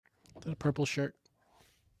Is that a purple shirt?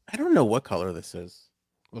 I don't know what color this is.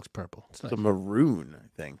 Looks purple. It's It's nice. a maroon, I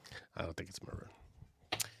think. I don't think it's maroon.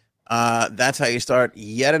 That's how you start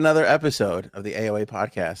yet another episode of the AOA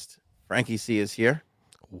podcast. Frankie C is here.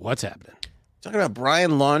 What's happening? Talking about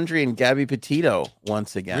Brian Laundrie and Gabby Petito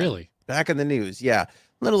once again. Really? Back in the news. Yeah.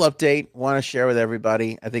 Little update. Want to share with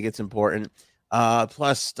everybody. I think it's important.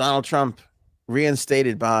 Plus, Donald Trump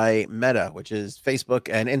reinstated by Meta, which is Facebook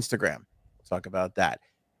and Instagram. We'll talk about that.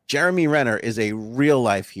 Jeremy Renner is a real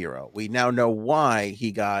life hero. We now know why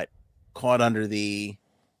he got caught under the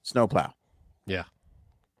snowplow. Yeah.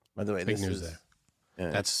 By the way, Big this news is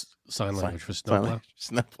there. That's sign language for snowplow.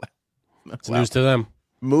 Snowplow. It's news to them.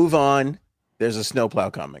 Move on. There's a snowplow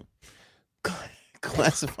coming.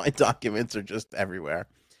 Classified documents are just everywhere.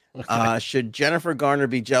 Okay. Should Jennifer Garner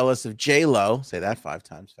be jealous of J-Lo? Say that 5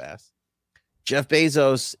 times fast. Jeff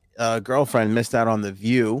Bezos' girlfriend missed out on The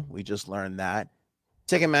View. We just learned that.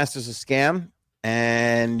 Ticketmaster's a scam.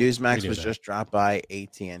 And Newsmax was just dropped by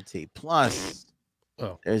AT&T. Plus,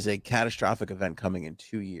 there's a catastrophic event coming in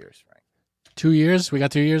 2 years, Frank. 2 years? We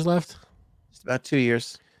got 2 years left? Just about 2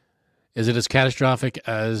 years. Is it as catastrophic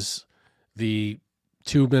as the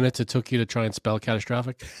 2 minutes it took you to try and spell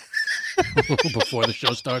catastrophic before the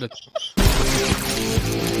show started?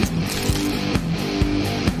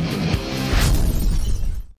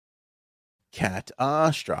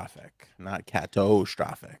 Catastrophic, not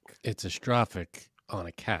catastrophic. It's a strophic on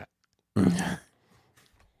a cat.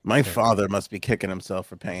 My father must be kicking himself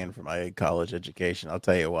for paying for my college education. I'll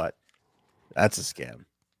tell you what, that's a scam.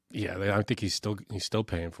 Yeah, I think he's still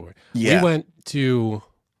paying for it. Yeah. We went to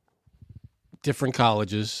different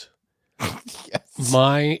colleges. Yes.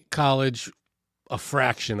 My college, a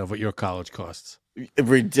fraction of what your college costs. And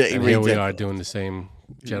Ridiculous. here we are doing the same,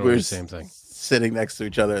 generally the same thing. Sitting next to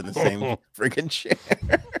each other in the same freaking chair.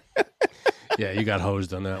 Yeah, you got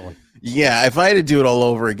hosed on that one. Yeah, if I had to do it all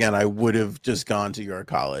over again, I would have just gone to your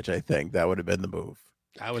college. I think that would have been the move.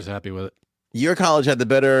 I was happy with it. Your college had the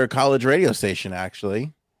better college radio station,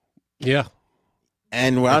 actually. Yeah.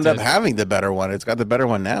 And wound up having the better one. It's got the better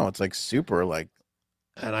one now. It's like super like.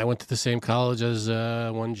 And I went to the same college as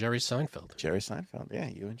one Jerry Seinfeld. Jerry Seinfeld. Yeah,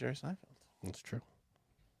 you and Jerry Seinfeld. That's true.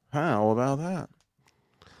 How about that?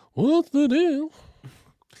 What's the deal?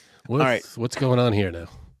 All right. What's going on here now?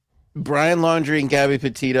 Brian Laundrie and Gabby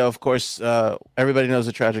Petito. Of course, everybody knows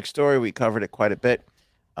the tragic story. We covered it quite a bit.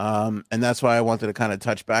 And that's why I wanted to kind of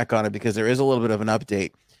touch back on it, because there is a little bit of an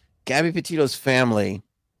update. Gabby Petito's family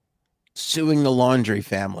suing the Laundrie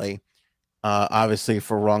family, obviously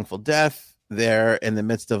for wrongful death. They're in the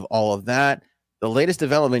midst of all of that. The latest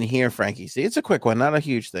development here, Frankie, see, it's a quick one, not a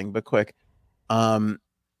huge thing, but quick.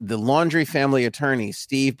 The Laundrie family attorney,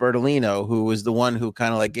 Steve Bertolino, who was the one who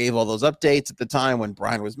kind of like gave all those updates at the time when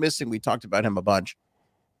Brian was missing. We talked about him a bunch.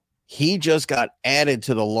 He just got added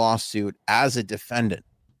to the lawsuit as a defendant.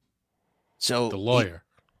 So the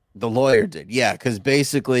lawyer did. Yeah. Cause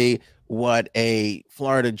basically what a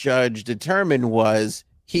Florida judge determined was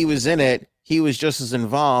he was in it. He was just as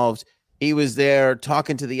involved. He was there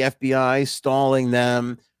talking to the FBI, stalling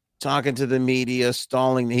them, talking to the media,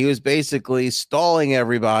 stalling. He was basically stalling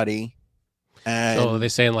everybody. And so are they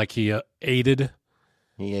saying like he aided?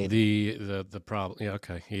 He aided the problem. Yeah,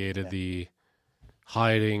 okay. He aided the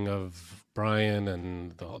hiding of Brian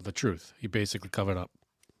and the truth. He basically covered up.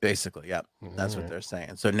 Basically, yeah. That's what they're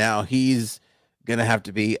saying. So now he's going to have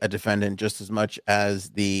to be a defendant just as much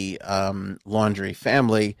as the Laundrie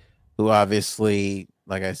family, who obviously,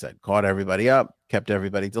 like I said, caught everybody up, kept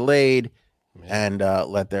everybody delayed, and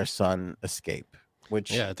let their son escape.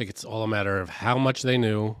 Which, yeah, I think it's all a matter of how much they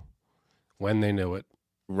knew, when they knew it,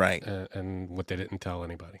 right, and what they didn't tell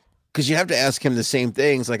anybody. Because you have to ask him the same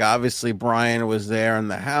things. Like, obviously, Brian was there in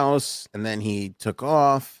the house, and then he took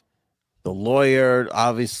off. The lawyer,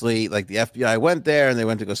 obviously, like the FBI went there, and they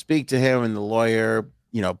went to go speak to him, and the lawyer,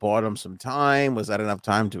 bought him some time. Was that enough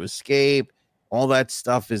time to escape? All that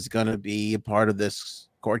stuff is going to be a part of this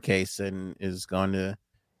court case, and is going to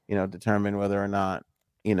determine whether or not,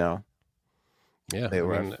 Yeah, they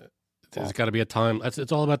were. There's got to be a time.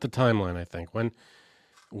 It's all about the timeline, I think.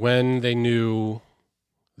 When they knew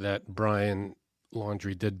that Brian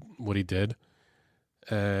Laundrie did what he did,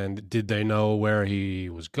 and did they know where he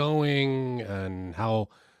was going, and how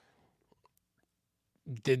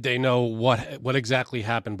did they know what exactly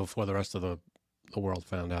happened before the rest of the world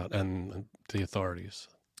found out and the authorities?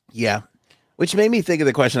 Yeah. Which made me think of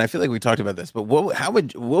the question. I feel like we talked about this, but what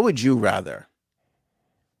would you rather?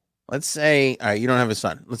 Let's say, all right, you don't have a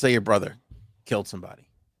son. Let's say your brother killed somebody.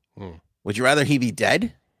 Would you rather he be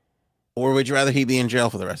dead, or would you rather he be in jail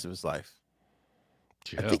for the rest of his life?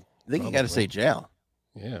 Jail. I think you got to say jail.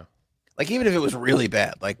 Yeah. Like even if it was really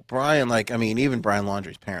bad, like Brian, like I mean, even Brian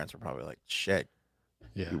Laundrie's parents were probably like, "Shit,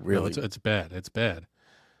 Yeah, you no, really." it's bad. It's bad.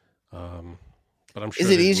 Um, but I'm Is sure it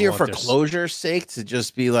they didn't easier want for their. closure's sake to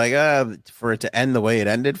just be like, for it to end the way it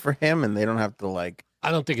ended for him, and they don't have to like,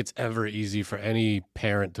 I don't think it's ever easy for any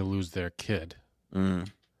parent to lose their kid, mm,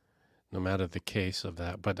 no matter the case of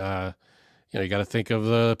that. But you got to think of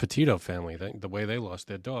the Petito family, the way they lost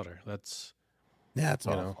their daughter. That's yeah, it's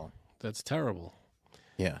you know, awful. that's terrible.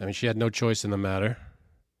 Yeah. I mean, she had no choice in the matter.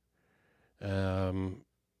 Um,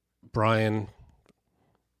 Brian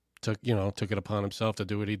took it upon himself to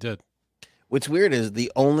do what he did. What's weird is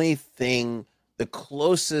the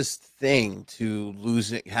closest thing to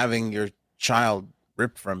losing, having your child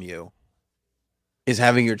ripped from you, is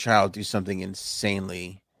having your child do something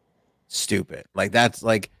insanely stupid. Like that's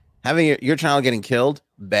like having your child getting killed,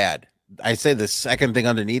 bad. I say the second thing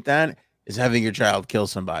underneath that is having your child kill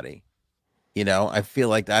somebody. I feel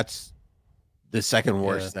like that's the second Yeah,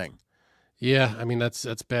 worst thing. yeah. I mean, that's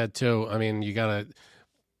bad too. I mean, you gotta,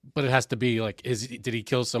 but it has to be like, did he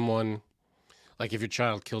kill someone? Like, if your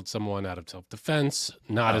child killed someone out of self defense,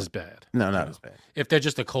 not Oh, as bad. no, You not know, as bad. if they're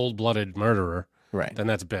just a cold blooded murderer, Right. then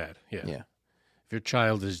that's bad. Yeah. Yeah. If your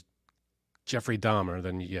child is Jeffrey Dahmer,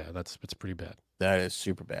 then yeah, that's pretty bad. That is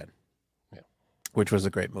super bad. Yeah, Which was a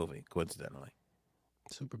great movie, coincidentally.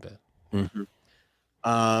 super bad. Mhm.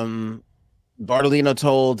 Um, Bartolino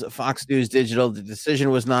told Fox News Digital the decision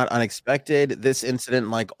was not unexpected. This incident,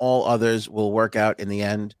 like all others, will work out in the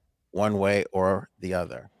end, one way or the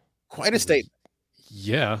other. Quite a statement.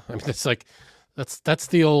 Yeah, I mean, it's like that's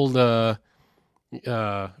the old. We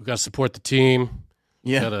got to support the team.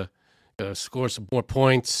 Yeah. Got to score some more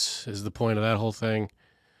points. Is the point of that whole thing?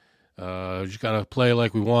 Just got to play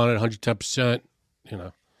like we wanted, 110%. You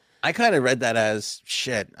know. I kind of read that as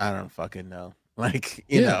shit. I don't fucking know. Like,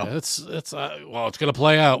 Yeah, it's well, it's gonna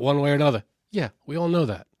play out one way or another. Yeah, we all know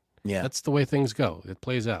that. yeah. That's the way things go. It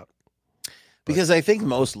plays out. But Because I think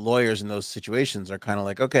most lawyers in those situations are kind of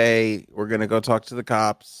like, okay, we're going to go talk to the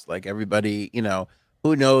cops. Like everybody,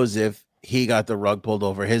 who knows if he got the rug pulled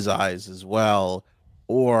over his eyes as well,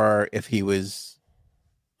 or if he was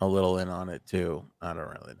a little in on it too. I don't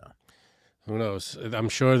really know. who knows? I'm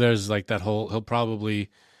sure there's like that whole. He'll probably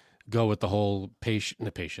go with the whole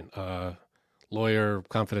lawyer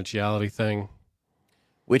confidentiality thing.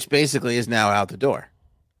 Which basically is now out the door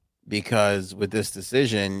because with this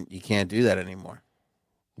decision, you can't do that anymore.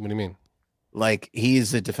 What do you mean? Like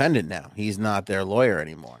he's a defendant now. He's not their lawyer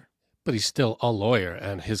anymore. But he's still a lawyer,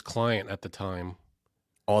 and his client at the time.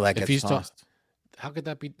 All that If gets he's tossed. how could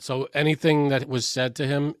that be? So anything that was said to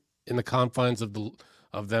him in the confines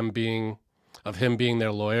of him being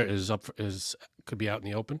their lawyer is could be out in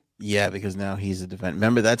the open. Yeah, because now he's a defendant.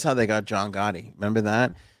 Remember, that's how they got John Gotti. Remember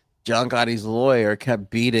that? John Gotti's lawyer kept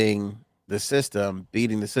beating the system,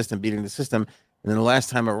 beating the system, beating the system. And then the last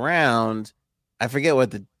time around, I forget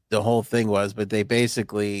what the whole thing was, but they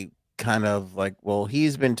basically kind of like, well,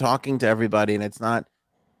 he's been talking to everybody and it's not,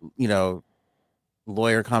 you know,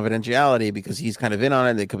 lawyer confidentiality because he's kind of in on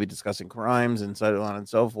it. They could be discussing crimes and so on and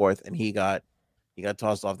so forth. And he got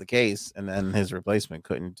tossed off the case, and then his replacement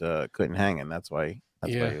couldn't hang, and that's why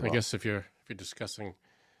Yeah, he I lost. guess if you're discussing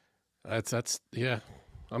that's yeah,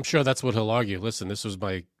 I'm sure that's what he'll argue. Listen, this was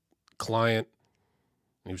my client.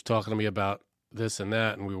 He was talking to me about this and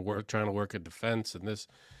that, and we were trying to work a defense and this.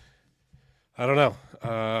 I don't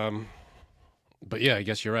know. But yeah, I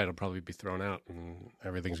guess you're right. It'll probably be thrown out, and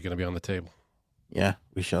everything's going to be on the table. Yeah,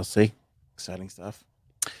 we shall see. Exciting stuff.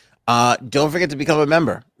 Don't forget to become a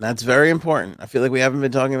member. That's very important. I feel like we haven't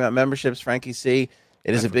been talking about memberships, Frankie C.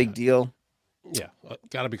 It is I a big forgot. deal. Yeah,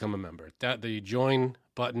 got to become a member. The join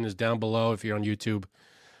button is down below if you're on YouTube.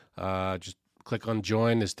 Just click on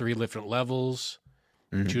join. There's 3 different levels.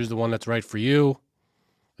 Mhm. Choose the one that's right for you.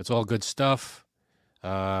 It's all good stuff. We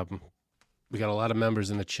got a lot of members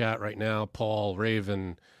in the chat right now. Paul,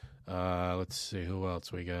 Raven. Let's see who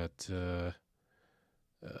else we got.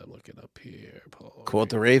 Look it up here. Paul. Quote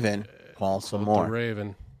the Raven. Paul some Quote the more.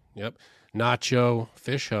 Raven. Yep. Nacho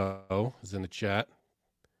Fishho is in the chat.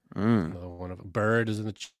 Mm. Another one of Bird is in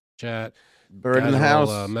the chat. Bird in Guys the are all,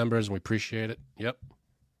 house. members, and we appreciate it. Yep.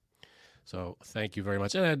 So thank you very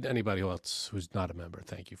much, and anybody else who's not a member,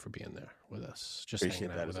 thank you for being there with us. Just Appreciate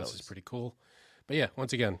hanging that out with as us always. is pretty cool. But yeah,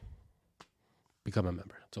 once again, become a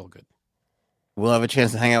member. It's all good. We'll have a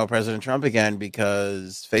chance to hang out with President Trump again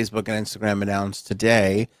because Facebook and Instagram announced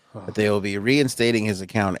today that they will be reinstating his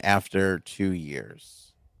account after 2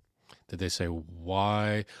 years. Did they say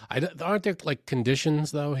why? Aren't there like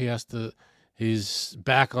conditions though? He's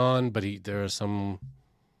back on, but there are some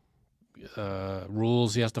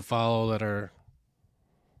rules he has to follow that are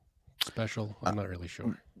special? I'm not really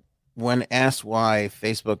sure. When asked why,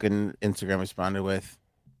 Facebook and Instagram responded with,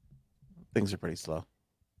 "Things are pretty slow.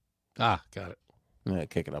 Ah, got it. I'm gonna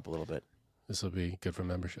kick it up a little bit." This will be good for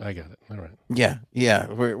membership. I got it. All right. Yeah.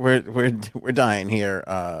 We're dying here.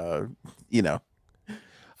 You know,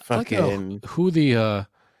 I like to know fucking. who the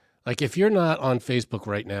like if you're not on Facebook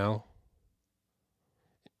right now,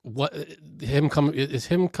 what him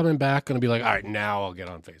coming back going to be like? All right, now I'll get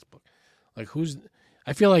on Facebook. Like who's?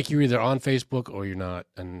 I feel like you're either on Facebook or you're not,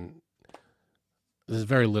 and there's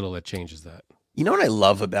very little that changes that. You know what I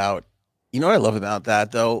love about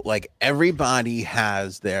that though? Like everybody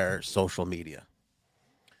has their social media.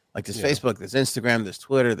 Like there's Yeah. Facebook, there's Instagram, there's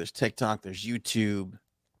Twitter, there's TikTok, there's YouTube.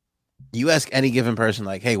 You ask any given person,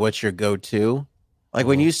 like, "Hey, what's your go-to?" Like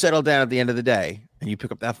when you settle down at the end of the day and you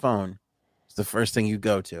pick up that phone, it's the first thing you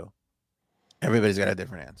go to. Everybody's got a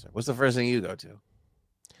different answer. What's the first thing you go to?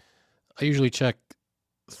 I usually check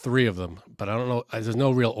 3 of them, but I don't know. There's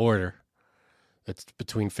no real order. It's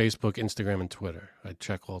between Facebook, Instagram, and Twitter. I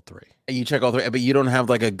check all 3. You check all 3, but you don't have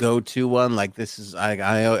like a go-to one. Like this is I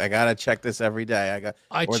gotta check this every day.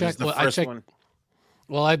 I check. Well, I check. One.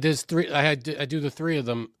 Well, there's 3. I do the 3 of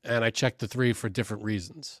them, and I check the 3 for different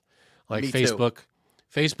reasons. Like Me too.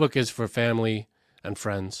 Facebook is for family and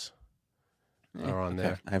friends are on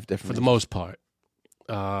there I have different for the most part.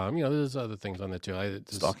 There's other things on there too.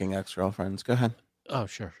 stalking ex-girlfriends. Go ahead. Oh,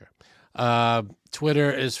 sure.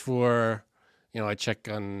 Twitter is for, I check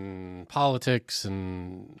on politics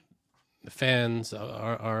and the fans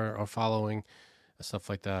are following stuff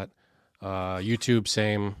like that. YouTube,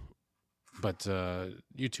 same, but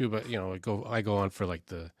YouTube, I go on for like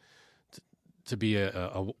to be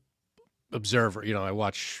a observer. I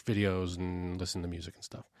watch videos and listen to music and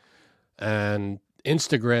stuff. And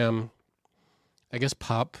Instagram, I guess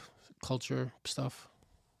pop culture stuff,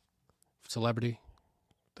 celebrity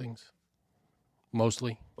things,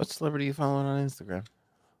 mostly. What celebrity are you following on Instagram?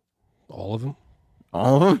 All of them.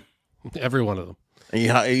 All of them? Every one of them.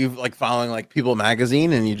 Are you like following like People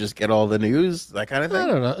Magazine and you just get all the news, that kind of thing? I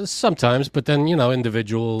don't know. Sometimes, but then,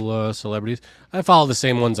 individual celebrities. I follow the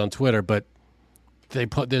same ones on Twitter, but I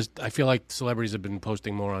feel like celebrities have been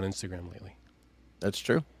posting more on Instagram lately. That's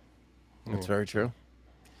true. That's very true.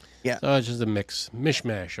 Yeah. So it's just a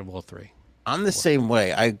mishmash of all 3. I'm the same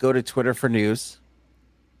way. I go to Twitter for news.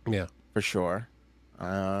 Yeah. For sure.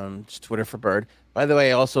 Just Twitter for Bird. By the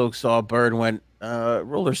way, I also saw Bird went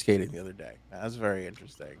roller skating the other day. That's very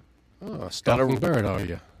interesting. Oh, stalking Bird, are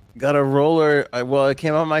you? Got a roller. Well, it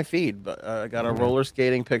came on my feed, but I got a roller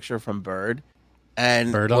skating picture from Bird.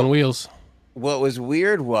 And Bird on wheels. What was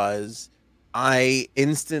weird was I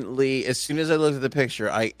instantly, as soon as I looked at the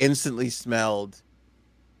picture, I instantly smelled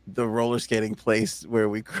the roller skating place where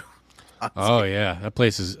we grew up. Oh, yeah. I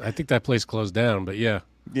think that place closed down, but yeah.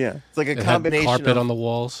 Yeah. It's like a It had combination carpet of on the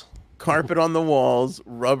walls. carpet on the walls,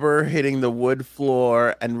 rubber hitting the wood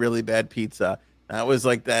floor, and really bad pizza. That was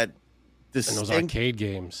like that And those distinct, arcade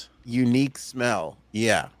games. unique smell.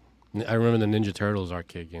 Yeah. I remember the Ninja Turtles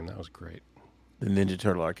arcade game. That was great. The Ninja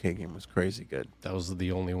Turtle arcade game was crazy good. That was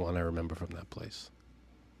the only one I remember from that place.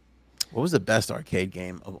 What was the best arcade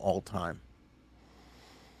game of all time?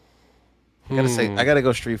 I gotta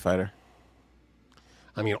go Street Fighter.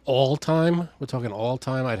 I mean, all time? We're talking all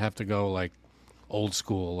time? I'd have to go, like, old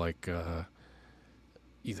school, like,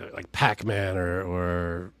 either, like, Pac-Man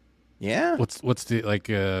or Yeah. what's the,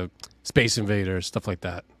 like, Space Invaders, stuff like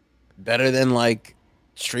that. Better than like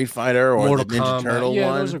Street Fighter or Mortal the Ninja Kombat. Turtle Yeah,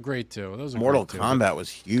 one. those are great, too. Mortal Kombat was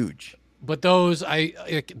huge. But those,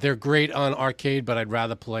 they're great on arcade, but I'd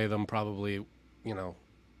rather play them probably,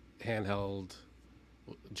 handheld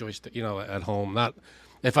joystick, at home. Not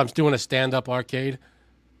if I'm doing a stand-up arcade.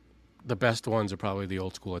 The best ones are probably the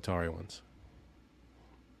old school Atari ones.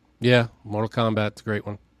 Yeah, Mortal Kombat's a great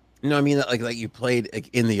one. No, I mean like you played like,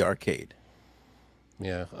 in the arcade.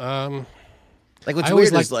 Yeah. Like what's I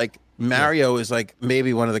always weird is like Mario is like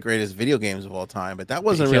maybe one of the greatest video games of all time, but that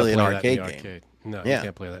wasn't you can't really an play that arcade in the game. arcade. No, Yeah. you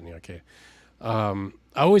can't play that in the arcade. I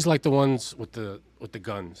always like the ones with the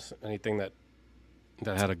guns. Anything that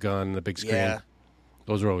had a gun, the big screen. Yeah.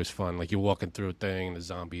 Those are always fun. Like you're walking through a thing, the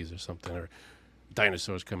zombies or something, or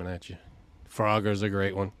dinosaurs coming at you. Frogger's a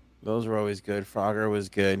great one. Those were always good. Frogger was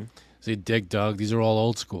good. See, Dig Dug. These are all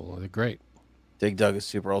old school. They're great. Dig Dug is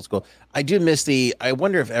super old school. I do miss I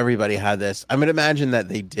wonder if everybody had this. I would imagine that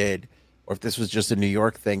they did, or if this was just a New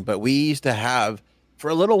York thing, but we used to have, for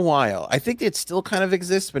a little while, I think it still kind of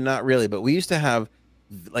exists, but not really, but we used to have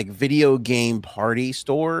like video game party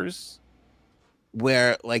stores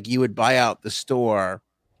where like you would buy out the store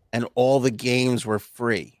and all the games were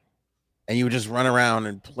free. and you would just run around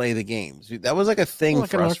and play the games. That was like a thing Like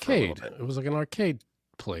for an us for a little arcade. bit. It was like an arcade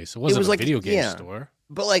place. It It wasn't was a like, video game yeah, store.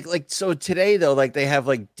 but like so today though, like they have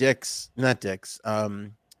like not Dick's,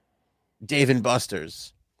 Dave and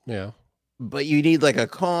Buster's. Yeah. But you need like a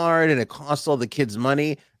card and it costs all the kids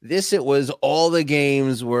money. It was all the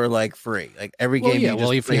games were like free. Like every Well, game yeah. you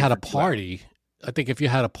Well, just if you played had a for 2 hours. party, I think if you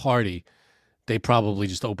had a party, they probably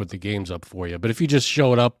just opened the games up for you. But if you just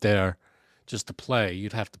showed up there just to play,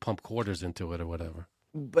 you'd have to pump quarters into it or whatever.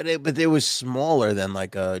 But it was smaller than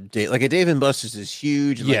like a Dave and Buster's is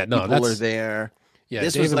huge and Yeah, like no, people are that's there. yeah.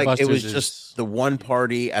 This Dave was and like it Buster's was is just the one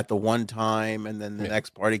party at the one time, and then the yeah. next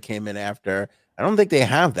party came in after. I don't think they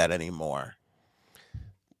have that anymore.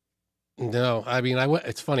 No, I mean I went.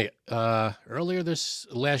 It's funny. Earlier this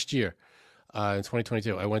last year, in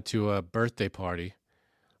 2022, I went to a birthday party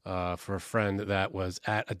for a friend that was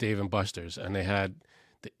at a Dave and Buster's, and they had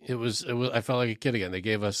it was. I felt like a kid again. They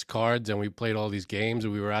gave us cards, and we played all these games,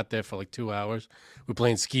 and we were out there for like 2 hours. We were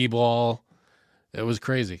playing skee ball. It was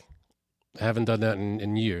crazy. I haven't done that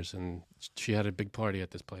in years, and she had a big party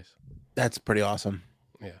at this place. That's pretty awesome.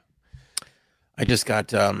 Yeah. I just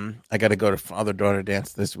got I got to go to father daughter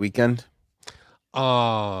dance this weekend.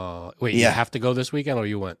 Oh, wait, you Yeah. have to go this weekend, or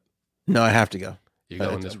you went? No, I have to go. You're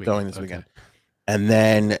going this I'm weekend. going this Okay. weekend. And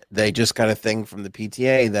then they just got a thing from the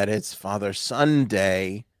PTA that it's Father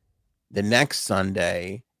Sunday, the next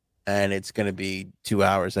Sunday, and it's going to be 2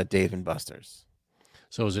 hours at Dave and Buster's.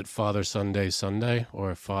 So is it Father Sunday Sunday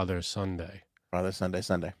or Father Sunday? Father Sunday,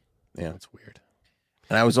 Sunday. Yeah. That's weird.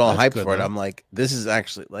 And I was all That's hyped good, for it. though. I'm like, this is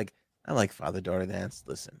actually like, I like father daughter dance.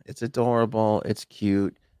 Listen, it's adorable. It's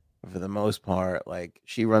cute. For the most part, like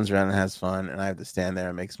she runs around and has fun, and I have to stand there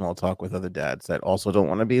and make small talk with other dads that also don't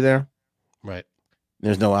want to be there. Right.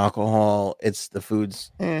 There's no alcohol. It's the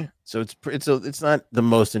food's, so it's not the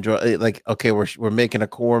most enjoyable. Like, okay, we're making a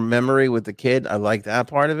core memory with the kid. I like that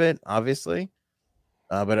part of it, obviously,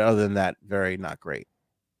 but other than that, very not great.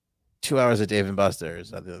 2 hours at Dave and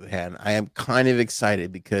Buster's. On the other hand, I am kind of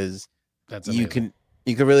excited because That's you amazing.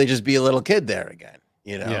 can really just be a little kid there again.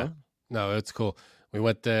 You know, Yeah. No, it's cool. We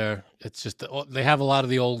went there. It's just they have a lot of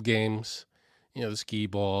the old games. You know, the skee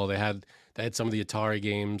ball. They had some of the Atari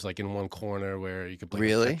games like in one corner where you could play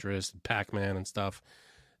Really? Tetris, Pac-Man, and stuff.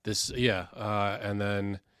 And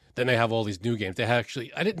then they have all these new games. They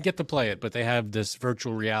actually I didn't get to play it, but they have this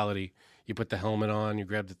virtual reality. You put the helmet on, you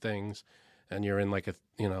grab the things, and you're in like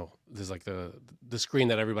there's like the screen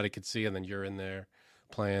that everybody could see, and then you're in there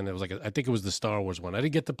playing. It was like I think it was the Star Wars one. I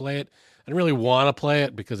didn't get to play it. I didn't really want to play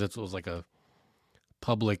it because it was like a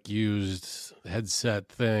public used headset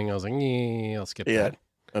thing. I was like, I'll skip Yeah. that.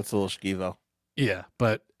 that's a little schivo. Yeah,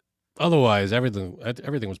 but otherwise, everything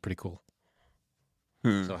was pretty cool.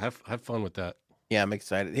 Hmm. So have fun with that. Yeah, I'm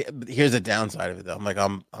excited. Here's the downside of it though. I'm like,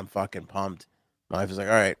 I'm fucking pumped. My wife was like,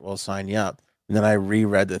 all right, we'll sign you up. And then I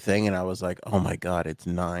reread the thing and I was like, oh my God, it's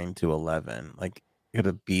 9 to 11. Like, you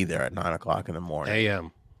gotta be there at 9 o'clock in the morning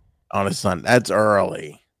AM. on a Sunday. That's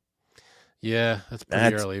early. Yeah, that's pretty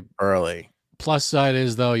That's early. early. Plus side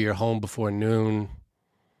is though, you're home before noon,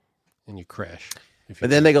 and you crash. But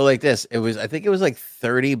then they go like this. I think it was like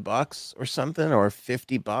 $30 or something, or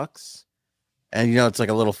 $50. And it's like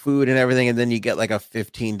a little food and everything, and then you get like a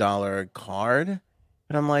 $15 card.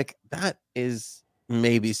 And I'm like, that is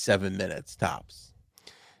maybe 7 minutes tops.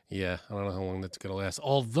 Yeah, I don't know how long that's gonna last.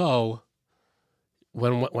 Although,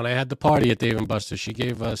 when I had the party at Dave and Buster's, she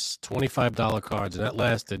gave us $25 cards, and that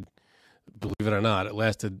lasted, believe it or not, it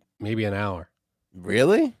lasted maybe an hour.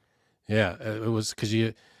 Really? Yeah, it was because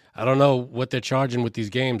I don't know what they're charging with these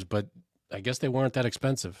games, but I guess they weren't that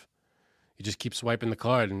expensive. You just keep swiping the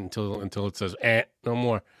card until it says no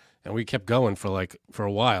more, and we kept going for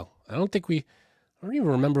a while. I don't even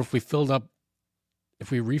remember if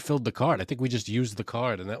we refilled the card. I think we just used the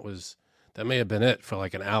card, and that may have been it for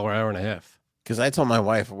like an hour and a half. Because I told my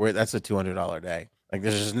wife, that's a $200 day. Like,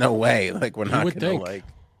 there's just no way. Like, we're not would gonna think. like.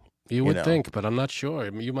 You would know. think, but I'm not sure. I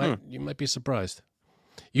mean, you might be surprised.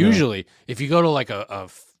 Usually, if you go to like a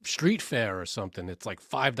street fair or something, it's like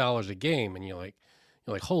 $5 a game, and you're like,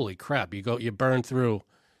 holy crap! You burn through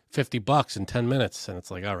 $50 in 10 minutes, and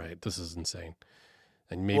it's like, all right, this is insane.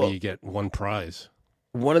 And maybe you get one prize.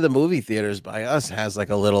 One of the movie theaters by us has like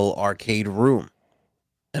a little arcade room,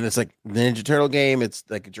 and it's like the Ninja Turtle game. It's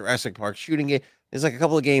like a Jurassic Park shooting game. There's like a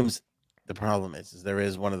couple of games. The problem is there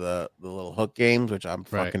is one of the little hook games, which I'm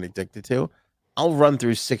Right. fucking addicted to. I'll run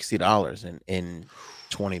through $60 in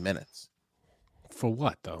 20 minutes. For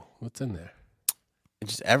what though? What's in there?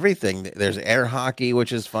 It's just everything. There's air hockey,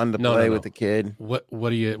 which is fun to play with the kid. What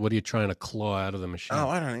are you trying to claw out of the machine? Oh,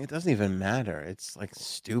 I don't know. It doesn't even matter. It's like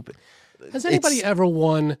stupid. Has anybody ever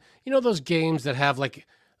won? You know those games that have like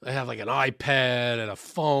they have like an iPad and a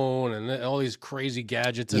phone and all these crazy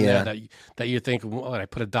gadgets in there that you think, well, I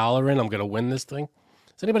put $1 in, I'm gonna win this thing.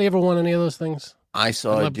 Has anybody ever won any of those things? I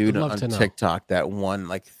saw a dude on TikTok that won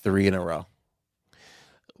like 3 in a row.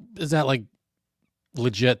 Is that like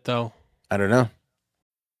legit though? I don't know.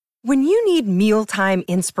 When you need mealtime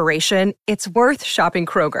inspiration, it's worth shopping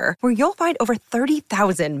Kroger, where you'll find over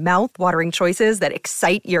 30,000 mouth-watering choices that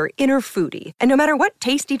excite your inner foodie. And no matter what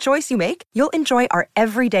tasty choice you make, you'll enjoy our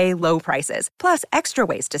everyday low prices, plus extra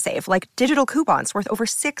ways to save, like digital coupons worth over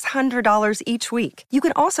 $600 each week. You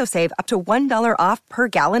can also save up to $1 off per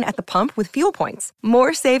gallon at the pump with fuel points.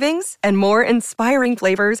 More savings and more inspiring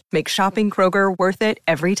flavors make shopping Kroger worth it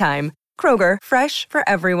every time. Kroger, fresh for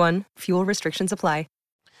everyone. Fuel restrictions apply.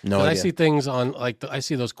 No idea. I see things on I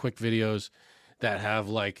see those quick videos that have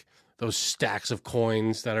like those stacks of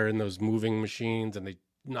coins that are in those moving machines, and they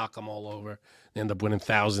knock them all over. They end up winning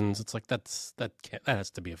thousands. It's like that has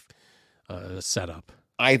to be a setup.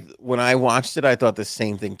 When I watched it, I thought the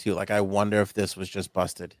same thing too. Like, I wonder if this was just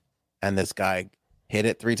busted, and this guy hit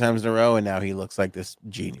it 3 times in a row, and now he looks like this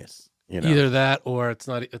genius. You know? Either that, or it's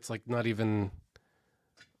not. It's like not even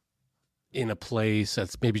in a place.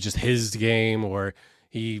 That's maybe just his game, or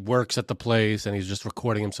he works at the place and he's just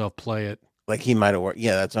recording himself play it. Like he might have worked.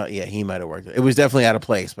 Yeah, that's not. Yeah, he might have worked. It was definitely out of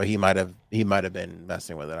place, but he might have been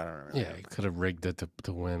messing with it. I don't know. Yeah, he could have rigged it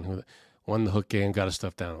to win. Won the hook game, got a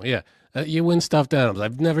stuffed animal. Yeah, you win stuffed animals.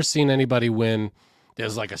 I've never seen anybody win.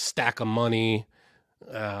 There's like a stack of money,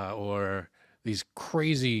 or these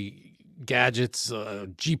crazy gadgets,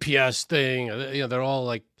 GPS thing. You know, they're all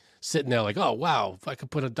like sitting there like, oh wow, if I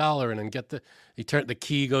could put $1 in and get the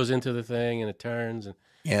key goes into the thing and it turns, and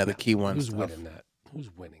the key one. Who's winning that?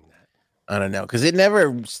 Who's winning that? I don't know, because it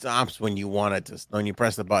never stops when you want it to. When you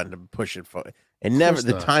press the button to push it forward, it never.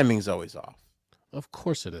 The timing's always off. Of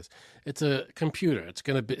course it is. It's a computer. It's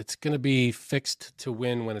gonna be fixed to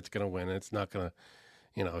win when it's gonna win. It's not gonna,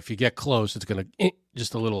 if you get close, it's gonna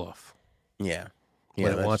just a little off. Yeah.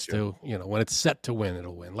 When it wants to, when it's set to win,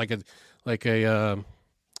 it'll win. Like a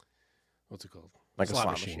what's it called? Like a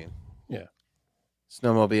slot machine. Yeah.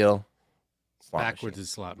 Snowmobile. Backwards is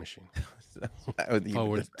slot machine.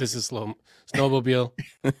 Forward. This is snowmobile.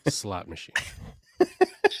 Slot machine.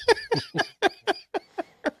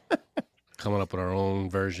 Coming up with our own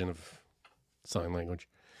version of sign language.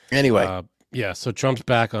 Anyway. So Trump's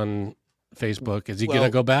back on Facebook. Is he going to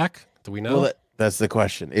go back? Do we know? Well, that's the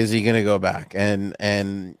question. Is he going to go back?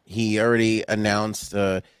 And he already announced,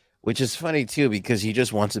 which is funny too, because he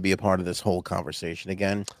just wants to be a part of this whole conversation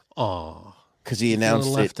again. Oh, because he announced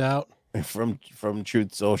left out from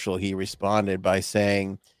Truth Social. He responded by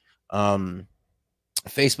saying,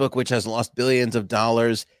 Facebook, which has lost billions of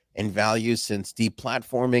dollars in value since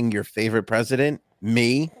deplatforming your favorite president,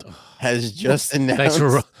 me, has just announced.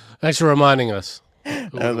 Thanks for reminding us.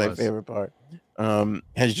 That was my favorite part.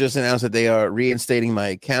 Has just announced that they are reinstating my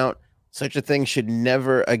account. Such a thing should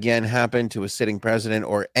never again happen to a sitting president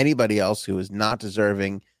or anybody else who is not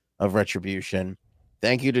deserving of retribution.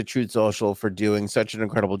 Thank you to Truth Social for doing such an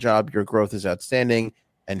incredible job. Your growth is outstanding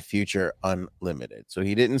and future unlimited. So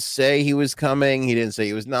he didn't say he was coming. He didn't say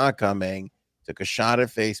he was not coming. Took a shot at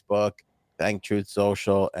Facebook, thanked Truth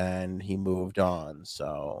Social, and he moved on.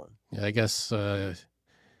 So yeah, I guess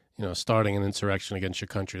starting an insurrection against your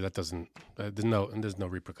country, that doesn't. There's no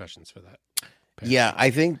repercussions for that. Apparently. Yeah,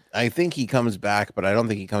 I think he comes back, but I don't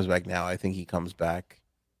think he comes back now. I think he comes back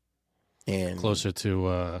and closer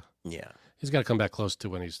to. He's got to come back close to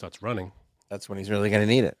when he starts running. That's when he's really going to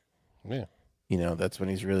need it. Yeah. That's when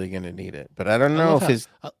he's really going to need it. But I don't know if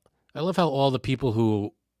I love how all the people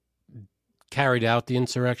who carried out the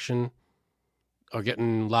insurrection are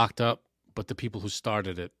getting locked up, but the people who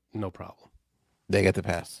started it, no problem. They get the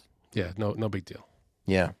pass. Yeah, no big deal.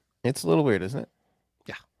 Yeah. It's a little weird, isn't it?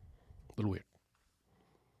 Yeah. A little weird.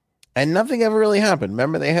 And nothing ever really happened.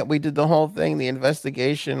 Remember we did the whole thing, the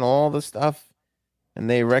investigation, all the stuff. And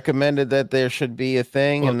they recommended that there should be a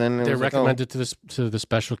thing, and then they recommended to the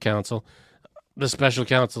special counsel. The special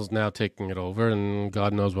counsel is now taking it over, and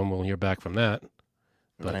God knows when we'll hear back from that.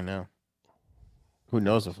 But I know. Who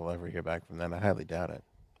knows if we'll ever hear back from that? I highly doubt it.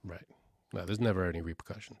 Right. No, there's never any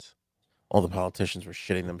repercussions. All the politicians were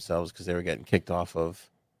shitting themselves because they were getting kicked off of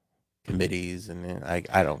committees, and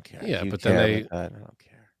I don't care. Yeah, but then I don't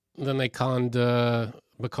care. Then they conned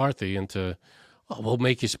McCarthy into. Oh, we'll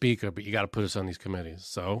make you speaker, but you got to put us on these committees.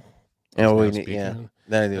 So, that was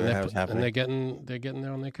happening. And they're getting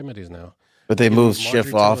there on their committees now. But they moved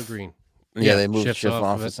Schiff off. Green. Yeah, they moved Schiff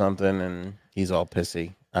off of something, and he's all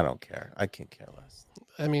pissy. I don't care. I can't care less.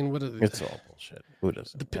 I mean, It's all bullshit. Who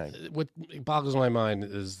doesn't? what boggles my mind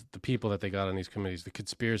is the people that they got on these committees. The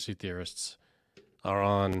conspiracy theorists are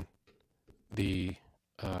on the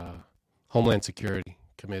Homeland Security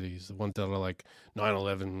committees, the ones that are like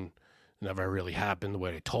 9/11 never really happened the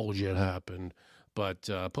way they told you it happened. But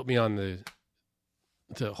put me on the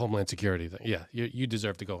Homeland Security thing. Yeah, you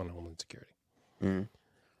deserve to go on Homeland Security. Mm.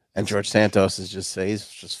 And George Santos is he's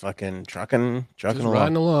just fucking trucking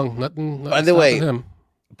riding along. Nothing By the way, him.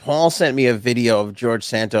 Paul sent me a video of George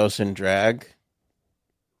Santos in drag.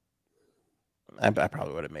 I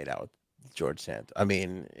probably would have made out with George Santos. I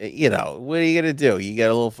mean, what are you gonna do? You get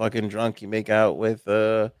a little fucking drunk, you make out with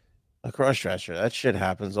a cross-dresser. That shit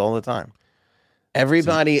happens all the time.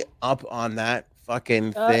 Everybody up on that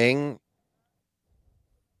fucking thing.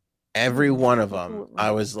 Every one of them.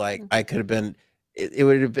 I was like, I could have been. It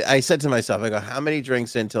would have been. I said to myself, I go, how many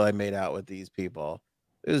drinks until I made out with these people?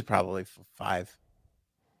 It was probably 5.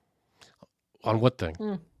 On what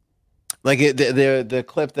thing? Like the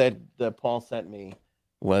clip that Paul sent me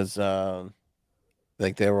was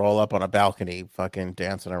like they were all up on a balcony, fucking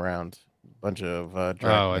dancing around, a bunch of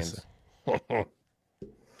drag queens. I see.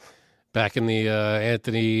 Back in the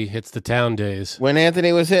Anthony hits the town days. When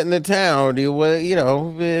Anthony was hitting the town,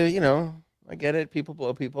 I get it. People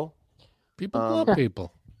blow people. People blow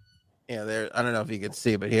people. Yeah, there. I don't know if you can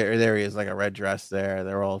see, but there he is, like a red dress. There,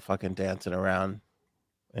 they're all fucking dancing around.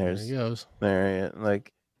 There he goes. There,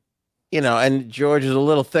 like, and George is a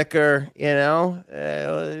little thicker.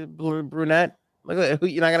 Brunette. Look at who.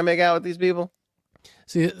 You're not gonna make out with these people.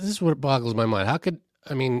 See, this is what boggles my mind.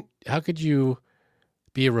 How could you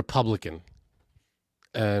be a Republican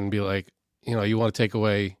and be like, you want to take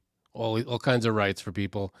away all kinds of rights for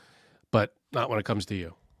people, but not when it comes to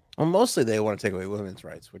you? Well, mostly they want to take away women's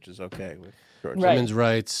rights, which is okay with George. Right. Women's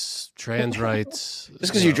rights, trans rights.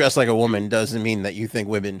 Just because you dress like a woman doesn't mean that you think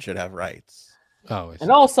women should have rights. Oh,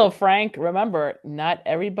 and also, Frank, remember, not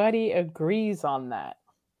everybody agrees on that.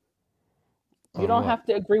 You don't have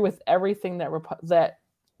to agree with everything that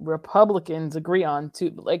Republicans agree on.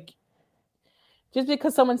 Like, just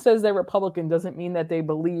because someone says they're Republican doesn't mean that they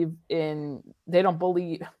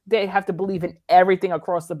have to believe in everything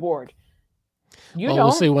across the board.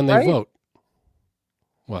 We'll see when they vote.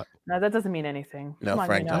 What? No, that doesn't mean anything. No,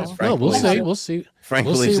 Frank does. No, we'll see. We'll see. Frank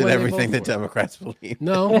believes in everything that Democrats believe.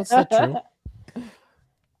 No, that's not true.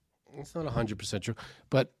 It's not 100% true.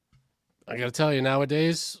 But I got to tell you,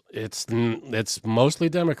 nowadays it's mostly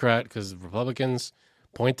Democrat because Republicans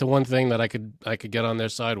point to one thing that I could get on their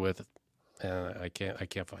side with, and I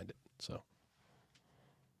can't find it. So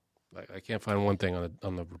I can't find one thing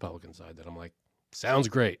on the Republican side that I'm like, sounds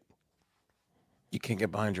great. You can't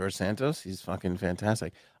get behind George Santos. He's fucking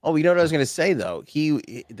fantastic. Oh, you know what I was going to say though?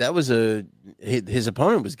 His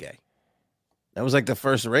opponent was gay. That was like the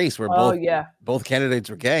first race where both candidates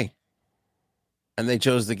were gay, and they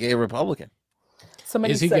chose the gay Republican.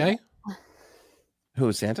 Is he gay? Who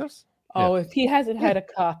is Santos? Oh, if he hasn't had a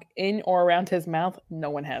cock in or around his mouth, no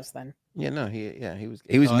one has then. Yeah, no, he was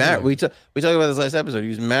married. We talked about this last episode. He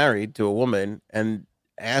was married to a woman and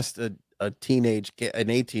asked an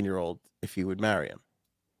 18-year-old if he would marry him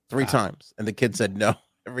 3 times, and the kid said no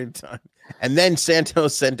every time. And then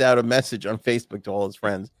Santos sent out a message on Facebook to all his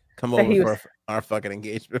friends, "Come over for our fucking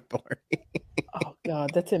engagement party." Oh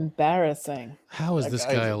God, that's embarrassing. How is this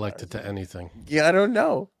guy elected to anything? Yeah, I don't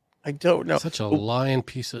know. Such a lying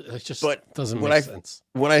piece of it. Just doesn't make sense.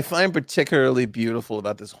 What I find particularly beautiful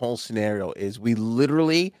about this whole scenario is we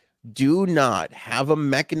literally do not have a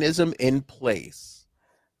mechanism in place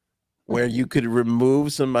where you could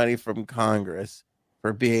remove somebody from Congress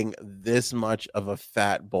for being this much of a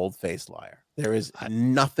fat, bold-faced liar. There is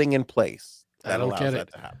nothing in place that allows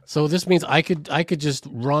that to happen. So this means I could just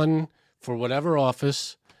run for whatever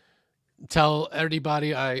office, tell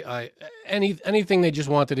everybody anything they just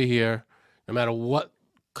wanted to hear, no matter what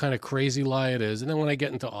kind of crazy lie it is, and then when I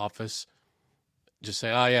get into office, just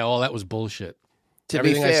say, "Oh yeah, all that was bullshit."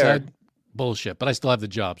 Everything I said, bullshit, but I still have the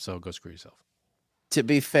job, so go screw yourself. To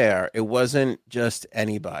be fair, it wasn't just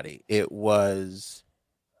anybody. It was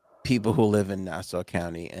people who live in Nassau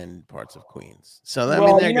County and parts of Queens. So they're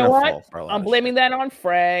going to fall for a lot. I'm blaming that on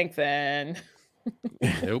Frank then.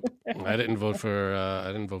 Nope, I didn't vote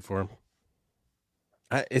for him.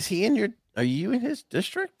 Is he in your? Are you in his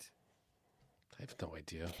district? I have no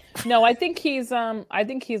idea. No, I think he's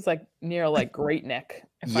like near like Great Neck.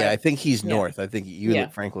 I think he's north. I think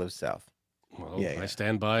Frank lives south. Well, I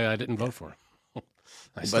stand by. I didn't vote for him.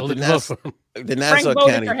 I still didn't vote for him. The Nassau Frank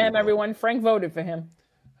voted County for him, everyone. Frank voted for him.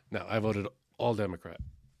 No, I voted all Democrat.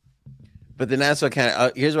 But the Nassau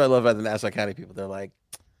County, here's what I love about the Nassau County people. They're like,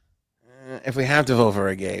 if we have to vote for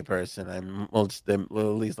a gay person, we'll at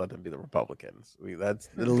least let them be the Republicans. That's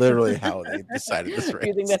literally how they decided this race.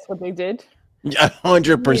 You think that's what they did?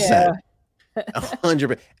 100%.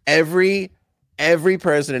 100%. Every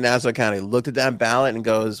person in Nassau County looked at that ballot and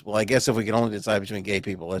goes, "Well, I guess if we can only decide between gay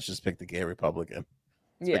people, let's just pick the gay Republican."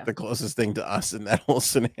 It's like the closest thing to us in that whole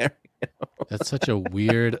scenario. That's such a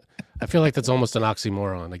weird. I feel like that's almost an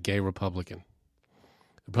oxymoron. A gay Republican.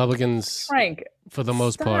 Republicans, Frank, for the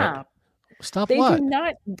most part, stop. They what? do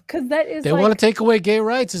not, because that is. They want to take away gay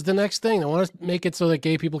rights. Is the next thing. They want to make it so that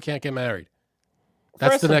gay people can't get married.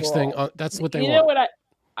 That's the next thing. That's what they want. You know what?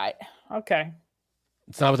 I okay.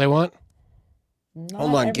 It's not what they want.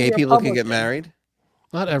 Hold on, gay people can get married.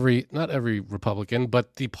 Not every Republican,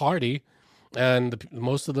 but the party, and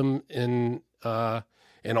most of them in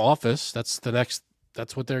office. That's the next.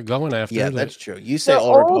 That's what they're going after. Yeah, that's true. You say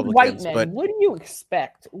all Republicans, white men, but what do you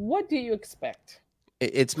expect? What do you expect?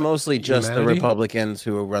 It's mostly just the Republicans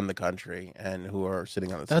who run the country and who are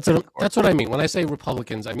sitting on the. That's what I mean. When I say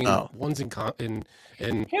Republicans, I mean ones in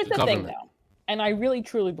Here's the government. thing, though, and I really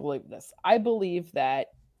truly believe this. I believe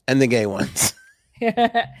that, and the gay ones,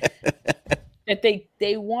 that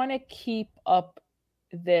they want to keep up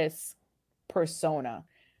this persona.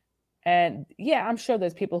 And yeah, I'm sure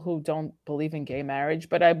there's people who don't believe in gay marriage,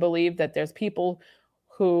 but I believe that there's people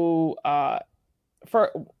who,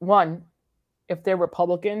 for one, if they're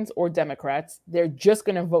Republicans or Democrats, they're just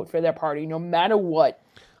going to vote for their party no matter what.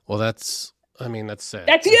 Well, that's sad.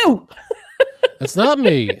 That's you. That's not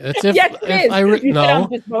me. That's if, yes, it is. No,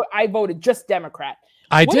 I voted just Democrat.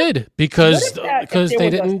 I did because they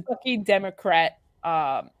didn't. A sucky Democrat.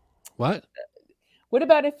 What? What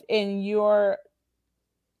about if in your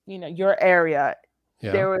area,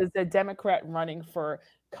 there was a Democrat running for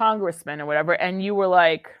congressman or whatever, and you were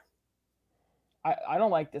like, I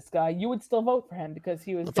don't like this guy. You would still vote for him because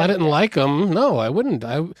he was. If I didn't like him, no, I wouldn't.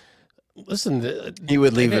 Listen. He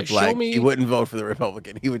would leave it blank. He wouldn't vote for the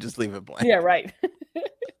Republican. He would just leave it blank. Yeah, right.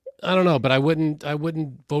 I don't know, but I wouldn't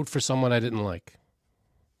vote for someone I didn't like.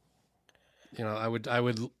 I would,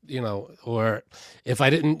 or if I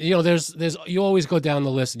didn't, there's, you always go down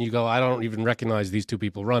the list and you go, I don't even recognize these two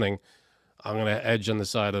people running. I'm going to edge on the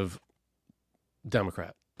side of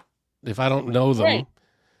Democrat. If I don't know them,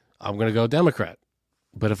 I'm going to go Democrat.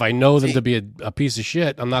 But if I know them to be a piece of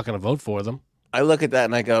shit, I'm not going to vote for them. I look at that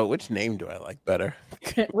and I go, which name do I like better?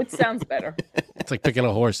 Which sounds better? It's like picking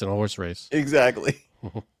a horse in a horse race. Exactly.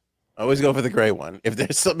 I always go for the gray one. If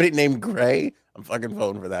there's somebody named Gray, I'm fucking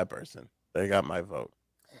voting for that person. They got my vote.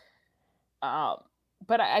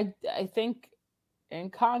 But I think in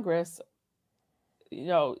Congress,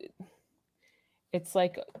 it's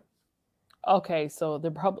like, okay, so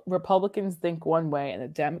the Republicans think one way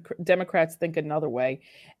and the Democrats think another way,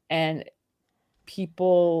 and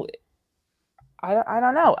people, I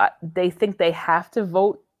don't know, they think they have to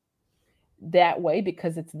vote that way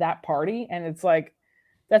because it's that party, and it's like,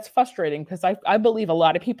 that's frustrating because I believe a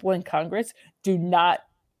lot of people in Congress do not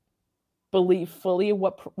believe fully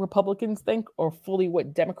what Republicans think or fully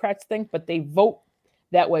what Democrats think, but they vote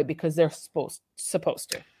that way because they're supposed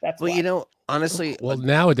to. That's why. Honestly, well,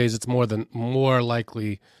 nowadays it's more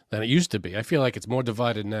likely than it used to be. I feel like it's more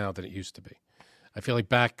divided now than it used to be. I feel like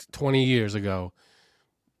back 20 years ago,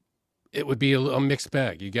 it would be a mixed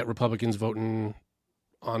bag. You get Republicans voting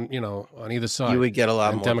on either side. You would get a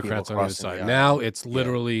lot more Democrats on either side. Now it's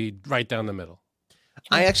literally right down the middle.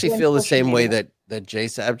 I actually feel the same way that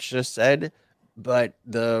JSAB just said, but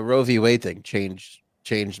the Roe v. Wade thing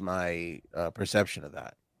changed my perception of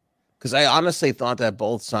that. Because I honestly thought that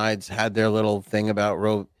both sides had their little thing about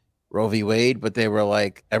Roe v. Wade, but they were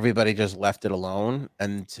like, everybody just left it alone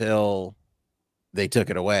until they took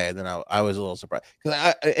it away. And then I was a little surprised.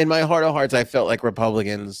 Because in my heart of hearts, I felt like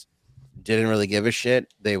Republicans didn't really give a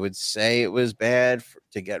shit. They would say it was bad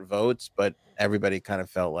to get votes, but everybody kind of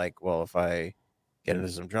felt like, well, if I get into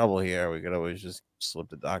some trouble here, we could always just slip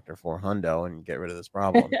the doctor $400 and get rid of this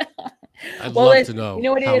problem. I'd love to know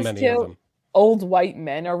how many of them. Old white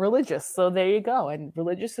men are religious, so there you go. And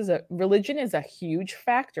religion is a huge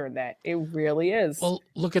factor in that. It really is. Well,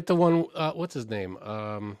 look at the one. What's his name?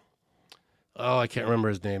 I can't remember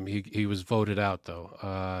his name. He was voted out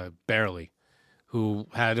though, barely. Who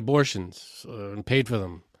had abortions and paid for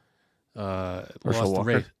them? Herschel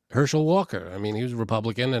Walker. Herschel Walker. I mean, he was a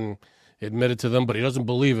Republican and admitted to them, but he doesn't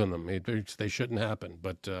believe in them. They shouldn't happen.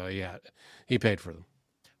 But he paid for them.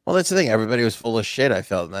 Well, that's the thing. Everybody was full of shit, I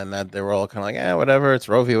felt. And that they were all kind of like, whatever. It's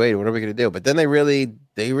Roe v. Wade. What are we going to do? But then they really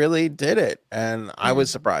did it. And I was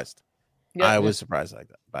surprised. I was surprised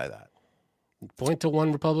by that. Point to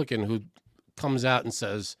one Republican who comes out and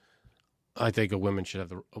says, I think a woman should have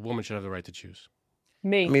the right to choose.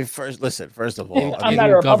 Me. I mean, first of all, I'm not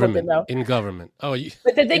a Republican, though. In government. Oh,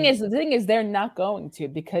 but the thing is, they're not going to,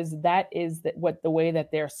 because that is the way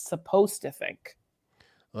that they're supposed to think.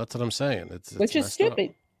 Well, that's what I'm saying. Which is stupid.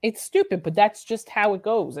 Up. It's stupid, but that's just how it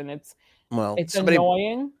goes, and it's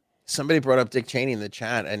annoying. Somebody brought up Dick Cheney in the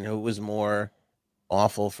chat, and who was more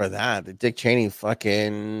awful for that? Dick Cheney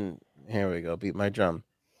fucking. Here we go. Beat my drum.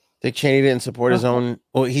 Dick Cheney didn't support his own.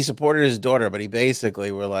 Well, he supported his daughter, but he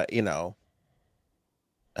basically were like,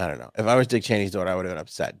 I don't know. If I was Dick Cheney's daughter, I would have been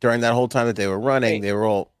upset. During that whole time that they were running, they were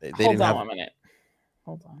all. They didn't have. Hold on a minute.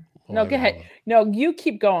 Hold on. No, go ahead. No, you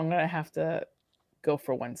keep going. I'm gonna have to go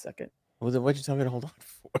for 1 second. Well, then what'd you tell me to hold on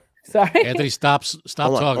for? Sorry, Anthony. Stop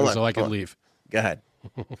talking so I can leave. Go ahead.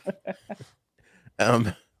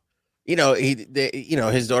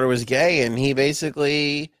 His daughter was gay, and he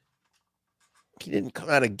basically didn't come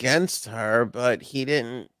out against her, but he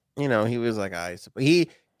didn't. He was like, he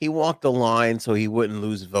walked the line so he wouldn't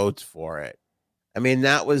lose votes for it. I mean,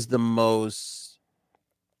 that was the most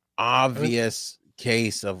obvious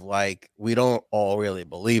case of like, we don't all really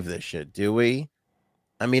believe this shit, do we?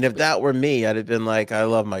 I mean, if that were me, I'd have been like, I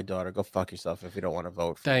love my daughter. Go fuck yourself if you don't want to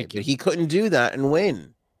vote for me. But he couldn't do that and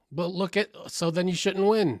win. But so then you shouldn't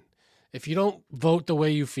win. If you don't vote the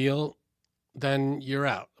way you feel, then you're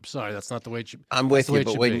out. I'm sorry, that's not the way it should. I'm with you,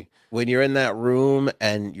 but when you're in that room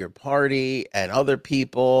and your party and other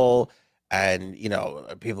people and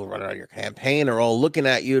people running on your campaign are all looking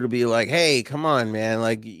at you to be like, hey, come on, man,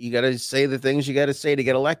 like you got to say the things you got to say to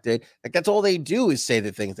get elected. Like that's all they do is say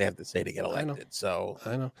the things they have to say to get elected.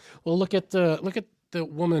 I know. Well, look at the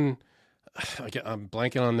woman. I'm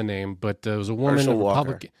blanking on the name, but there was a woman, a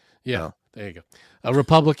Republican. Yeah, there you go. A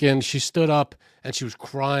Republican. She stood up and she was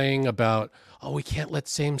crying about, we can't let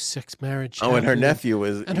same-sex marriage happen. And her nephew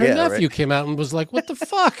was, and her nephew came out and was like, "What the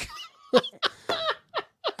fuck,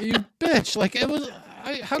 you bitch!" Like it was.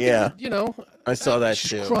 I saw that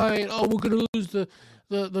she's crying. Oh, we're gonna lose the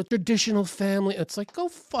traditional family. It's like, go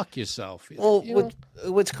fuck yourself. Well,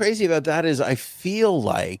 what's crazy about that is I feel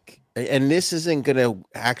like, and this isn't going to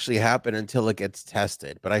actually happen until it gets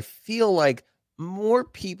tested, but I feel like more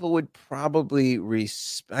people would probably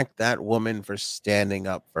respect that woman for standing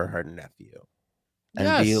up for her nephew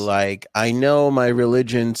and be like, I know my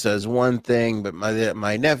religion says one thing, but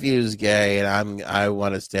my nephew's gay and I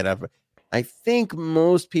want to stand up for. I think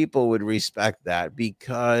most people would respect that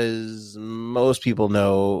because most people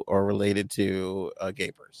know or related to a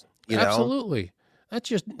gay person. Absolutely. That's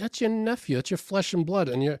your nephew. That's your flesh and blood,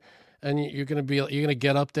 and you're gonna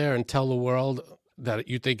get up there and tell the world that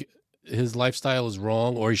you think his lifestyle is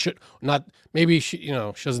wrong, or he should not. Maybe she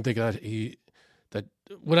doesn't think that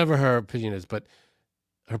whatever her opinion is, but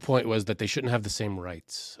her point was that they shouldn't have the same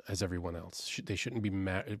rights as everyone else. They shouldn't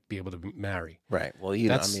be able to marry. Right. Well,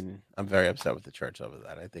 I'm very upset with the church over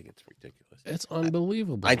that. I think it's ridiculous. It's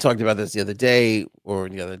unbelievable. I talked about this a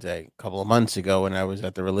couple of months ago, when I was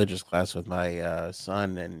at the religious class with my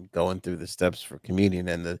son and going through the steps for communion,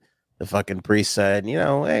 and the fucking priest said,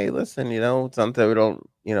 hey, listen, it's not that we don't,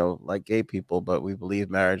 like gay people, but we believe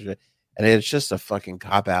marriage. And it's just a fucking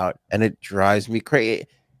cop out, and it drives me crazy.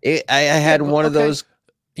 I had one of those.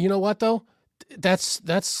 You know what though?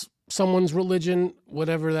 That's someone's religion,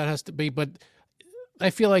 whatever that has to be. But I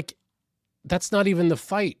feel like that's not even the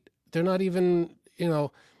fight. They're not even, I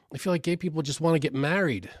feel like gay people just want to get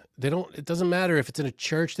married. They don't. It doesn't matter if it's in a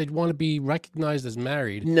church. They want to be recognized as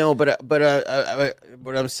married. No, but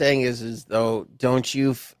what I'm saying is though, don't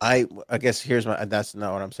you? I guess that's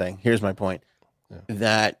not what I'm saying. Here's my point. Yeah.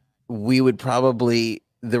 That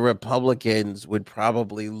the Republicans would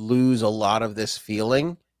probably lose a lot of this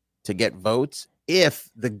feeling to get votes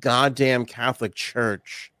if the goddamn Catholic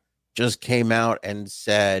Church just came out and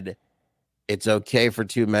said it's okay for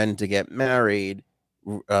two men to get married.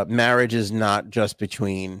 Marriage is not just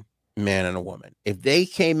between man and a woman. If they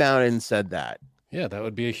came out and said that, that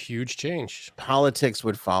would be a huge change. Politics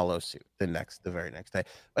would follow suit the very next day.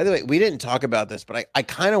 By the way, we didn't talk about this, but I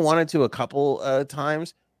kind of wanted to a couple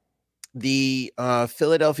times. The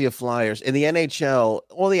Philadelphia Flyers in the NHL,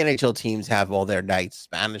 all the NHL teams have all their nights: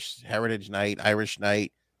 Spanish Heritage Night, Irish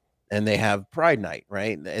Night, and they have Pride Night,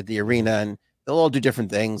 right, at the arena. And they'll all do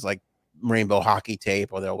different things like rainbow hockey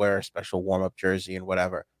tape, or they'll wear a special warm-up jersey and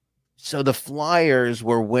whatever. So the Flyers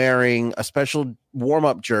were wearing a special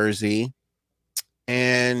warm-up jersey,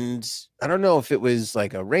 and I don't know if it was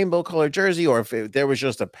like a rainbow colored jersey or if there was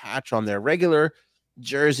just a patch on their regular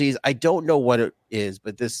jerseys. I don't know what it is,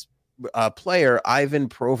 but this player, Ivan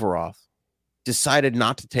Provorov, decided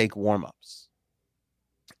not to take warm-ups.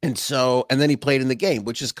 And then he played in the game,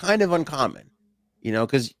 which is kind of uncommon,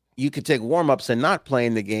 because you could take warm-ups and not play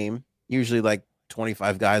in the game. Usually like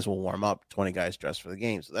 25 guys will warm up, 20 guys dress for the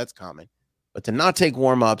game. So that's common. But to not take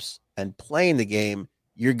warm-ups and play in the game,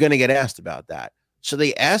 you're going to get asked about that. So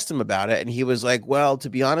they asked him about it, and he was like, well, to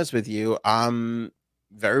be honest with you, I'm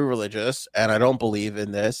very religious, and I don't believe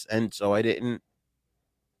in this. And so I didn't,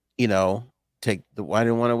 I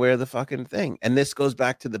didn't want to wear the fucking thing. And this goes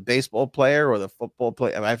back to the baseball player or the football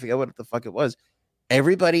player. I forget what the fuck it was.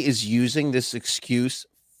 Everybody is using this excuse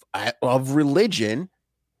of religion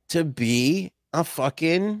to be a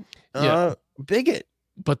fucking bigot.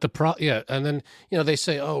 But and then they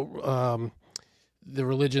say, the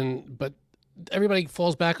religion, but everybody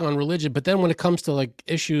falls back on religion. But then when it comes to like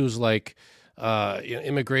issues like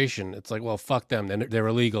immigration, it's like, well, fuck them. They're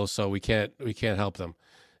illegal, so we can't help them.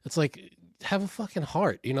 It's like, have a fucking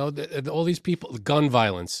heart, all these people, gun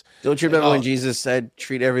violence. Don't you remember when Jesus said,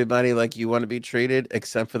 treat everybody like you want to be treated,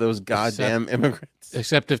 except for those goddamn immigrants?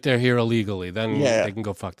 Except if they're here illegally, then they can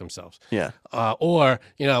go fuck themselves. Yeah. Or,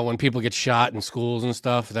 when people get shot in schools and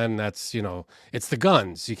stuff, then that's, it's the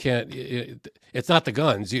guns. You can't, it's not the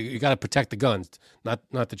guns. You got to protect the guns,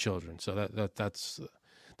 not the children. So that's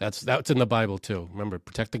in the Bible too. Remember,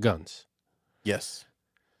 protect the guns. Yes.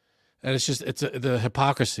 And it's just the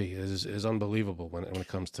hypocrisy is unbelievable when it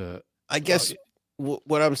comes to. I guess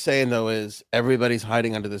what I'm saying though is everybody's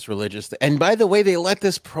hiding under this religious thing. And by the way, they let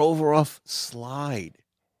this Provorov slide.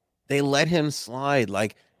 They let him slide.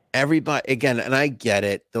 Like everybody again, and I get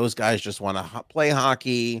it. Those guys just want to play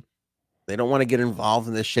hockey. They don't want to get involved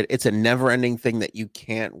in this shit. It's a never-ending thing that you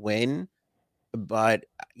can't win. But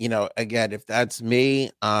again, if that's me,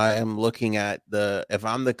 I am looking at if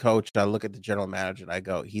I'm the coach, I look at the general manager and I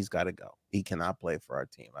go, he's got to go. He cannot play for our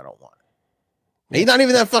team. I don't want it. He's not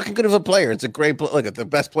even that fucking good of a player. It's a great look. If the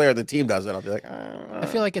best player of the team does it, I'll be like, I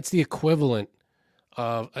feel like it's the equivalent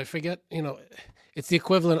of, I forget, it's the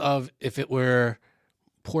equivalent of if it were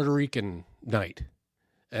Puerto Rican night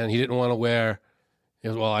and he didn't want to wear,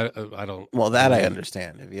 well, I don't. Well, that I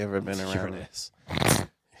understand. Have you ever been around this?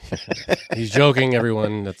 He's joking,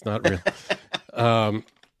 everyone. That's not real.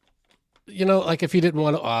 Like if he didn't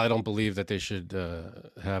want to, I don't believe that they should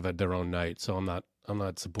have their own night. So I'm not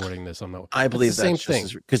supporting this. I believe that's the same thing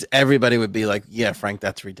because everybody would be like, yeah, Frank,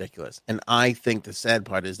 that's ridiculous. And I think the sad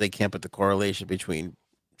part is they can't put the correlation between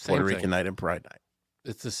Puerto Rican night and Pride night.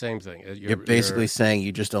 It's the same thing. You're basically saying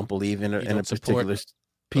you just don't believe in a particular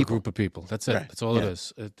group of people. That's it. Right. That's all it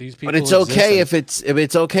is. These people. But it's okay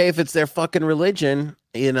if it's their fucking religion.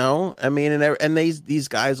 I mean, and these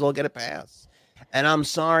guys all get a pass. And I'm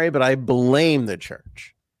sorry, but I blame the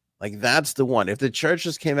church. Like that's the one. If the church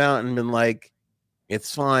just came out and been like,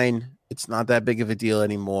 it's fine, it's not that big of a deal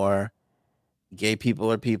anymore. Gay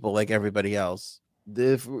people are people like everybody else.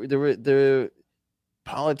 The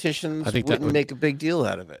politicians wouldn't make a big deal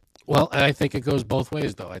out of it. Well, and I think it goes both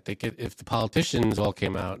ways, though. I think if the politicians all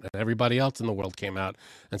came out and everybody else in the world came out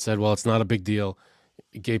and said, well, it's not a big deal,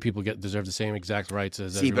 gay people deserve the same exact rights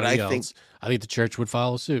as everybody else, I think the church would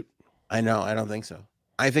follow suit. I know. I don't think so.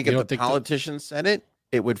 I think if the politicians said it,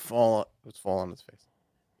 it would fall on its face.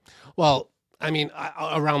 Well, I mean,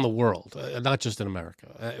 around the world, not just in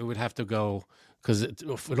America. It would have to go, because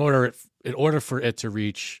in order for it to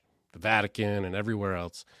reach the Vatican and everywhere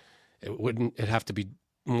else, it'd have to be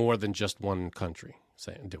more than just one country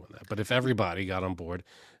doing that. But if everybody got on board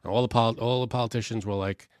and all the politicians were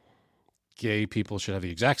like, gay people should have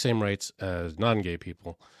the exact same rights as non-gay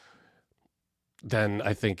people, then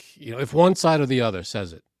I think, if one side or the other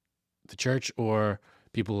says it, the church or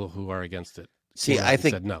people who are against it, I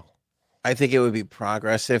think said no. I think it would be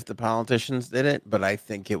progress if the politicians did it, but I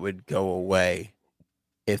think it would go away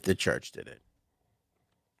if the church did it.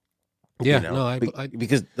 Yeah,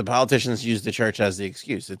 because the politicians use the church as the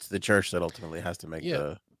excuse. It's the church that ultimately has to make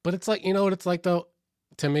But it's like, what it's like though?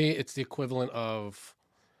 To me, it's the equivalent of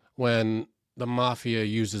when the mafia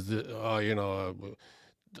uses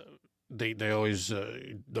they always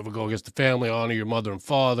never go against the family, honor your mother and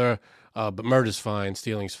father, but murder's fine,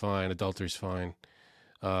 stealing's fine, adultery's fine.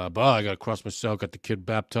 But I got to cross myself, got the kid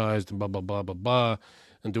baptized, and blah, blah, blah, blah, blah,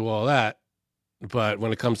 and do all that. But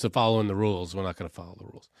when it comes to following the rules, we're not going to follow the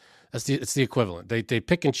rules. It's the equivalent. They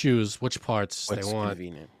pick and choose which parts they want.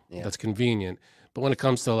 Convenient. Yeah. That's convenient. But when it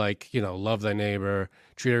comes to love thy neighbor,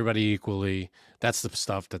 treat everybody equally, that's the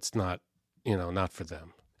stuff that's not, not for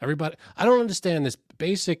them. Everybody, I don't understand this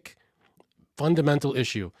basic fundamental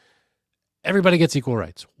issue. Everybody gets equal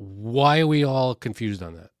rights. Why are we all confused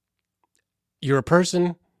on that? You're a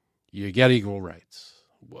person, you get equal rights.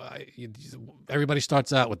 everybody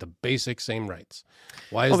starts out with the basic same rights.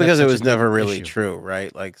 Why is Well, that because it such a was big never really issue? true,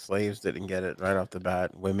 right? Like slaves didn't get it right off the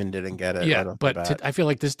bat. Women didn't get it right off the But bat. I feel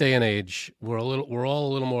like this day and age, we're all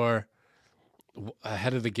a little more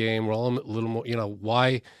ahead of the game. We're all a little more,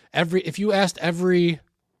 why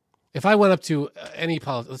if I went up to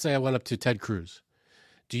let's say I went up to Ted Cruz,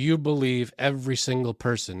 do you believe every single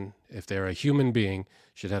person, if they're a human being,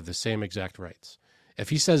 should have the same exact rights? If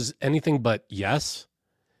he says anything but yes,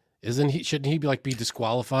 shouldn't he be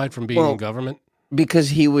disqualified from being in government? Because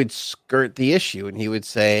he would skirt the issue and he would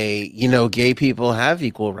say, gay people have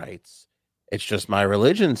equal rights. It's just my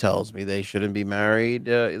religion tells me they shouldn't be married.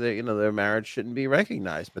 Their marriage shouldn't be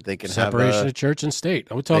recognized, but they can Separation of church and state.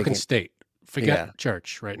 We're talking state. Forget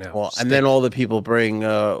church right now. Well, and then all the people bring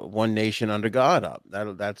one nation under God up.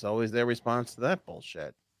 That's always their response to that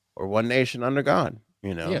bullshit. Or one nation under God,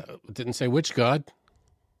 Yeah, it didn't say which God.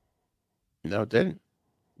 No, it didn't.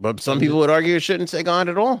 But some people would argue it shouldn't say God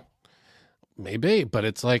at all. Maybe, but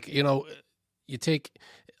it's like, you take,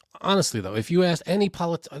 honestly though, if you ask any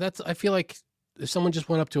I feel like if someone just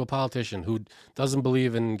went up to a politician who doesn't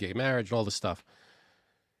believe in gay marriage and all this stuff,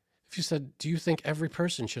 if you said, do you think every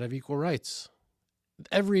person should have equal rights?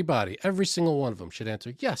 Everybody, every single one of them should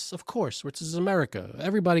answer, yes, of course, which is America.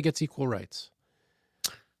 Everybody gets equal rights.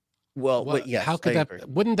 Well, but yes, how could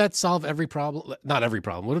wouldn't that solve every problem? Not every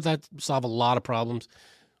problem. Wouldn't that solve a lot of problems?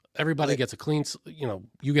 Everybody gets a clean,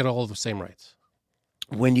 you get all the same rights.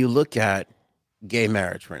 When you look at gay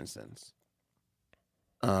marriage, for instance,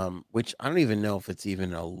 which I don't even know if it's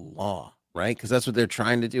even a law, right? Because that's what they're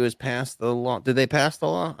trying to do is pass the law. Did they pass the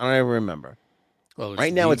law? I don't ever remember. Well,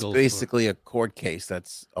 right now, it's basically a court case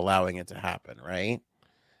that's allowing it to happen, right?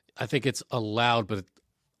 I think it's allowed, but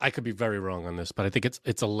I could be very wrong on this, but I think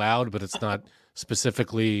it's allowed, but it's not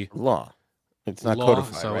specifically law. It's not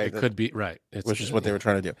codified, so right? It could be right. Which is what they were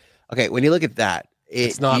trying to do. Okay, when you look at that,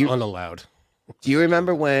 it's not unallowed. Do you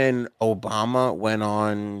remember when Obama went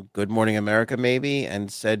on Good Morning America, maybe,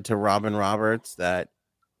 and said to Robin Roberts that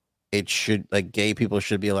it should, gay people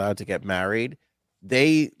should be allowed to get married?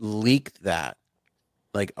 They leaked that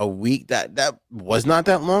a week. That was not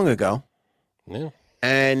that long ago. Yeah,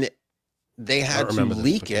 and they had to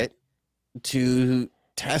leak it to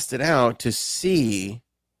test it out to see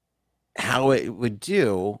how it would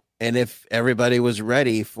do and if everybody was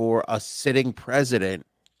ready for a sitting president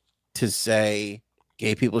to say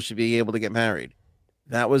gay people should be able to get married.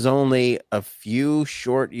 That was only a few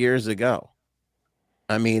short years ago.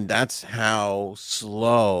 I mean, that's how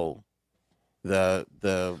slow the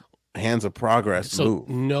hands of progress move.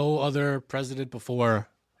 No other president before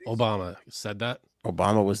Obama said that?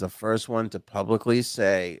 Obama was the first one to publicly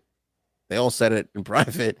say, they all said it in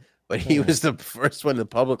private, but he was the first one to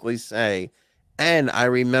publicly say, and I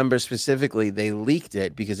remember specifically they leaked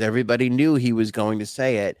it because everybody knew he was going to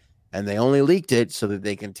say it, and they only leaked it so that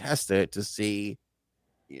they can test it to see,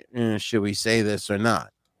 should we say this or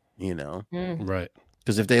not, Right.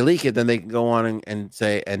 Because if they leak it, then they can go on and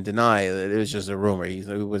say and deny that it was just a rumor. He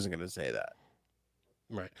wasn't going to say that.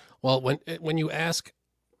 Right. Well, when you ask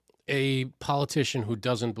a politician who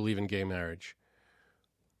doesn't believe in gay marriage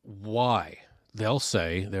why, they'll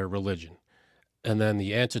say their religion. And then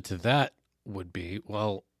the answer to that would be,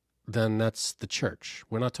 well, then that's the church.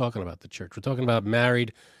 We're not talking about the church. We're talking about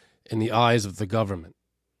married in the eyes of the government.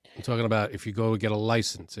 I'm talking about if you go get a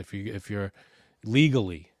license, if you're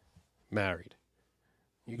legally married.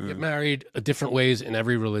 You can get married different ways in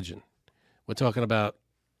every religion. We're talking about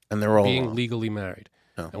and they're all being wrong. legally married.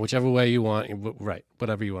 And whichever way you want, right,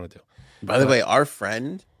 whatever you want to do. By the way, our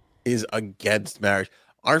friend is against marriage.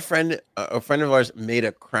 Our friend, a friend of ours, made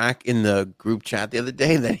a crack in the group chat the other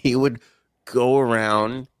day that he would go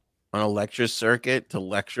around on a lecture circuit to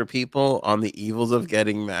lecture people on the evils of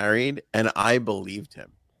getting married, and I believed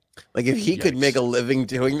him. If he could make a living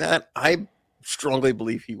doing that, I strongly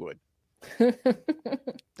believe he would.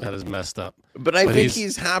 That is messed up. But I think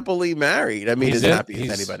he's happily married. I mean, as happy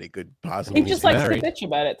as anybody could possibly. He just likes to bitch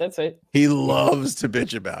about it. That's it. He loves to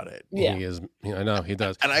bitch about it. Yeah, he is. I know he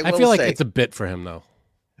does. And I feel like it's a bit for him, though.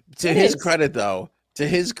 To his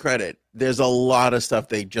credit, there's a lot of stuff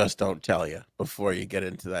they just don't tell you before you get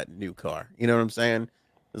into that new car. You know what I'm saying?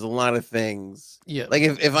 There's a lot of things. Yeah.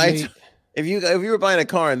 If you were buying a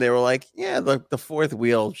car and they were like, yeah, the fourth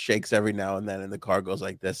wheel shakes every now and then and the car goes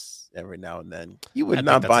like this every now and then, you would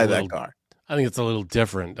not buy that car. I think it's a little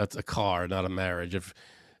different. That's a car, not a marriage.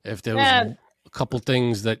 If there was a couple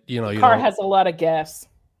things that the car has a lot of gas.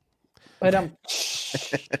 But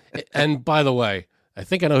and by the way, I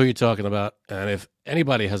think I know who you're talking about. And if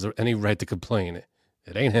anybody has any right to complain,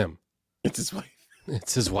 it ain't him. It's his wife.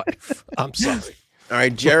 It's his wife. I'm sorry. All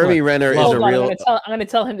right, Jeremy Renner is Hold a on, real. I'm gonna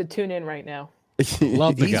tell him to tune in right now.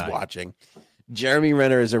 Love the He's guy. watching. Jeremy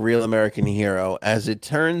Renner is a real American hero. As it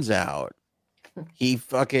turns out, he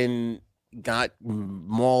fucking got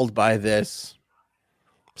mauled by this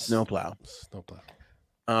snowplow.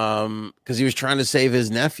 Because he was trying to save his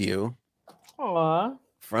nephew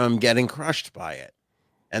from getting crushed by it.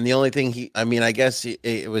 And the only thing I guess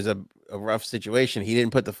it was a rough situation. He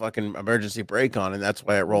didn't put the fucking emergency brake on, and that's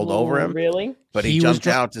why it rolled over him. Really? But he jumped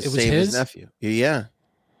out to save his nephew. Yeah.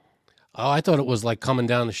 Oh, I thought it was like coming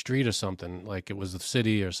down the street or something, like it was the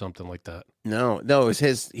city or something like that. No, it was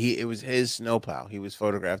his. It was his snowplow. He was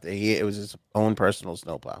photographed. It was his own personal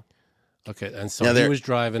snowplow. Okay, and so he was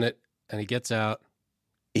driving it, and he gets out.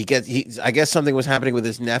 I guess something was happening with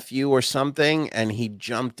his nephew or something, and he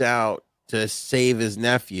jumped out to save his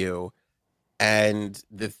nephew, and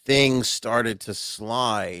the thing started to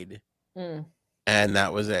slide, and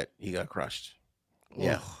that was it. He got crushed.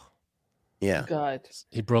 Yeah. Ugh. Yeah. God.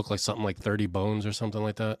 He broke like something like 30 bones or something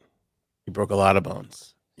like that. He broke a lot of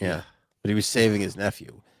bones. Yeah. But he was saving his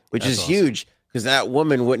nephew, which is awesome. huge because that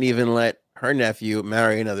woman wouldn't even let her nephew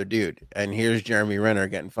marry another dude. And here's Jeremy Renner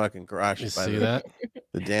getting fucking crushed by that?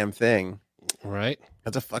 The damn thing. Right?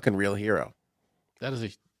 That's a fucking real hero. That is a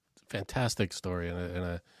fantastic story.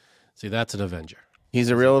 See, that's an Avenger. He's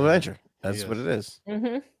a real Avenger. That's what it is.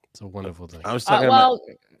 Mm-hmm. It's a wonderful thing. I was talking about...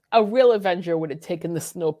 a real Avenger would have taken the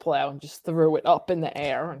snowplow and just threw it up in the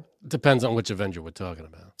air. Depends on which Avenger we're talking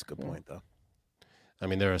about. That's a good point, though. I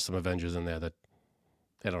mean, there are some Avengers in there that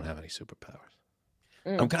they don't have any superpowers.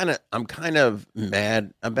 I'm kind of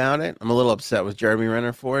mad about it. I'm a little upset with Jeremy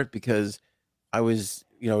Renner for it because I was,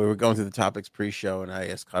 we were going through the topics pre-show and I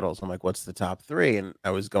asked Cuddles, I'm like, what's the top 3? And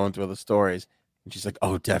I was going through the stories and she's like,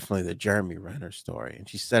 oh, definitely the Jeremy Renner story. And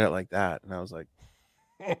she said it like that. And I was like,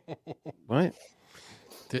 what?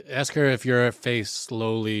 Ask her if your face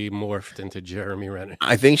slowly morphed into Jeremy Renner.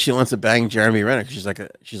 I think she wants to bang Jeremy Renner. She's like,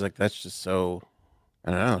 that's just so,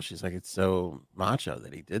 I don't know. She's like, it's so macho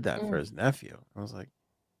that he did that for his nephew. I was like,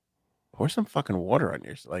 pour some fucking water on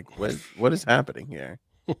yourself. Like, what is happening here?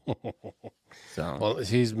 So, well,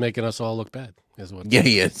 he's making us all look bad. Is what? Yeah,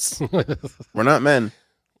 he is. We're not men.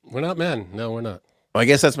 We're not men. No, we're not. Well, I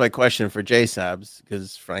guess that's my question for J Sabs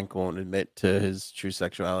because Frank won't admit to his true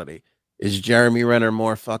sexuality. Is Jeremy Renner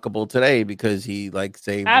more fuckable today because he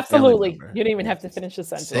saved? Absolutely. You didn't even have to finish the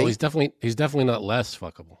sentence. Well, he's definitely not less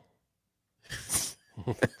fuckable.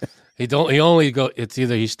 It's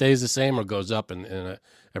either he stays the same or goes up in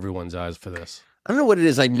everyone's eyes for this. I don't know what it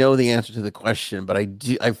is. I know the answer to the question, but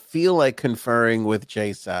I feel like conferring with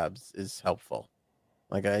J Sabs is helpful.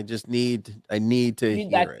 Like I need to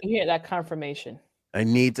hear it. You hear that confirmation. I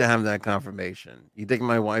need to have that confirmation. You think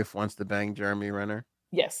my wife wants to bang Jeremy Renner?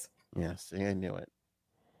 Yes. Yeah, see, I knew it.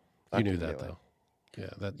 You knew that, though.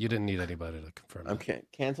 Yeah, that you didn't need anybody to confirm. Okay,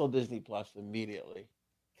 cancel Disney Plus immediately.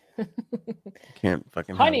 Can't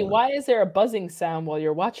fucking. Honey, why is there a buzzing sound while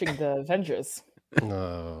you're watching the Avengers?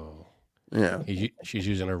 No. Yeah. She's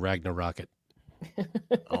using her Ragnarok.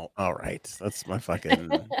 Oh, all right. That's my fucking.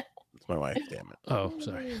 That's my wife. Damn it. Oh,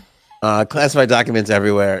 sorry. Classified documents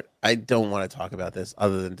everywhere. I don't want to talk about this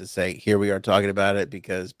other than to say here we are talking about it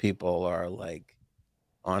because people are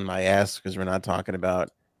on my ass because we're not talking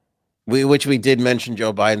about which we did mention.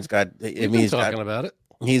 Joe Biden's got. He's talking about it.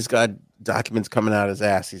 He's got documents coming out his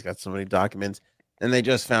ass. He's got so many documents, and they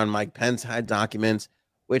just found Mike Pence had documents.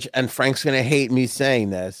 And Frank's gonna hate me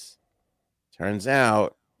saying this. Turns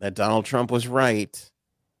out that Donald Trump was right.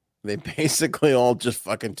 They basically all just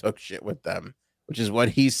fucking took shit with them, which is what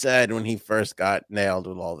he said when he first got nailed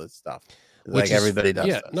with all this stuff. Everybody does.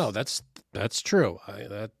 Yeah, no, that's true.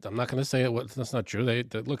 I'm not going to say that's not true. They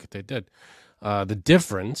did. The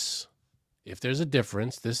difference, if there's a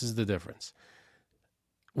difference, this is the difference.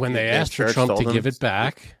 When they asked for Trump to give it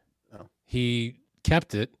back, he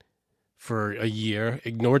kept it for a year,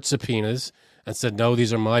 ignored subpoenas, and said, "No,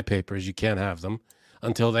 these are my papers. You can't have them,"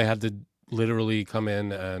 until they had to literally come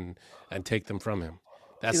in and take them from him.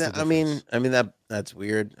 That's the difference. I mean that's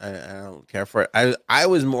weird. I don't care for it. I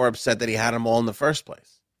was more upset that he had them all in the first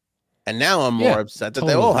place. And now I'm more upset that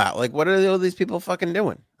they all have. What are all these people fucking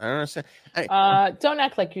doing? I don't understand. Don't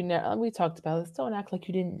act like you never. We talked about this. Don't act like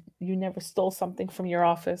you never stole something from your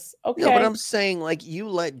office. Okay. No, but I'm saying you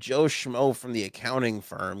let Joe Schmo from the accounting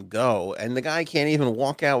firm go, and the guy can't even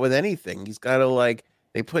walk out with anything. He's got to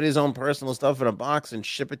they put his own personal stuff in a box and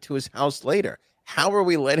ship it to his house later. How are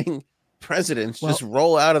we letting presidents just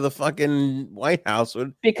roll out of the fucking White House?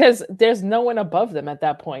 Because there's no one above them at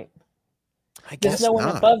that point. I guess there's no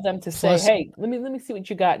one above them to say, "Hey, let me see what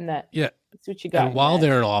you got in that." Yeah, let's see what you got. And while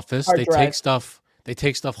they're in office, they take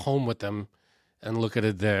stuff home with them, and look at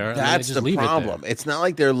it there. and then they That's just the leave problem. It there. It's not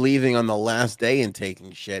like they're leaving on the last day and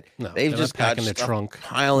taking shit. No, They've they're just not got packing the stuff trunk.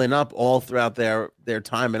 piling up all throughout their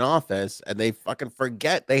time in office, and they fucking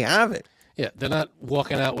forget they have it. Yeah, they're not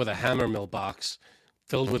walking out with a hammer mill box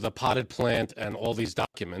filled with a potted plant and all these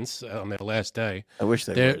documents on their last day. I wish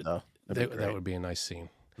they They're- would, though. That would be a nice scene.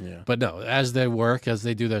 Yeah. But no, as they work, as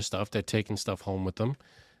they do their stuff, they're taking stuff home with them,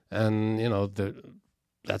 and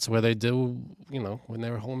that's where they do. When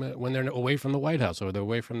they're home, when they're away from the White House or they're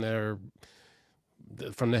away from the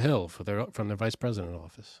Hill from their vice president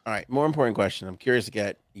office. All right. More important question. I'm curious to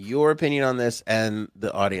get your opinion on this and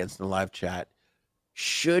the audience in the live chat.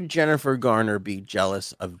 Should Jennifer Garner be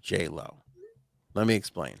jealous of J-Lo? Let me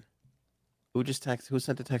explain. Who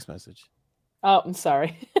sent the text message? Oh, I'm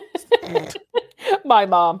sorry. My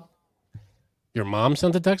mom. Your mom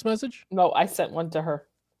sent a text message? No, I sent one to her.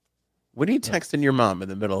 What are you texting your mom in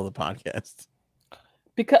the middle of the podcast?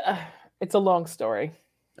 Because it's a long story.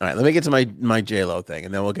 All right, let me get to my J-Lo thing,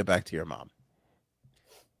 and then we'll get back to your mom.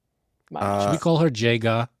 Should we call her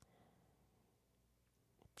Jaga?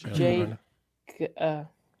 Jaga.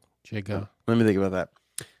 Jaga. Let me think about that.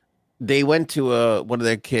 They went to one of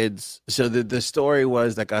their kids. So the story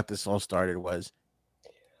was that got this all started was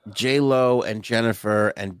J-Lo and Jennifer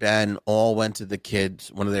and Ben all went to the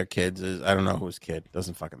kids. One of their kids is, I don't know whose kid,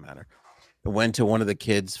 doesn't fucking matter. They went to one of the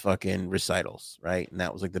kids' fucking recitals, right? And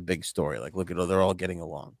that was like the big story. Like, look at it, they're all getting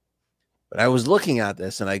along. But I was looking at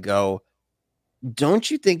this and I go, don't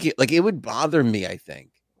you think it would bother me? I think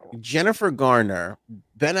Jennifer Garner,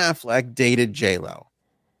 Ben Affleck dated J-Lo.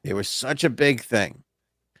 They were such a big thing.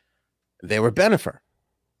 They were Benifer.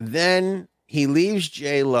 Then he leaves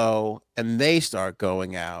J-Lo and they start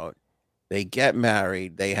going out. They get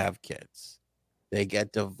married. They have kids. They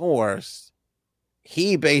get divorced.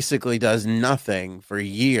 He basically does nothing for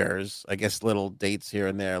years. I guess little dates here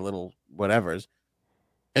and there, little whatevers.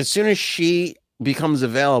 As soon as she becomes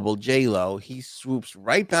available, J-Lo, he swoops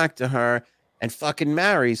right back to her and fucking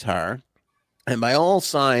marries her. And by all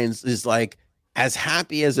signs is like as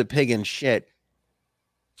happy as a pig in shit.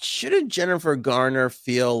 Shouldn't Jennifer Garner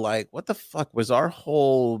feel like, what the fuck was our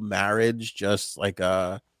whole marriage just like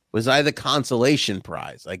was I the consolation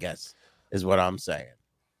prize, I guess, is what I'm saying.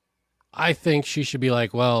 I think she should be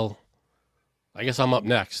like, well, I guess I'm up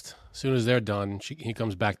next. As soon as they're done, he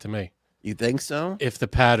comes back to me. You think so? If the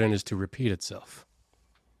pattern is to repeat itself.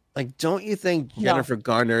 Like, don't you think Jennifer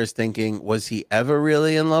Garner is thinking, was he ever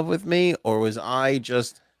really in love with me? Or was I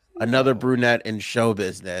just another brunette in show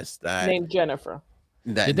business that named Jennifer?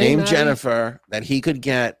 That named Jennifer that he could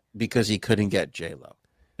get because he couldn't get J-Lo.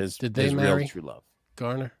 Did they his marry real true love.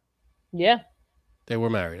 Garner? Yeah. They were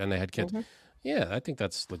married and they had kids. Mm-hmm. Yeah, I think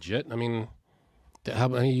that's legit. I mean, how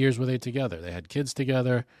many years were they together? They had kids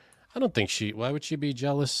together. I don't think why would she be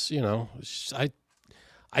jealous?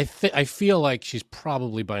 I feel like she's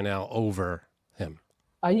probably by now over him.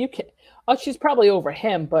 She's probably over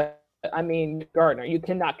him, but I mean, Gardner, you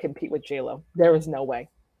cannot compete with J-Lo. There is no way.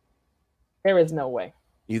 There is no way.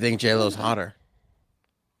 You think J-Lo's hotter?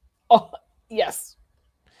 Oh, yes.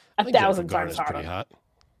 I think 1,000 times Garner's hotter. pretty hot.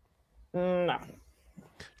 No.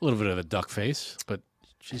 A little bit of a duck face, but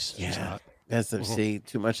she's hot. See,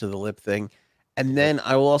 too much of the lip thing. And then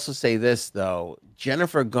I will also say this, though.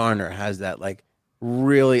 Jennifer Garner has that, like,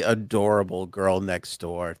 really adorable girl next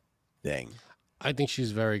door thing. I think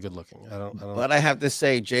she's very good looking. I don't. But I have to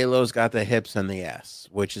say, J-Lo's got the hips and the ass,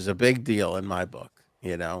 which is a big deal in my book.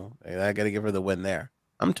 I got to give her the win there.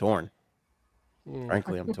 I'm torn.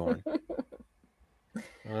 Frankly, I'm torn. I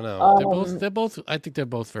don't know. They're both. I think they're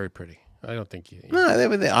both very pretty. I don't think you. No,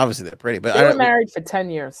 obviously they're pretty, but they were married for 10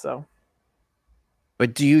 years, so.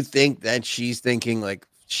 But do you think that she's thinking like,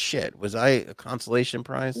 shit, was I a consolation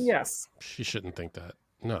prize? Yes. She shouldn't think that.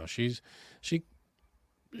 No, she's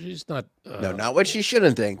not. No, not what she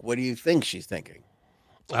shouldn't think. What do you think she's thinking?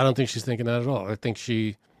 I don't think she's thinking that at all. I think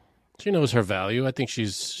she knows her value. I think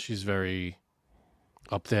she's very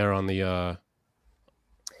up there on the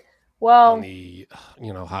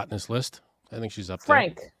hotness list. I think she's up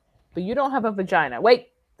Frank, there. but you don't have a vagina. Wait,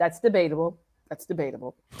 that's debatable.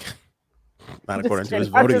 Not according to his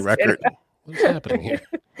voting record. What's happening here?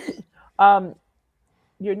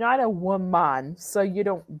 You're not a woman, so you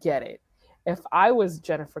don't get it. If I was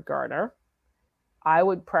Jennifer Garner, I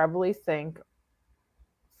would probably think,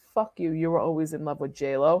 fuck you, you were always in love with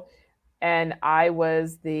J-Lo. And I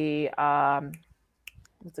was the,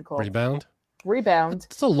 what's it called? Rebound.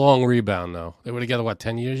 It's a long rebound, though. They were together,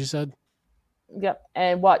 10 years, you said? Yep.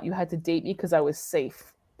 And what? You had to date me because I was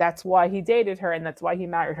safe. That's why he dated her, and that's why he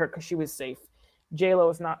married her, because she was safe.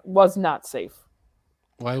 J-Lo was not safe.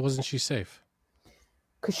 Why wasn't she safe?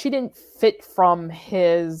 because she didn't fit from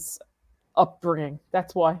his upbringing.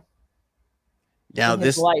 That's why. Now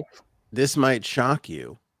his life. This might shock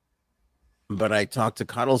you, but I talked to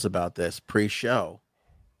Cuddles about this pre-show.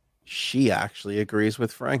 She actually agrees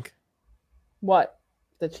with Frank. What?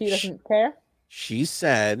 That she doesn't care? She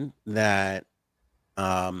said that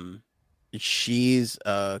she's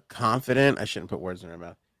confident. I shouldn't put words in her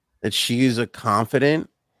mouth. That she's a confident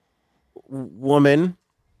woman.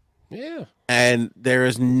 Yeah. And there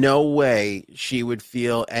is no way she would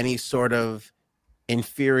feel any sort of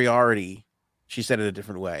inferiority. She said it a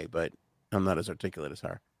different way, but I'm not as articulate as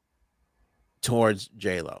her. Towards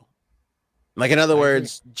J-Lo. Like, in other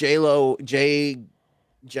words, Jennifer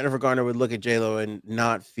Garner would look at J-Lo and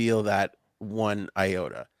not feel that one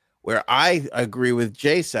iota. Where I agree with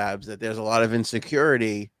J-Sabs that there's a lot of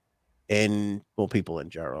insecurity in, well, people in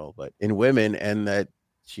general, but in women, and that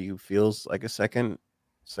she feels like a second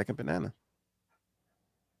banana.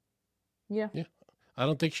 Yeah. I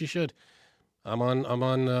don't think she should. I'm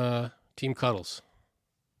on Team Cuddles.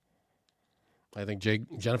 I think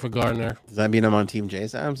Jennifer Garner. Does that mean I'm on Team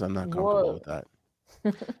J-Sabs? I'm not comfortable with that.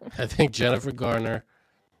 I think Jennifer Garner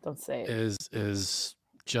Don't say it. is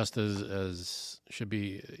just as should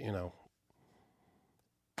be,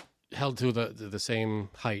 held to the same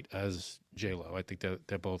height as J-Lo. I think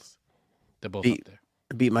they're both up there.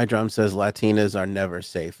 Beat My Drum says Latinas are never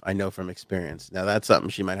safe. I know from experience. Now that's something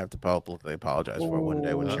she might have to publicly apologize for one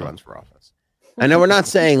day when she runs for office. I know we're not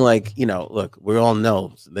saying like, look, we all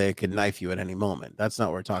know they could knife you at any moment. That's not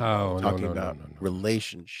what we're talking about. We're talking about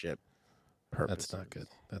relationship purposes.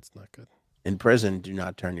 That's not good. In prison, do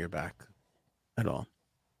not turn your back at all.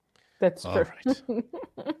 That's true. All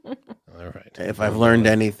right. If I've learned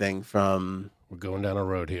anything from... We're going down a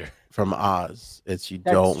road here. From Oz, it's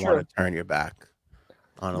don't want to turn your back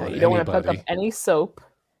on you don't want to pick up any soap.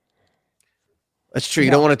 That's true.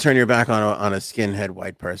 You don't want to turn your back on a skinhead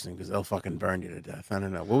white person because they'll fucking burn you to death. I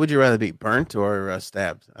don't know. What would you rather be, burnt or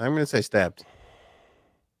stabbed? I'm going to say stabbed.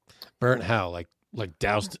 Burnt how? Like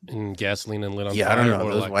doused in gasoline and lit on fire? Yeah, I don't know.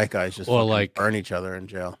 Those white guys just burn each other in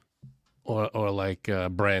jail. Or like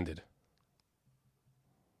branded.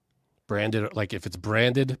 Branded, like if it's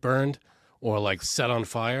branded, burned, or like set on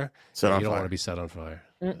fire. You don't want to be set on fire.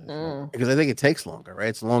 Because I think it takes longer, right?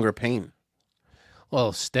 It's longer pain.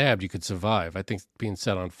 Well, stabbed, you could survive. I think being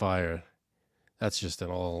set on fire, that's an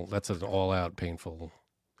all-out painful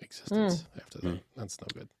existence after that. That's no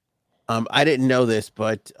good. I didn't know this,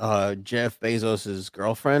 but Jeff Bezos's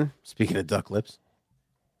girlfriend, speaking of duck lips,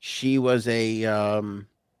 she was a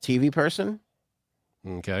TV person.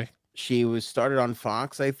 Okay. She started on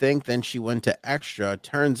Fox, I think. Then she went to Extra.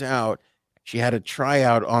 Turns out she had a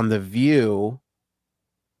tryout on The View.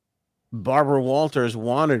 Barbara Walters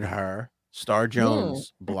wanted her. Star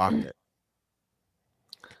Jones blocked it.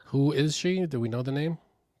 Who is she? Do we know the name?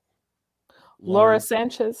 Lauren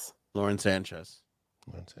Sanchez. Lauren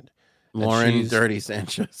Dirty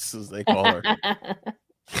Sanchez, as they call her.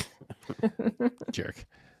 Jerk.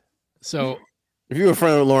 So, if you were a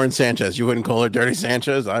friend of Lauren Sanchez, you wouldn't call her Dirty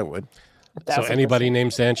Sanchez? I would. So anybody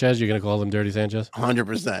named Sanchez, you're going to call them Dirty Sanchez?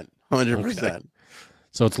 100%. 100%. Okay.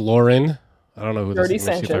 So it's Lauren. I don't know who Dirty this is.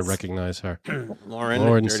 Let me see if I Sanchez. recognize her.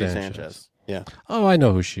 Lauren Dirty Sanchez. Yeah. Oh, I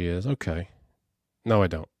know who she is. Okay. No, I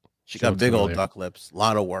don't. She got big old duck lips. A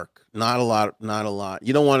lot of work. Not a lot.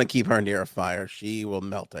 You don't want to keep her near a fire. She will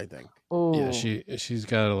melt, I think. Ooh. Yeah, she's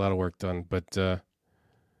got a lot of work done. But, I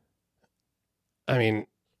mean,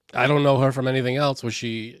 I don't know her from anything else.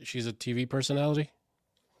 She's a TV personality?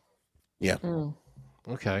 Yeah.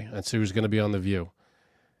 Okay. And so who's going to be on The View?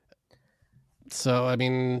 So, I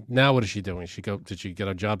mean, now what is she doing? Did she get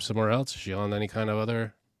a job somewhere else? Is she on any kind of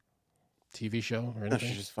other TV show or anything?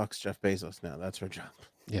 No, she just fucks Jeff Bezos now. That's her job.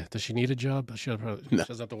 Yeah. Does she need a job? She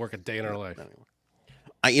doesn't have to work a day in her life.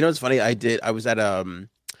 You know what's funny? I was at a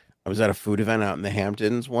food event out in the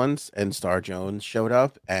Hamptons once, and Star Jones showed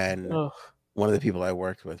up, and one of the people I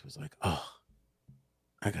worked with was like, "Oh,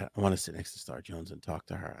 I want to sit next to Star Jones and talk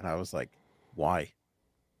to her," and I was like, "Why?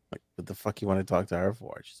 Like, what the fuck you want to talk to her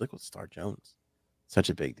for?" She's like, "Well, Star Jones, such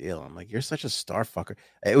a big deal." I'm like, "You're such a star fucker."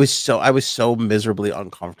 I was so miserably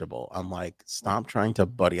uncomfortable. I'm like, "Stop trying to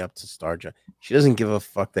buddy up to Star Jones. She doesn't give a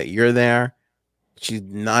fuck that you're there. She's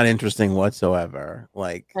not interesting whatsoever.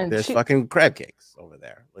 Like, and there's fucking crab cakes over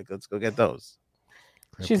there. Like, let's go get those."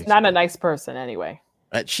 She's not a nice person anyway.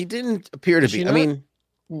 She didn't appear to be. I mean,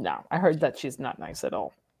 no, I heard that she's not nice at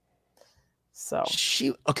all. So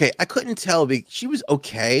I couldn't tell. She was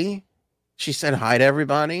okay. She said hi to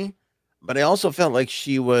everybody, but I also felt like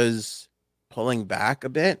she was pulling back a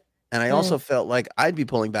bit. And I also felt like I'd be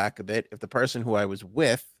pulling back a bit if the person who I was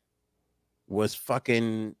with was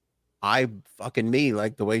fucking me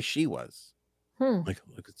like the way she was. Hmm. Like,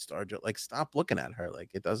 look at Star Jones. Like, stop looking at her. Like,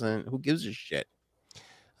 it doesn't. Who gives a shit?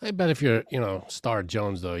 I bet if you're, Star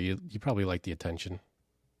Jones though, you probably like the attention.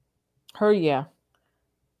 Her, yeah.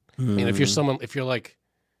 I mean, if you're like,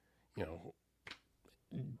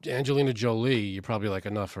 Angelina Jolie, you're probably like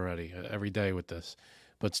enough already every day with this.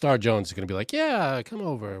 But Star Jones is going to be like, yeah, come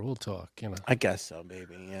over, we'll talk. I guess so,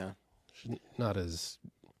 maybe. Yeah. She's not as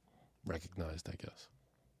recognized, I guess.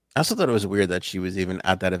 I also thought it was weird that she was even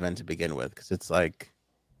at that event to begin with, because it's like,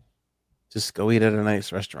 just go eat at a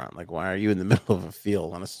nice restaurant. Like, why are you in the middle of a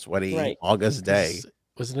field on a sweaty August day?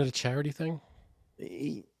 Wasn't it a charity thing?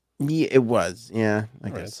 Yeah, it was. Yeah, I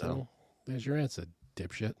guess so. There's your answer,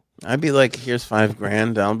 dipshit. I'd be like, here's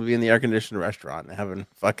 $5,000. I'll be in the air-conditioned restaurant and having a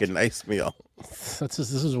fucking nice meal. This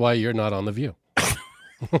is why you're not on The View.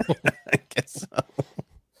 I guess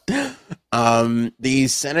so. The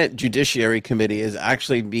Senate Judiciary Committee is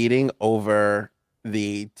actually meeting over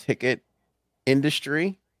the ticket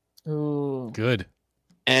industry. Ooh. Good.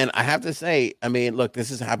 And I have to say, I mean, look, this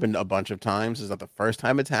has happened a bunch of times. This is not the first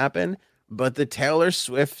time it's happened, but the Taylor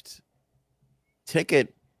Swift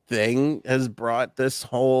ticket thing has brought this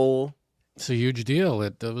whole. It's a huge deal.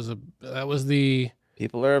 That was the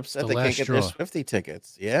people are upset they can't get their Swiftie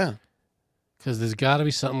tickets. Yeah. Because there's got to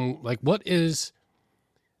be something like, what is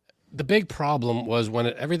the big problem was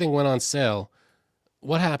when everything went on sale.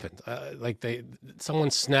 What happened?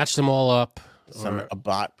 Someone snatched them all up. A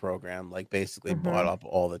bot program, like, basically bought up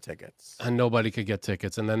all the tickets, and nobody could get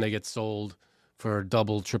tickets, and then they get sold for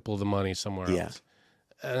double, triple the money somewhere else.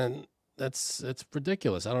 And it's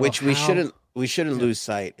ridiculous. I don't know. Which we shouldn't lose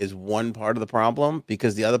sight is one part of the problem,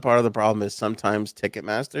 because the other part of the problem is sometimes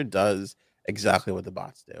Ticketmaster does exactly what the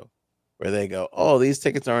bots do, where they go, oh, these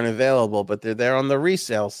tickets aren't available, but they're there on the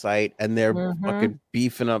resale site, and they're fucking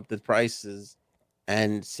beefing up the prices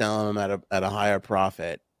and selling them at a higher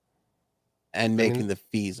profit and making the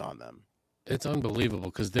fees on them. It's unbelievable,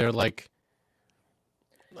 because they're like,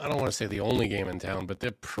 I don't want to say the only game in town, but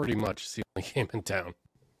they're pretty much the only game in town.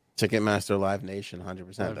 Ticketmaster, Live Nation,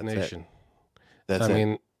 100%. Live Nation. That's I it.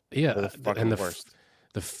 mean, yeah, and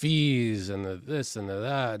the fees and the this and the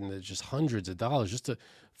that, and it's just hundreds of dollars just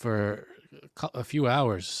for a few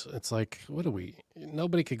hours. It's like,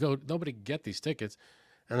 nobody could get these tickets,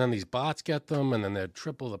 and then these bots get them, and then they're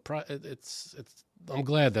triple the price. I'm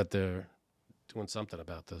glad that they're doing something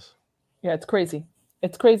about this. Yeah, it's crazy.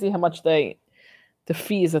 It's crazy how much the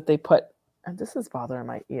fees that they put, and this is bothering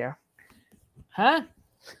my ear. Huh?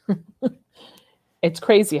 It's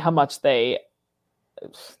crazy how much they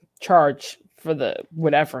charge for the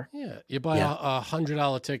whatever. Yeah, you buy a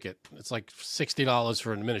 $100 ticket. It's like $60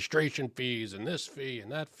 for administration fees and this fee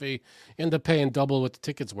and that fee. You end up paying double what the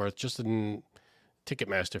ticket's worth just in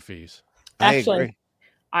Ticketmaster fees. Actually, I agree.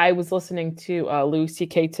 I was listening to Louis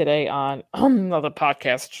C.K. today on another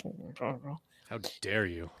podcast. How dare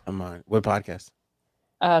you? Come on. What podcast?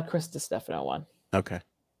 Chris DiStefano one. Okay.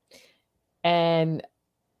 And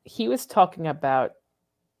he was talking about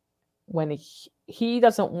when he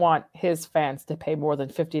doesn't want his fans to pay more than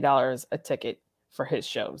 $50 a ticket for his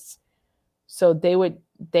shows. So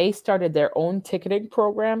they started their own ticketing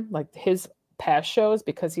program, like his past shows,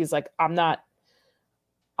 because he's like, I'm not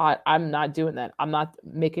doing that. I'm not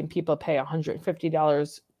making people pay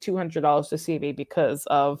 $150, $200 to see me because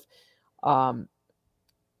of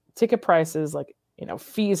ticket prices, like,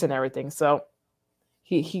 fees and everything. So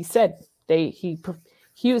he said he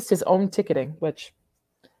used his own ticketing, which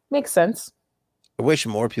makes sense. I wish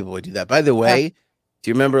more people would do that. By the way,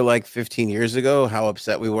 do you remember like 15 years ago how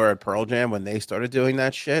upset we were at Pearl Jam when they started doing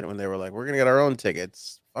that shit? When they were like, we're going to get our own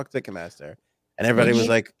tickets. Fuck Ticketmaster. And everybody was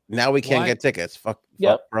like, now we can't get tickets. Fuck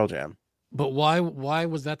Pearl Jam. But why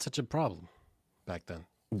was that such a problem back then?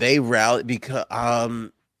 They rallied because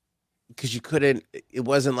you couldn't, it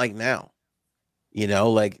wasn't like now.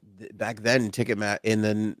 Like back then, Ticketmaster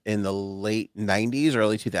in the late 90s,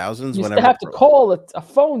 early 2000s, you used to have to call a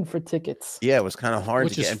phone for tickets. Yeah, it was kind of hard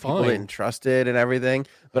to get, and people didn't trust it and everything.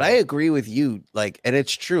 But I agree with you, and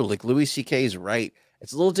it's true. Like, Louis C.K. is right.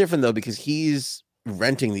 It's a little different though, because he's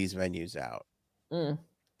renting these venues out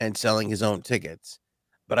and selling his own tickets.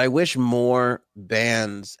 But I wish more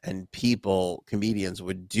bands and comedians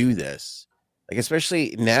would do this. Like,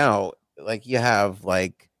 especially now, like, you have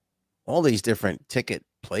like all these different ticket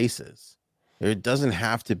places. It doesn't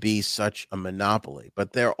have to be such a monopoly,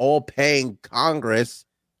 but they're all paying Congress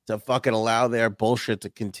to fucking allow their bullshit to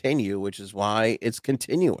continue, which is why it's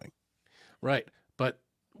continuing. Right. But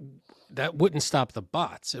that wouldn't stop the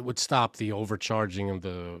bots. It would stop the overcharging of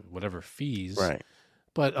the whatever fees. Right.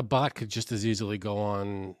 But a bot could just as easily go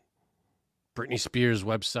on Britney Spears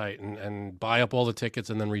website and buy up all the tickets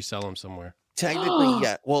and then resell them somewhere. Technically,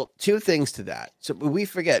 yeah. Well, two things to that. So we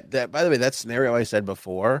forget that, by the way, that scenario I said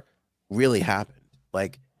before really happened.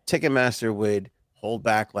 Like Ticketmaster would hold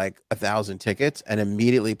back like 1,000 tickets and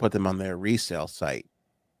immediately put them on their resale site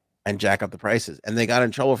and jack up the prices. And they got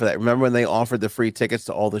in trouble for that. Remember when they offered the free tickets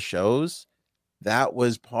to all the shows? That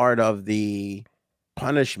was part of the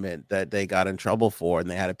punishment that they got in trouble for, and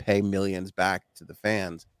they had to pay millions back to the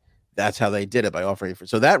fans. That's how they did it, by offering for.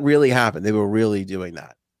 So that really happened. They were really doing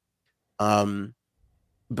that.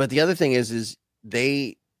 But the other thing is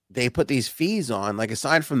they put these fees on, like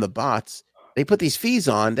aside from the bots, they put these fees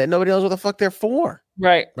on that nobody knows what the fuck they're for.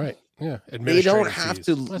 Right. Yeah. They don't have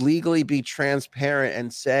to legally be transparent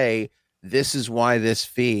and say this is why this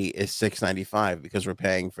fee is $6.95 because we're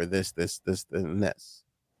paying for this, and this.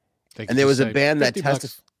 And there was a band that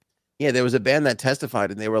testified. Yeah, there was a band that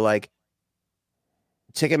testified, and they were like,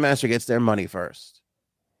 Ticketmaster gets their money first.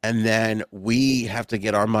 And then we have to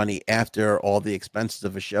get our money after all the expenses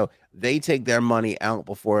of a show. They take their money out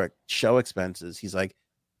before show expenses. He's like,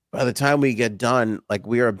 by the time we get done, like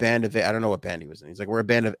we are a band of 8. I don't know what band he was in. He's like, we're a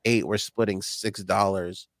band of 8. We're splitting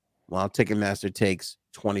 $6 while Ticketmaster takes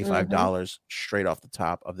 $25 straight off the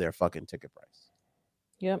top of their fucking ticket price.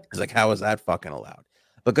 Yep. It's like, how is that fucking allowed?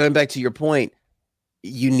 But going back to your point,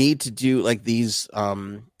 you need to do like these,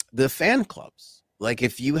 the fan clubs. Like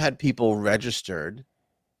if you had people registered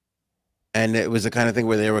and it was the kind of thing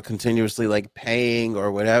where they were continuously like paying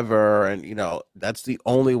or whatever. And, you know, that's the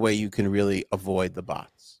only way you can really avoid the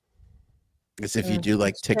bots. Is if you do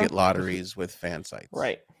like ticket lotteries with fan sites.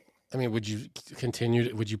 Right. I mean, would you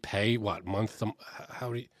continue? Would you pay what month?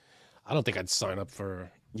 How do you, I don't think I'd sign up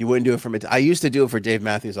for. You wouldn't do it for me. I used to do it for Dave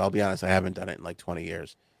Matthews. I'll be honest. I haven't done it in like 20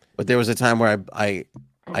 years. But there was a time where I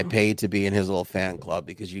paid to be in his little fan club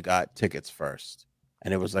because you got tickets first.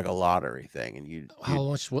 And it was like a lottery thing. And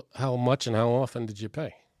how much and how often did you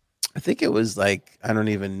pay? I think it was like, I don't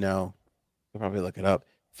even know. I'll probably look it up.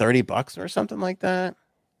 $30 or something like that.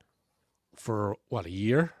 For what, a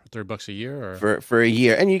year? $30 a year? Or? For a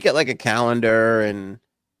year. And you get like a calendar and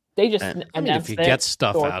they just I mean, if you get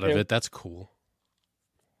stuff out of it, that's cool.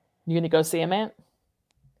 You gonna go see him, Ant?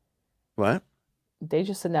 What? They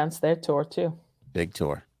just announced their tour too. Big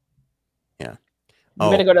tour. Yeah.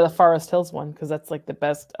 I'm gonna go to the Forest Hills one because that's like the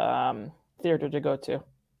best theater to go to.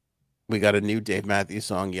 We got a new Dave Matthews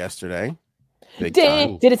song yesterday. Did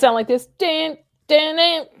it sound like this?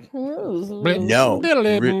 No.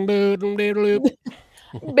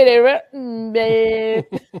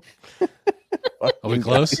 Are we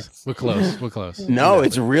close? We're close. No,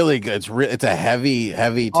 it's really good. It's a heavy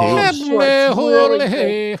tune.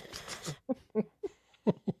 Really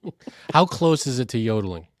How close is it to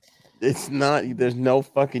yodeling? It's not. There's no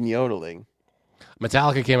fucking yodeling.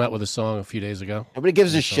 Metallica came out with a song a few days ago. Nobody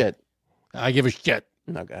gives a shit. I give a shit.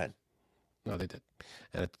 No, go ahead. No, they did,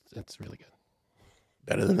 and it's really good.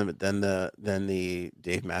 Better than the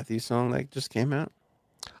Dave Matthews song that just came out.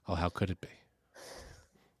 Oh, how could it be?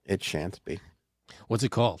 It shan't be. What's it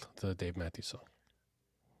called? The Dave Matthews song.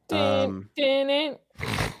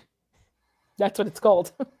 That's what it's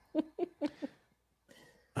called.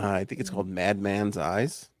 I think it's called Madman's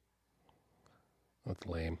Eyes. That's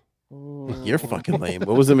lame. You're fucking lame.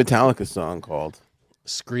 What was the Metallica song called?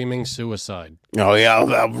 Screaming Suicide. Oh yeah,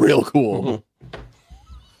 that real cool.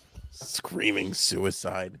 Screaming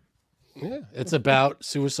Suicide. Yeah, it's about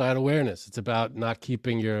suicide awareness. It's about not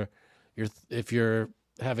keeping your if you're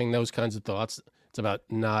having those kinds of thoughts, it's about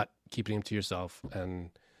not keeping them to yourself, and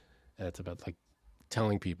it's about like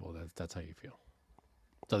telling people that that's how you feel.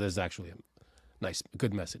 So there's actually a nice,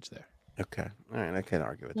 good message there. Okay, all right, I can't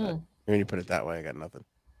argue with that. When you put it that way, I got nothing.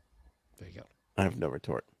 There you go. I have no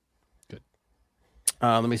retort. Good.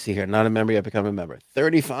 Let me see here. Not a member yet, become a member.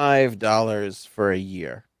 $35 for a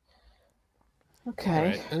year. Okay.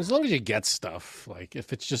 Right. And as long as you get stuff, like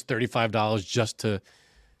if it's just $35 just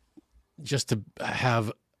to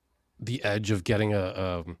have the edge of getting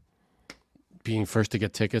being first to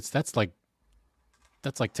get tickets, that's like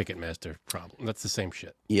Ticketmaster problem. That's the same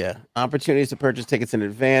shit. Yeah. Opportunities to purchase tickets in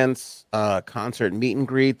advance, concert meet and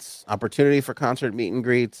greets, opportunity for concert meet and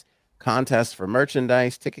greets, contests for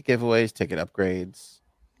merchandise, ticket giveaways, ticket upgrades.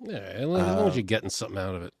 Yeah, as long as you're getting something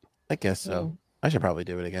out of it. I guess so. I should probably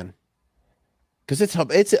do it again. Because I'm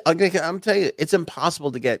telling you, it's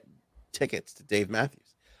impossible to get tickets to Dave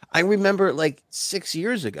Matthews. I remember like 6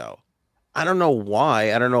 years ago. I don't know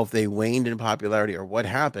why. I don't know if they waned in popularity or what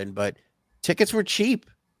happened, but tickets were cheap.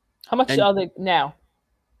 How much are they now?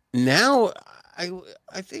 Now,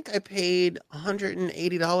 I think I paid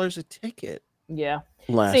 $180 a ticket. Yeah.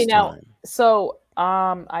 Last time. So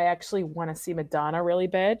I actually want to see Madonna really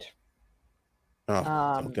bad.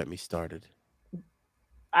 Oh, don't get me started.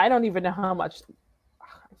 I don't even know how much.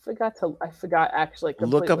 I forgot actually.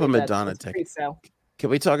 Look up a completely that Madonna it's ticket. pre-sale. Can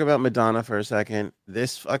we talk about Madonna for a second?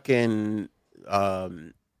 This fucking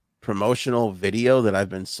promotional video that I've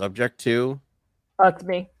been subject to. It's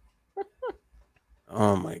me.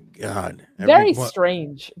 Oh my god! Very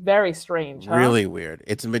strange. Very strange. Huh? Really weird.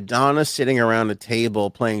 It's Madonna sitting around a table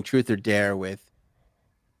playing Truth or Dare with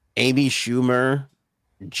Amy Schumer,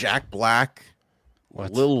 Jack Black,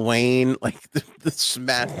 Lil Wayne, like the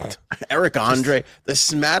Eric Andre. The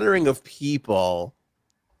smattering of people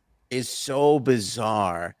is so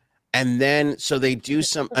bizarre. And then so they do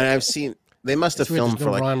some, and I've seen they must have filmed for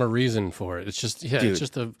no like rhyme or reason for it. It's just dude, it's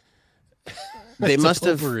just a. They must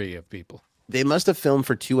have of people. They must have filmed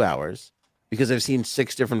for 2 hours because I've seen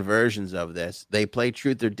 6 different versions of this. They play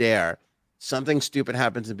Truth or Dare. Something stupid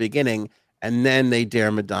happens in the beginning, and then they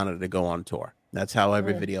dare Madonna to go on tour. That's how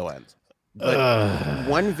every video ends. But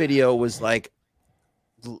one video was like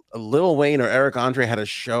Lil Wayne or Eric Andre had to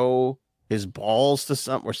show his balls to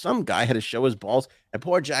some guy had to show his balls, and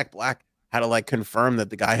poor Jack Black had to like confirm that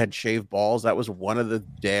the guy had shaved balls. That was one of the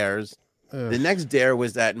dares. The next dare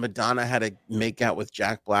was that Madonna had to make out with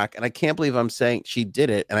Jack Black, and I can't believe I'm saying she did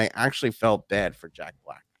it, and I actually felt bad for Jack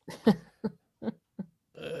Black.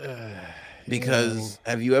 Because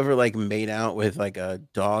have you ever like made out with like a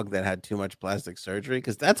dog that had too much plastic surgery?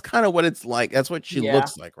 Because that's kind of what it's like. That's what she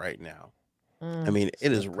looks like right now. I mean,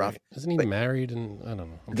 it is rough. Isn't he married? And I don't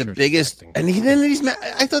know. The biggest, and he's.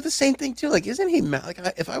 I thought the same thing too. Like, isn't he like?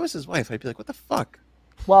 If I was his wife, I'd be like, what the fuck?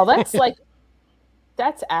 Well, that's like.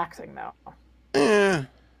 That's acting though.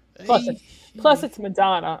 Plus, it's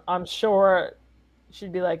Madonna. I'm sure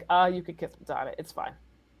she'd be like, you could kiss Madonna. It's fine.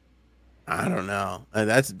 I don't know.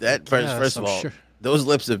 First of all, those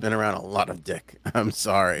lips have been around a lot of dick. I'm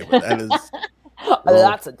sorry, but that is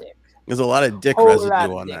lots of dick. There's a lot of dick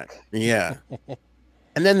residue on that. Yeah.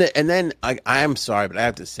 And then I'm sorry, but I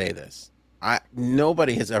have to say this.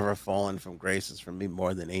 Nobody has ever fallen from graces from me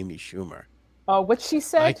more than Amy Schumer. What she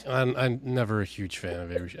said? I'm never a huge fan of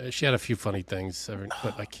Amy. She had a few funny things,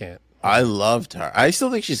 but I can't. I loved her. I still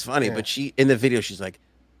think she's funny, but she in the video she's like,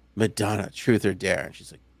 Madonna, Truth or Dare, and she's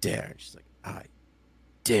like, Dare, and she's like, I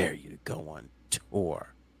dare you to go on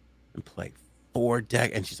tour and play 4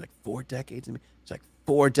 decades, and she's like 4 decades, and she's like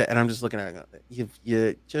 4 decades, and I'm just looking at her.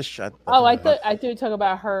 You just shut. I do talk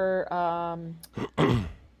about her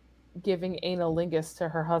giving analingus to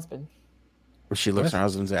her husband. Where she licks her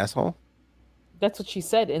husband's asshole. That's what she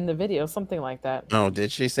said in the video, something like that. Oh,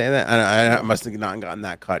 did she say that? I must have not gotten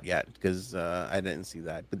that cut yet because I didn't see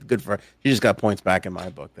that. But good for her. She just got points back in my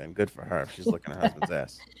book then. Good for her if she's looking at her husband's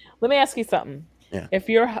ass. Let me ask you something. Yeah. If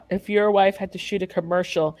your wife had to shoot a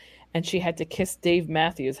commercial and she had to kiss Dave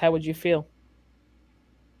Matthews, how would you feel?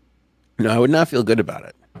 No, I would not feel good about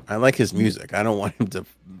it. I like his music. I don't want him to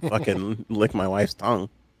fucking lick my wife's tongue.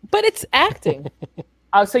 But it's acting.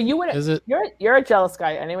 So you would. Is it? You're a jealous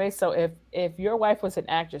guy anyway. So if your wife was an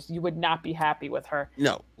actress, you would not be happy with her.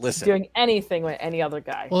 No, listen. Doing anything with any other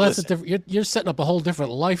guy. Well, that's a different. You're setting up a whole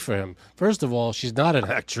different life for him. First of all, she's not an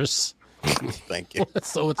actress. Thank you.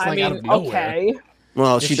 So it's like out of nowhere. Okay.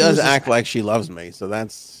 Well, she does act like she loves me, so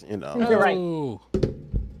that's You're right.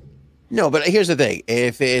 No, but here's the thing: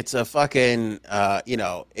 if it's a fucking,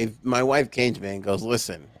 if my wife came to me and goes,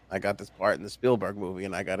 "Listen, I got this part in the Spielberg movie,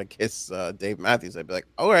 and I got to kiss Dave Matthews," I'd be like,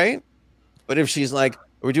 "All right." But if she's like,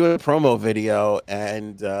 "We're doing a promo video,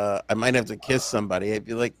 and I might have to kiss somebody," I'd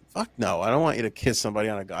be like, "Fuck no! I don't want you to kiss somebody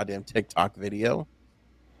on a goddamn TikTok video."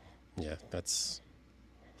 Yeah, that's.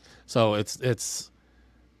 So it's.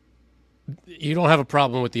 You don't have a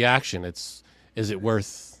problem with the action. Is it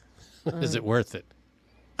worth? Is it worth it?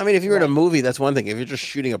 I mean, if you're in a movie, that's one thing. If you're just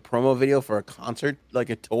shooting a promo video for a concert, like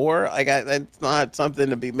a tour, that's not something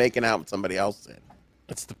to be making out with somebody else in.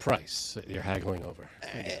 It's the price that you're haggling over.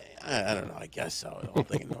 I don't know. I guess so. The whole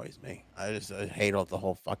thing annoys me. I hate the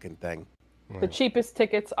whole fucking thing. The cheapest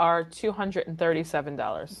tickets are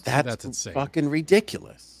 $237. That's insane. Fucking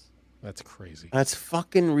ridiculous. That's crazy. That's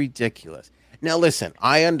fucking ridiculous. Now, listen,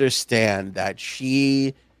 I understand that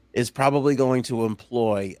she is probably going to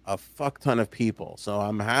employ a fuck ton of people. So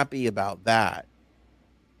I'm happy about that.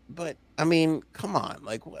 But, I mean, come on.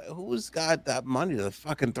 Like, who's got that money to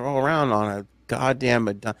fucking throw around on a goddamn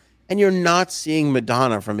Madonna? And you're not seeing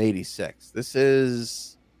Madonna from 86. This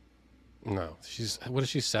is... No. What is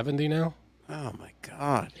she, 70 now? Oh, my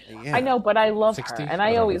God. Yeah. I know, but I love 60? her. And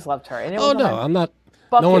I always loved her. And I'm not...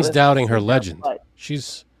 No one's doubting her legend.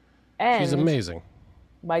 She's amazing.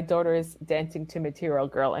 My daughter is dancing to Material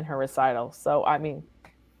Girl in her recital. So, I mean,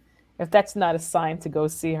 If that's not a sign to go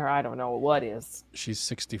see her, I don't know what is. She's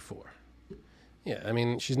 64. Yeah, I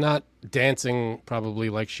mean, she's not dancing probably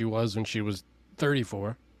like she was when she was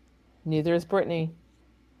 34. Neither is Brittany.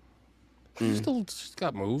 She's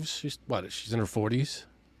got moves. She's in her 40s.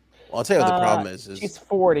 Well, I'll tell you what the problem is She's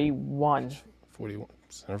 41. 41.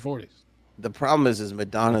 She's in her 40s. The problem is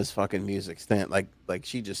Madonna's fucking music stand like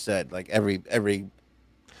she just said, like every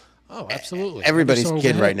Oh, absolutely. everybody's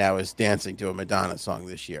kid right now is dancing to a Madonna song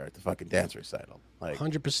this year at the fucking dance recital. Like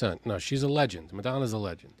 100%. No, she's a legend. Madonna's a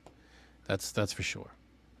legend. That's for sure.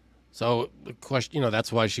 So the question,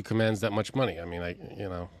 that's why she commands that much money. I mean,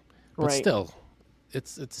 but Right. still,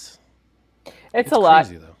 it's a lot.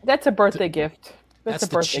 crazy, though. That's a birthday gift. That's a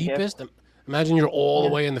the birthday cheapest. gift. Imagine you're all the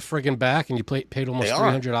way in the friggin' back and you paid almost They are.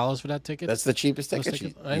 $300 for that ticket. that's the cheapest Those ticket.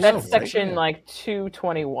 tickets? I know, That's right? section like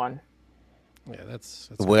 221. Yeah, that's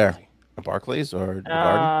Where? crazy. Barclays or the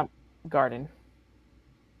Garden? Garden.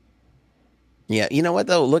 Yeah, you know what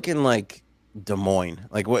though? Looking like Des Moines,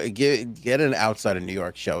 like what? Get an outside of New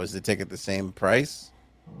York show. Is the ticket the same price?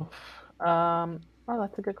 Oh,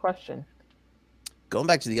 that's a good question. Going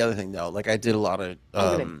back to the other thing though, like I did a lot of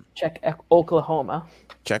I'm gonna check Oklahoma.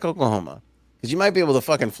 check Oklahoma, because you might be able to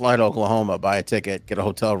fucking fly to Oklahoma, buy a ticket, get a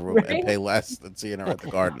hotel room, Right? and pay less than seeing her at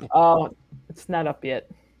the Garden. Oh, it's not up yet.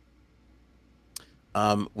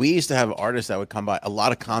 We used to have artists that would come by. A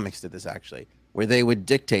lot of comics did this actually, where they would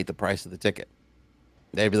dictate the price of the ticket.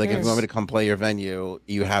 They'd be like, if you want me to come play your venue,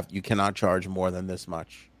 you cannot charge more than this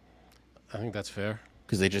much. I think that's fair.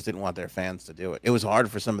 Because they just didn't want their fans to do it. It was hard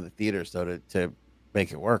for some of the theaters though to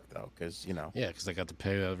make it work though, because Yeah, because they got to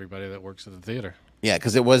pay everybody that works at the theater. yeah,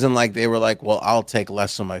 because it wasn't like they were like, well, I'll take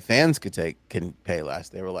less so my fans can pay less.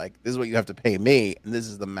 They were like, this is what you have to pay me, and this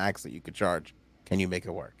is the max that you could charge. Can you make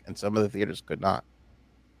it work? And some of the theaters could not.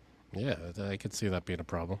 Yeah, I could see that being a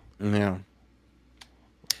problem. Yeah.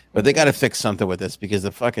 But they got to fix something with this because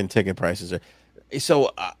the fucking ticket prices are.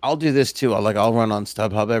 So I'll do this too. I'll run on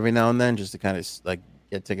StubHub every now and then just to kind of like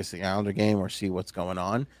get tickets to the calendar game or see what's going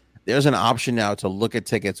on. There's an option now to look at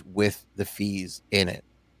tickets with the fees in it,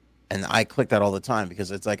 and I click that all the time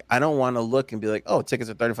because it's like I don't want to look and be like, oh, tickets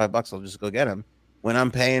are $35. I'll just go get them when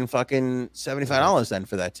I'm paying fucking $75 then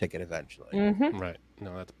for that ticket eventually. Mm-hmm. Right.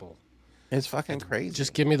 No, that's bull. It's fucking crazy.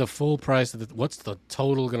 Just give me the full price of what's the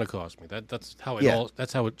total going to cost me. That's how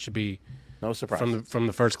it should be. No surprise from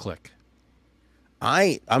the first click.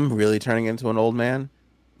 I'm really turning into an old man.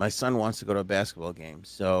 My son wants to go to a basketball game,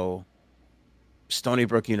 so Stony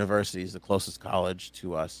Brook University is the closest college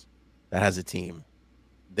to us that has a team.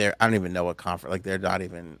 I don't even know what conference. Like they're not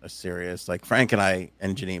even a serious. Like Frank and I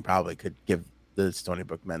and Janine probably could give the Stony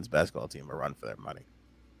Brook men's basketball team a run for their money.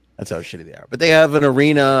 That's how shitty they are. But they have an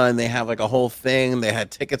arena and they have like a whole thing. They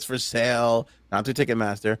had tickets for sale, not through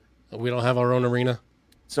Ticketmaster. We don't have our own arena.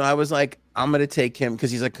 So I was like, I'm gonna take him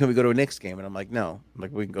because he's like, can we go to a Knicks game? And I'm like, no. I'm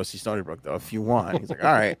like, we can go see Stony Brook though if you want. He's like,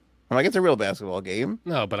 all right. I'm like, it's a real basketball game.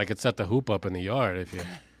 No, but I could set the hoop up in the yard if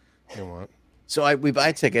you want. So we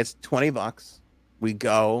buy tickets, $20. We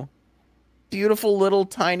go. Beautiful little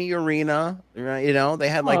tiny arena. Right? You know, they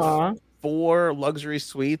had like Aww. 4 luxury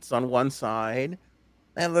suites on one side.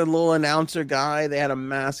 They had a little announcer guy. They had a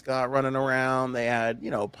mascot running around. They had,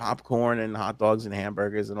 popcorn and hot dogs and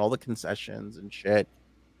hamburgers and all the concessions and shit.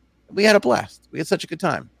 We had a blast. We had such a good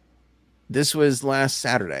time. This was last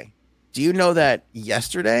Saturday. Do you know that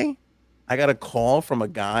yesterday I got a call from a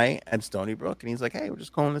guy at Stony Brook and he's like, hey, we're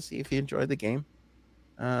just calling to see if you enjoyed the game.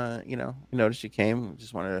 We noticed you came. We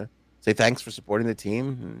just wanted to say thanks for supporting the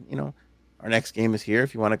team. And, our next game is here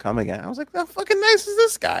if you want to come again. I was like, how fucking nice is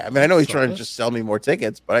this guy? I mean, I know he's trying to just sell me more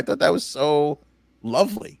tickets, but I thought that was so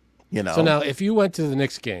lovely, So now if you went to the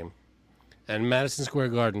Knicks game and Madison Square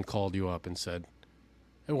Garden called you up and said,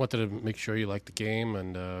 I wanted to make sure you liked the game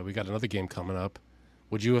and we got another game coming up,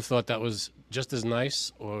 would you have thought that was just as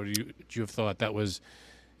nice, or would you have thought that was,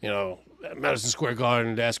 Madison Square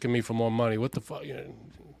Garden asking me for more money? What the fuck?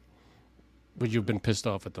 Would you have been pissed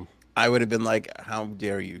off at them? I would have been like, how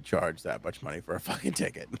dare you charge that much money for a fucking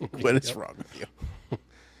ticket? What is wrong with you?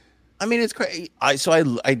 I mean, it's crazy. I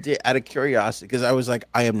did out of curiosity because I was like,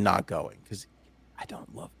 I am not going because I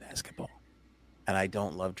don't love basketball and I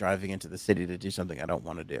don't love driving into the city to do something I don't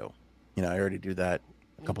want to do. I already do that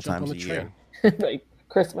a couple times a year. Like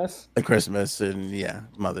Christmas. At Christmas and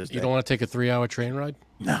Mother's Day. You don't want to take a 3-hour train ride?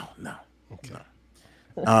 No. Okay.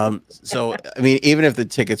 No. So I mean, even if the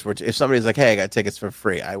tickets were, if somebody's like, "Hey, I got tickets for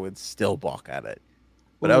free," I would still balk at it.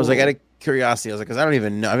 But I was like, out of curiosity, I was like, because I don't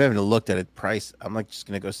even know, I haven't even looked at it price. I'm like, just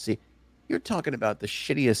gonna go see. You're talking about the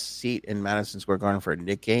shittiest seat in Madison Square Garden for a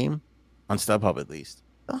Knicks game on StubHub, at least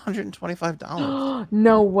 $125.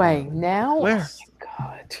 No way. Now? Where? Oh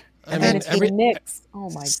my God. And And then it's every Knicks. Oh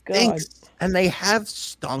my god. stinks. And they have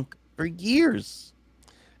stunk for years.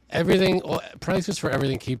 everything prices for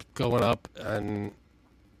everything keep going up, and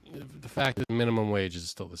the fact that minimum wage is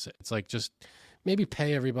still the same. It's like, just maybe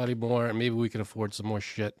pay everybody more, and maybe we can afford some more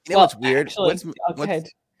shit. You know what's weird? Actually, okay.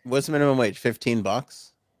 What's minimum wage?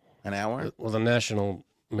 $15 an hour? Well, the national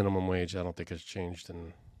minimum wage, I don't think has changed.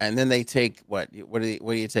 And then they take what do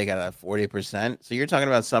you take out of that? 40%? So you're talking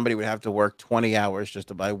about somebody would have to work 20 hours just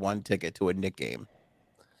to buy one ticket to a Knick game,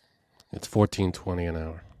 It's $14.20 an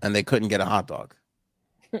hour. and they couldn't get a hot dog.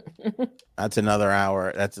 That's another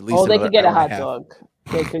hour. That's at least. Oh, they another could get a hour and hot half. dog.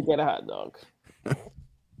 They could get a hot dog.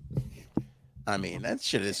 I mean, that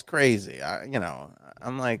shit is crazy.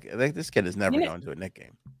 I'm like, this kid is never going to a Knick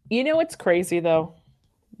game. You know what's crazy though?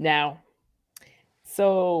 Now,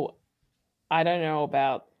 so I don't know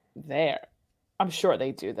about there. I'm sure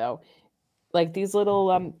they do though. Like these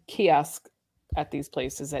little kiosks at these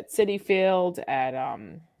places at City Field, at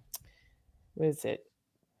what is it?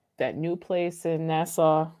 That new place in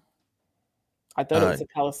Nassau. I thought it was a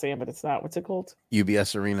Coliseum, but it's not. What's it called?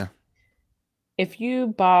 UBS Arena. If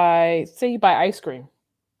you say you buy ice cream,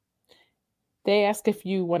 they ask if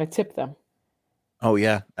you want to tip them. Oh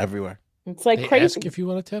yeah, everywhere. It's like They crazy. ask if you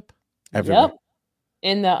want a tip. Everywhere. Yep.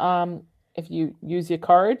 In the if you use your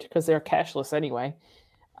card, because they're cashless anyway,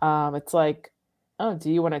 it's like, oh, do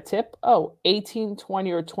you want a tip? Oh, 18,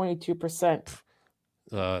 20, or 22%.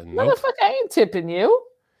 Nope. Motherfucker, I ain't tipping you.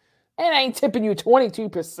 And I ain't tipping you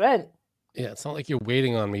 22%. Yeah, it's not like you're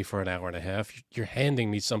waiting on me for an hour and a half. You're handing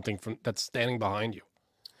me something that's standing behind you.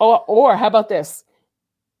 Oh, or how about this?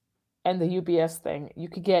 And the UBS thing, you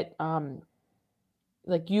could get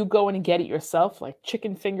like you go in and get it yourself, like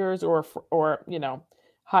chicken fingers or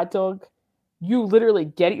hot dog. You literally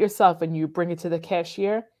get it yourself and you bring it to the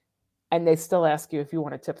cashier, and they still ask you if you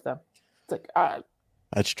want to tip them. It's like,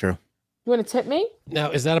 That's true. you want to tip me?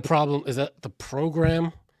 Now, is that a problem? Is that the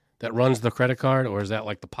program that runs the credit card, or is that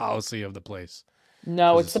like the policy of the place?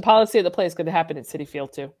 No, it's the policy of the place. Could happen at City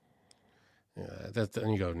Field too. Yeah,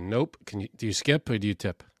 and you go, nope. Do you skip or do you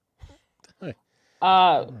tip?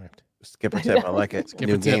 All right. Skip or tip. I like it. Skip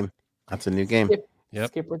New or tip. game. That's a new game. Yep.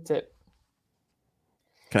 Skip or tip.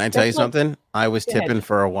 Can I tell you That's like- something? I was Go ahead. tipping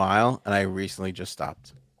for a while, and I recently just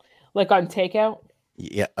stopped. Like on takeout?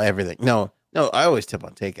 Yeah, everything. No, I always tip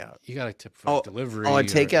on takeout. You got to tip for delivery. on or-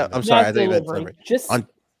 takeout. I'm sorry, I Not think that's delivery. delivery. Just On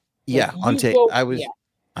Yeah, Like, on you take. go-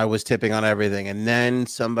 I was tipping on everything, and then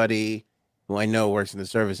somebody who I know works in the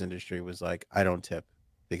service industry was like, "I don't tip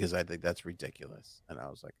because I think that's ridiculous." And I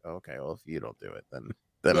was like, "Okay, well, if you don't do it, then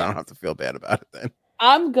I Yeah. don't have to feel bad about it." Then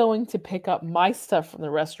I'm going to pick up my stuff from the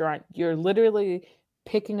restaurant. You're literally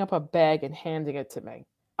picking up a bag and handing it to me.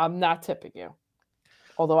 I'm not tipping you.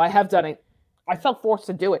 Although I have done it. I felt forced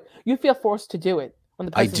to do it. You feel forced to do it when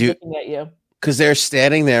the I person's do. looking at you. because they're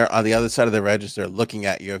standing there on the other side of the register looking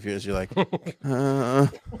at you. If you're like, There's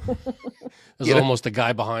You know- almost a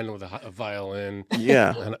guy behind him with a violin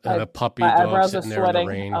yeah. and a puppy My dog eyebrows are sitting there in the sweating.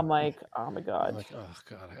 rain. I'm like, oh my I'm god. like, oh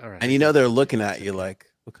god, all right. And they're looking at you like,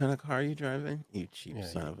 "What kind of car are you driving? You cheap Yeah,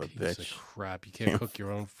 son you of a piece bitch! crap! You can't cook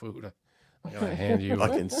your own food. I gotta hand you.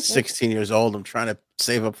 Fucking 16 years old. I'm trying to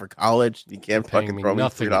save up for college. You can't paying fucking me throw me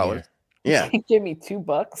nothing $3. here. Yeah, Give me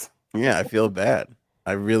 $2. yeah. I feel bad.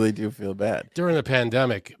 I really do feel bad. During the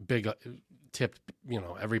pandemic, big tip.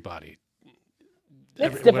 Everybody.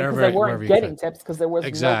 It's different because they wherever weren't you getting could. tips because there was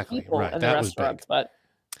Exactly, no people right, in the that was big. restaurants. But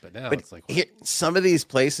But now But it's like, here, some of these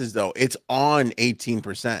places though, it's on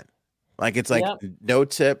 18%. Like it's like Yep. no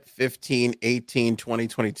tip, 15, 18, 20,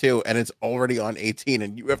 22, and it's already on 18,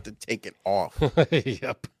 and you have to take it off,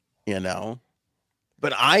 yep. you know.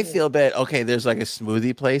 But I feel bad. Okay, there's like a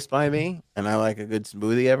smoothie place by me, and I like a good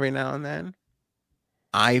smoothie every now and then.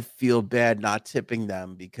 I feel bad not tipping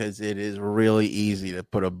them because it is really easy to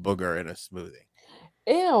put a booger in a smoothie.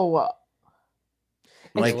 ew.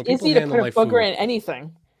 Like, when It's people easy to handle put my a booger food- in anything.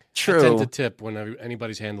 I tend true. to tip when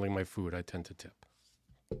anybody's handling my food. I tend to tip.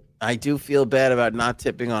 I do feel bad about not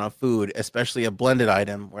tipping on a food, especially a blended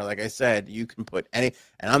item where, like I said, you can put any,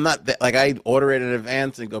 and I'm not like I order it in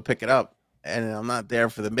advance and go pick it up, and I'm not there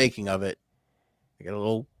for the making of it. I get a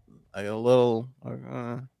little,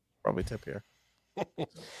 probably tip here.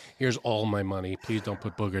 Here's all my money. Please don't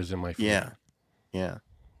put boogers in my food. Yeah. That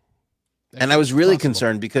And I was really possible.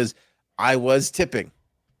 concerned because I was tipping,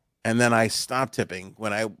 and then I stopped tipping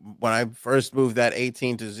when I first moved that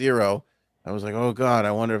 18 to 0. I was like, oh God,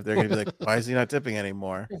 I wonder if they're gonna be like, why is he not tipping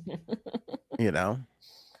anymore? You know.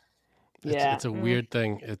 Yeah. It's a weird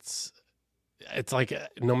thing. It's like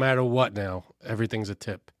no matter what now, everything's a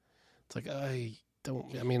tip. It's like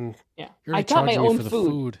I mean, Yeah. you're I already got my charging me own for the food.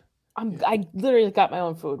 food. I literally got my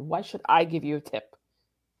own food. Why should I give you a tip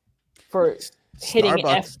for hitting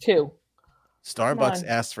F2? Starbucks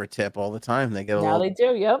asks for a tip all the time. They get a now little. They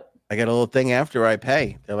do. Yep. I get a little thing after I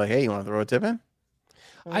pay. They're like, "Hey, you want to throw a tip in?"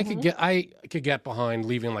 I could get behind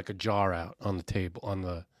leaving like a jar out on the table on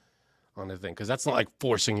the thing, because that's not like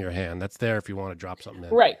forcing your hand. That's there if you want to drop something in.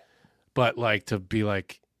 Right. But like to be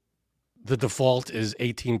like, the default is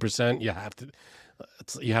 18%. You have to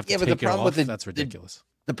take it off. That's ridiculous.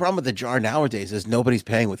 The problem with the jar nowadays is nobody's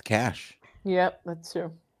paying with cash. Yep, that's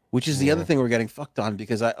true. Which is the other thing we're getting fucked on,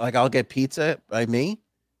 because I'll get pizza by me,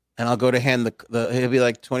 and I'll go to hand he'll be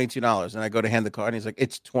like $22, and I go to hand the card, and he's like,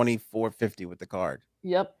 it's $24.50 with the card.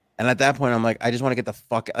 Yep. And at that point, I'm like, I just want to get the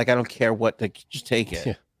fuck, like, I don't care what, just take it.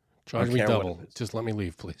 Yeah. Charge me double. Just let me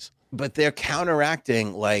leave, please. But they're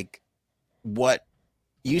counteracting like what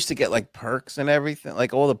used to get like perks and everything,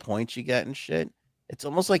 like all the points you get and shit. It's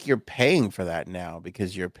almost like you're paying for that now,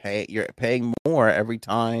 because you're paying more every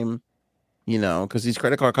time, because these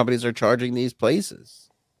credit card companies are charging these places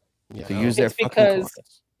to use their fucking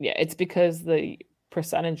cards. Yeah, it's because the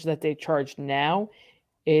percentage that they charge now,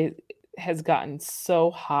 it has gotten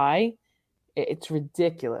so high, it's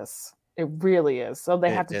ridiculous. It really is. So they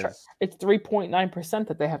have to charge. It's 3.9%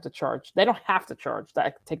 that they have to charge. They don't have to charge.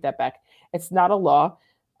 I take that back. It's not a law.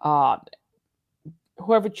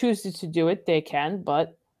 Whoever chooses to do it, they can.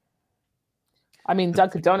 But I mean,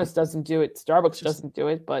 Dunkin' Donuts doesn't do it. Starbucks doesn't do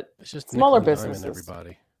it. But it's just smaller businesses.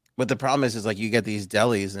 Everybody. But the problem is like you get these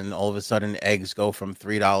delis, and all of a sudden eggs go from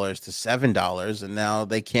 $3 to $7, and now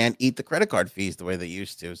they can't eat the credit card fees the way they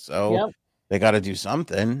used to. So they got to do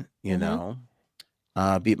something, you know.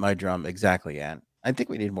 Beat my drum. Exactly, Ann. I think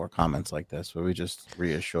we need more comments like this where we just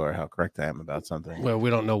reassure how correct I am about something. Well, we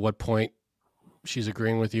don't know what point she's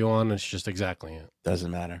agreeing with you on. It's just exactly it. Doesn't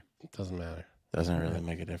matter. It doesn't matter. Doesn't really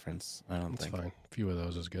make a difference. I don't think. It's fine. A few of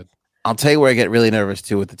those is good. I'll tell you where I get really nervous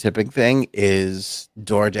too with the tipping thing is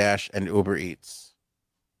DoorDash and Uber Eats.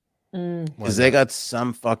 Because they got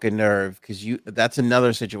some fucking nerve. Because that's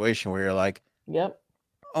another situation where you're like, yep.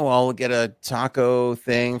 Oh, I'll get a taco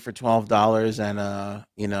thing for $12 and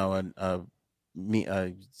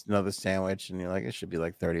another sandwich, and you're like, it should be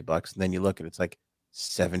like $30. And then you look at it's like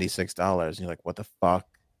 $76. And you're like, what the fuck?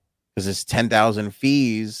 Because it's 10,000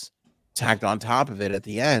 fees tacked on top of it at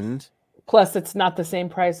the end. Plus, it's not the same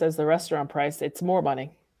price as the restaurant price. It's more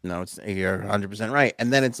money. No, you're 100% right.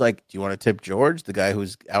 And then it's like, do you want to tip George, the guy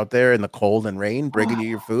who's out there in the cold and rain bringing you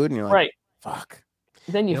your food? And you're like, right. Fuck.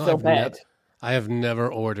 Then you feel bad. I have never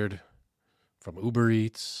ordered from Uber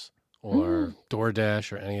Eats or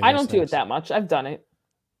DoorDash or any of those I don't do it that much. I've done it.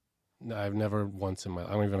 No, I've never once in my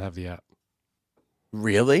life. I don't even have the app.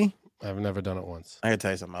 Really? I've never done it once. I gotta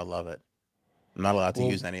tell you something. I love it. I'm not allowed to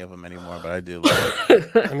use any of them anymore, but I do love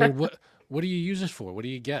it. I mean, what do you use this for? What do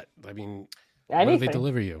you get? I mean, anything. What do they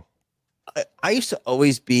deliver you? I used to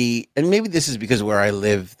always be, and maybe this is because where I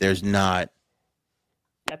live, there's not.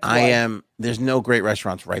 There's no great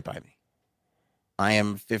restaurants right by me. I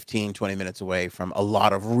am 15, 20 minutes away from a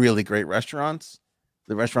lot of really great restaurants.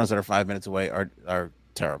 The restaurants that are 5 minutes away are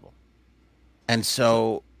terrible. And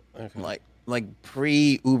so, like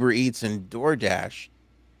pre Uber Eats and DoorDash,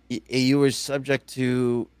 you were subject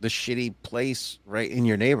to the shitty place right in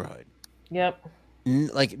your neighborhood. Yep.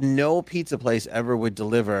 Like no pizza place ever would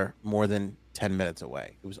deliver more than 10 minutes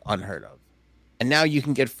away. It was unheard of. And now you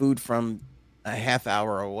can get food from a half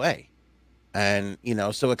hour away. And,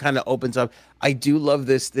 so it kind of opens up. I do love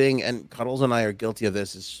this thing. And Cuddles and I are guilty of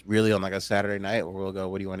this. It's really on like a Saturday night where we'll go,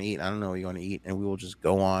 what do you want to eat? I don't know what you want to eat. And we will just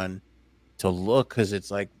go on to look, because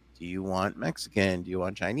it's like, do you want Mexican? Do you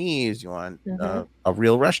want Chinese? Do you want a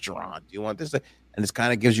real restaurant? Do you want this? And it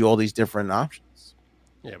kind of gives you all these different options.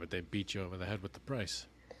 Yeah, but they beat you over the head with the price.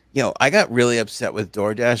 I got really upset with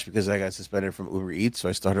DoorDash because I got suspended from Uber Eats. So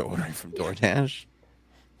I started ordering from DoorDash.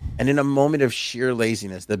 And in a moment of sheer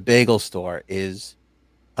laziness, the bagel store is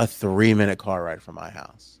a 3-minute car ride from my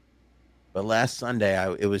house. But last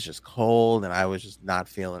Sunday, it was just cold and I was just not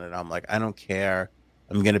feeling it. I'm like, I don't care.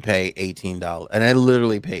 I'm going to pay $18. And I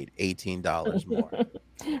literally paid $18 more.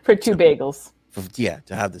 For 2 bagels.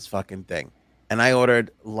 To have this fucking thing. And I ordered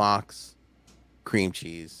lox, cream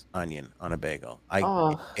cheese, onion on a bagel.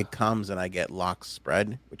 It comes and I get lox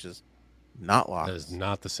spread, which is not lox. That is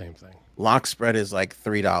not the same thing. Lox spread is like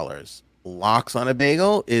 $3. Lox on a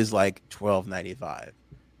bagel is like $12.95.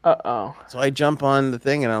 Uh-oh. So I jump on the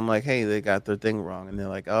thing and I'm like, hey, they got their thing wrong. And they're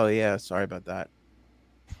like, oh, yeah, sorry about that.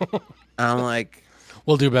 I'm like,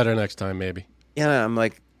 we'll do better next time, maybe. Yeah, I'm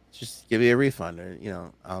like, just give me a refund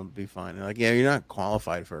or, I'll be fine. And like, yeah, you're not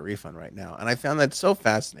qualified for a refund right now. And I found that so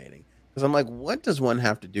fascinating because I'm like, what does one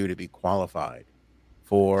have to do to be qualified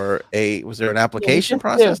for was there an application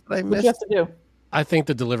What you have process to do? that I What you have missed? to do? I think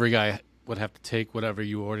the delivery guy would have to take whatever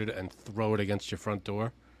you ordered and throw it against your front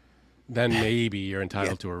door. Then maybe you're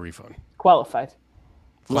entitled to a refund. Qualified.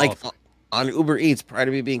 Like Qualified. on Uber Eats, prior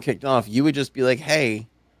to me being kicked off, you would just be like, "Hey,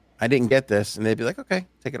 I didn't get this," and they'd be like, "Okay,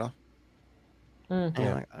 take it off." And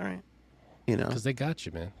you're like, "All right," Because they got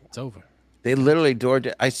you, man. It's over. They literally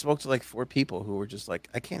I spoke to like 4 people who were just like,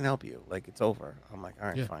 "I can't help you. Like it's over." I'm like, "All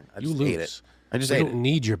right, Yeah. fine." I You just lose. ate it. I just They ate don't it.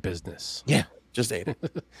 need your business. Yeah, just ate it.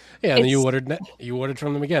 Yeah, and then you It's- ordered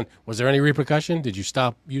from them again. Was there any repercussion? Did you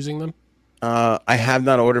stop using them? I have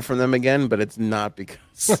not ordered from them again, but it's not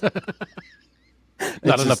because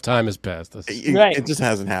Not enough time has passed. Right. It just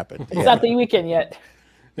hasn't happened. It's not the weekend yet.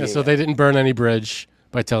 Yeah, so they didn't burn any bridge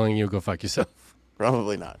by telling you go fuck yourself.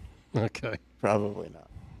 Probably not. Okay, Probably not.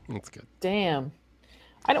 that's good. Damn.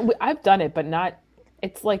 I've done it, but not.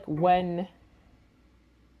 It's like when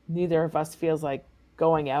neither of us feels like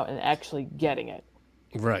going out and actually getting it.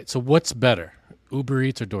 Right. So what's better, Uber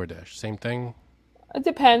Eats or DoorDash? Same thing. It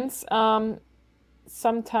depends.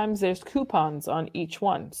 Sometimes there's coupons on each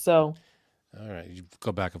one. So All right, you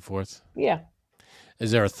go back and forth. yeah.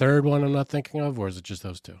 Is there a third one I'm not thinking of, or is it just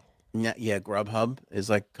those two? Yeah, Grubhub is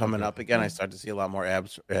like coming up again. I start to see a lot more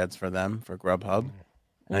ads for them for Grubhub,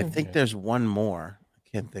 and I think there's one more I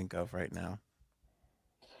can't think of right now.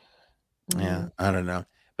 Yeah, I don't know,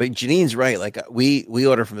 but Janine's right. Like we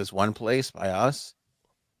order from this one place by us,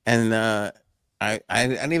 and I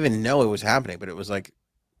didn't even know it was happening, but it was like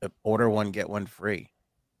order one get one free.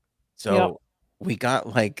 So we got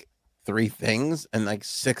like 3 things, and like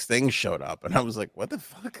 6 things showed up, and I was like, "What the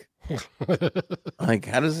fuck? Like,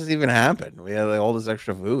 how does this even happen?" We had like all this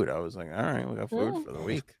extra food. I was like, "All right, we got food for the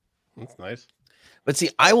week." That's nice. But see,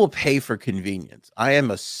 I will pay for convenience. I am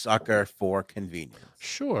a sucker for convenience.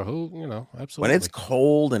 Sure. Absolutely. When it's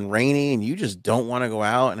cold and rainy and you just don't want to go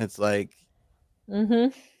out, and it's like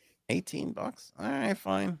 $18. All right,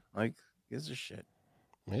 fine. Like, gives a shit.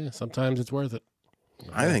 Yeah, sometimes it's worth it.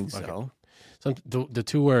 I think Fuck it. so. The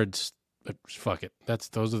 2 words, fuck it.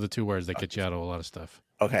 Those are the 2 words that get you out of a lot of stuff.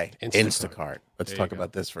 Okay, Instacart. Instacart. Let's There you talk go.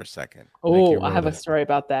 about this for a second. Oh, you I have a ruined it. story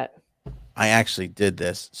about that. I actually did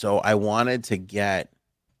this. So I wanted to get.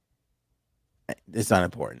 It's not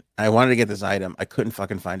important. I wanted to get this item. I couldn't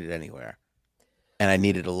fucking find it anywhere, and I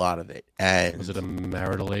needed a lot of it. And Was it a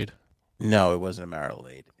marital aid? no, it wasn't a Marital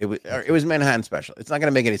Aid. It was Manhattan Special. It's not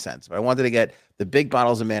going to make any sense. But I wanted to get the big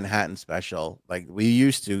bottles of Manhattan Special, like we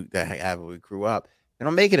used to have when we grew up. They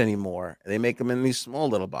don't make it anymore. They make them in these small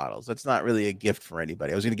little bottles. That's not really a gift for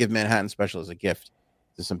anybody. I was going to give Manhattan Special as a gift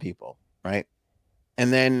to some people, right?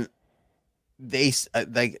 And then they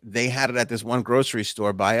had it at this one grocery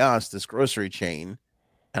store by us, this grocery chain,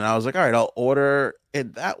 and I was like, all right, I'll order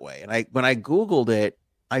it that way. And when I Googled it,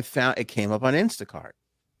 I found it came up on Instacart,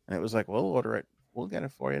 and it was like, we'll order it, we'll get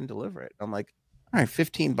it for you and deliver it. I'm like, all right,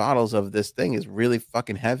 15 bottles of this thing is really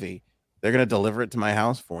fucking heavy. They're gonna deliver it to my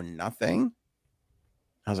house for nothing.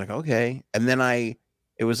 I was like, okay. And then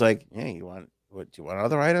it was like, yeah, do you want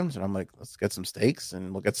other items? And I'm like, let's get some steaks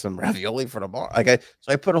and we'll get some ravioli for tomorrow.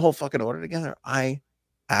 So I put a whole fucking order together. I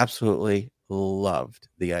absolutely loved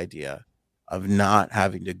the idea of not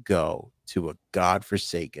having to go to a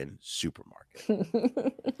godforsaken supermarket.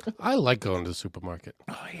 I like going to the supermarket.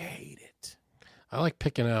 Oh, I hate it. I like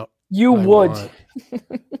picking out. You what I would.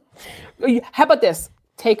 want. How about this?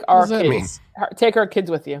 Take our does that mean? kids. Take our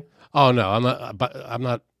kids with you. Oh no, I'm not. But I'm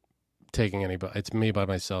not taking anybody. It's me by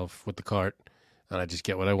myself with the cart, and I just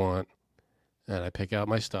get what I want, and I pick out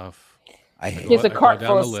my stuff. I hate Go- Here's a I go cart down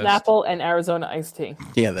full of the list. Snapple and Arizona iced tea.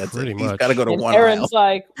 Yeah, that's Pretty it. He's much. got to go to And one aisle. Aaron's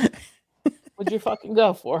like, what'd you fucking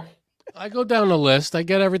go for? I go down the list. I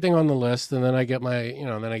get everything on the list, and then I get my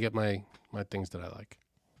things that I like.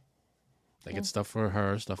 I get stuff for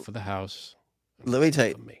her, stuff for the house. Let me tell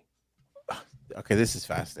you. For me. Okay, this is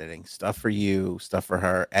fascinating. Stuff for you, stuff for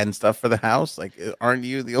her, and stuff for the house. Like, aren't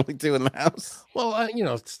you the only 2 in the house?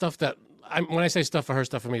 Well, stuff that when I say stuff for her,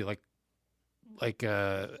 stuff for me, like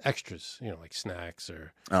extras. Like snacks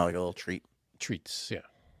or Oh, like a little treat. treats. Yeah.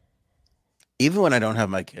 Even when I don't have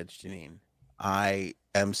my kids, Janine, I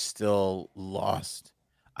am still lost.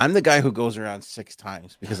 I'm the guy who goes around 6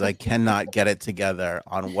 times because I cannot get it together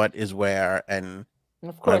on what is where, and And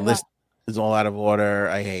of my course, list is all out of order.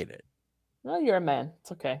 I hate it. no, you're a man.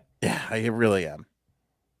 It's okay. Yeah, I really am.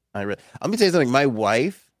 Let me tell you something. My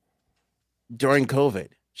wife, during COVID,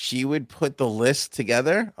 she would put the list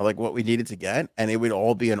together of like what we needed to get, and it would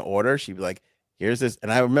all be in order. She'd be like, here's this.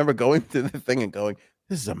 And I remember going through the thing and going,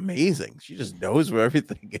 this is amazing. She just knows where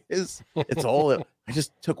everything is. It's all, I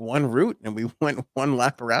just took one route and we went one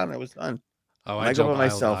lap around and I was done. Oh, When I go by jump aisle to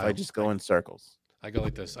myself, I aisle. just go in circles. I go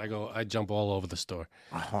like this. I jump all over the store.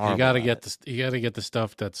 Horrible You gotta at get it. you gotta get the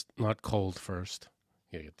stuff that's not cold first.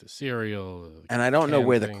 You gotta get the cereal. And I don't know canned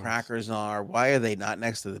where the things. crackers are. Why are they not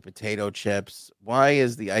next to the potato chips? Why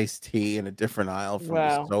is the iced tea in a different aisle from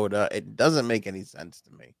Wow. the soda? It doesn't make any sense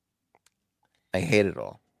to me. I hate it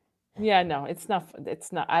all. Yeah, no, it's not.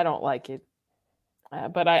 It's not. I don't like it.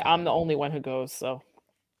 But I'm the only one who goes. So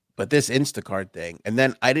But this Instacart thing, and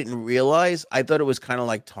then I didn't realize, I thought it was kind of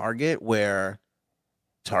like Target, where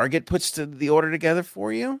Target puts the order together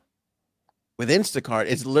for you. With Instacart,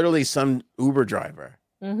 it's literally some Uber driver.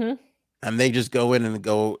 mm-hmm. And they just go in and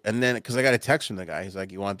go, and then because I got a text from the guy, he's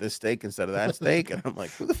like, "You want this steak instead of that steak?" And I'm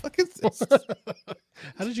like, "Who the fuck is this?"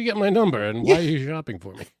 How did you get my number and why are you shopping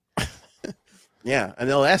for me? Yeah, and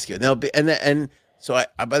they'll ask you, and they'll be, and so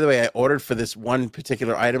I by the way, I ordered for this one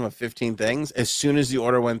particular item of 15 things. As soon as the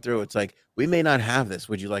order went through, it's like, "We may not have this.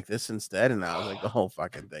 Would you like this instead?" And I was like, "The whole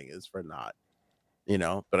fucking thing is for not."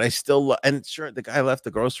 But I still and sure, the guy left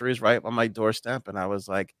the groceries right on my doorstep, and I was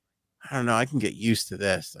like, I don't know, I can get used to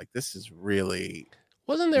this. Like, this is really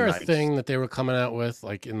Wasn't there nice. a thing that they were coming out with,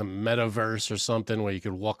 like in the metaverse or something, where you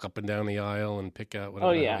could walk up and down the aisle and pick out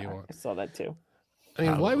whatever Oh the hell yeah, you want? I saw that too. I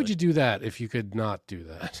mean, why Probably. would you do that if you could not do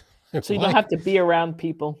that? So you Why- don't have to be around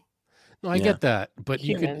people. No, I Yeah. get that, but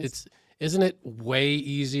you could. Humans. Isn't it way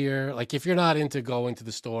easier? Like if you're not into going to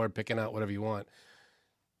the store, picking out whatever you want,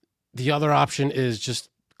 the other option is just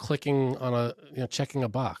clicking on checking a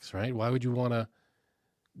box, right? Why would you want to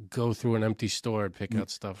go through an empty store and pick out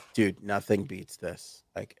stuff? Dude, nothing beats this.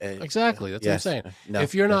 Like Exactly. That's yes, what I'm saying. no,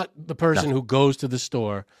 If you're no. not the person who goes to the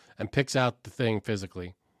store and picks out the thing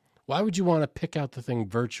physically, why would you want to pick out the thing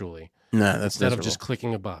virtually No, that's instead of miserable. just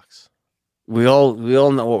clicking a box? We all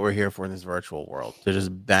know what we're here for in this virtual world, to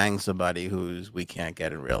just bang somebody we can't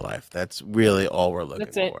get in real life. That's really all we're looking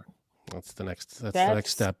That's it. for. That's the next That's-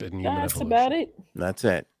 step in human That's evolution. about it. That's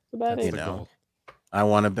it. That's about That's it. the know. goal. I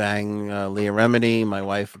want to bang Leah Remini. My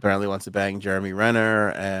wife apparently wants to bang Jeremy Renner,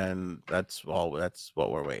 and that's all. That's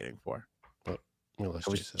what we're waiting for. Unless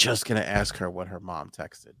I was she says- just gonna ask her what her mom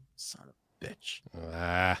texted. Son of a bitch.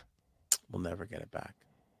 We'll never get it back.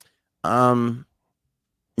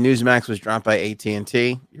 Newsmax was dropped by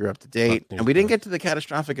AT&T. You're up to date, Fuck and we didn't Newsmax. get to the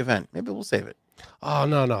catastrophic event. Maybe we'll save it. Oh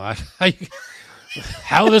no.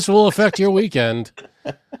 How this will affect your weekend,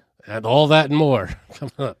 and all that and more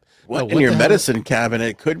coming up. What No, in what your the hell- medicine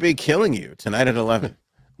cabinet could be killing you tonight at 11?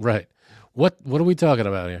 Right. What are we talking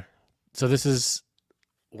about here? So this is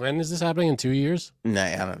when is this happening? In 2 years? Nah,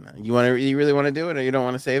 I don't know. You really want to do it, or you don't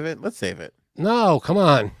want to save it? Let's save it. No, come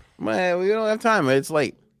on. Well, we don't have time. It's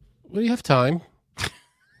late. What do you have time?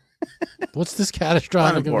 What's this Not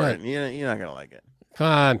catastrophic important. event? You're not gonna like it. Come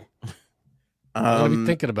on. I'm gonna be Um,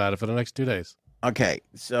 thinking about it for the next 2 days. Okay,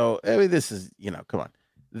 so I mean, this is come on.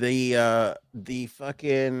 The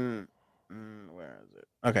fucking where is it?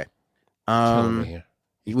 Okay. Killing me here.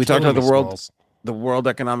 We talked Killing about me, Smalls. the World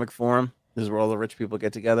Economic Forum. This is where all the rich people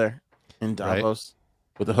get together in Right. Davos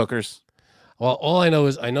with the hookers. Well, all I know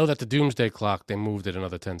is I know that the doomsday clock, they moved it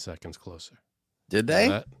another 10 seconds closer. Did Know they?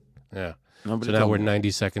 that? Yeah. Nobody So now told we're me.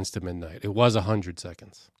 90 seconds to midnight. It was 100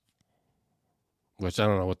 seconds. Which I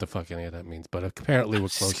don't know what the fuck any of that means, but apparently we're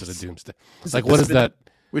closer to doomsday. It's like, what is that?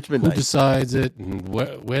 Which Who midnight? decides it? And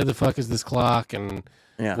where the fuck is this clock? And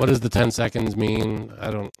Yeah. what does the 10 seconds mean?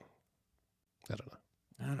 I don't know.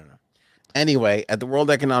 I don't know. Anyway, at the World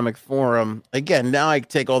Economic Forum, again, now I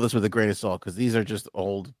take all this with a grain of salt because these are just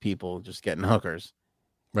old people just getting hookers.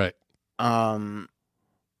 Right.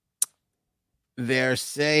 They're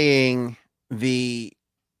saying they're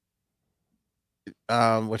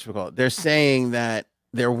saying that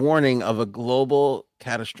they're warning of a global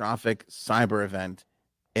catastrophic cyber event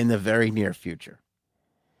in the very near future.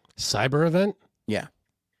 Cyber event? Yeah.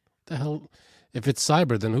 The hell? If it's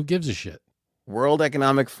cyber, then who gives a shit? World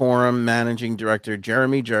Economic Forum Managing Director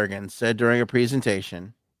Jeremy Jurgens said during a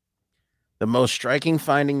presentation, the most striking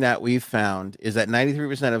finding that we've found is that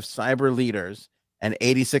 93% of cyber leaders and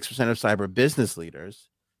 86% of cyber business leaders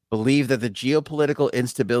believe that the geopolitical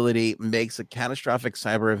instability makes a catastrophic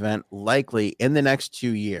cyber event likely in the next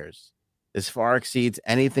 2 years. This far exceeds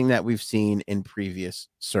anything that we've seen in previous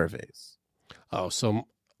surveys. Oh, so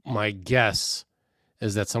my guess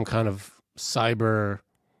is that some kind of cyber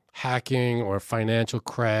hacking or financial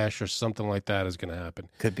crash or something like that is going to happen.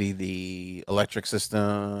 Could be the electric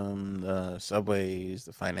system, the subways,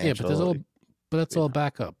 the financial. Yeah, but that's all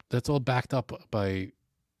backup. That's all backed up by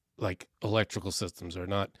like electrical systems are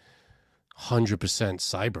not 100%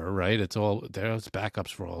 cyber, right? It's all there's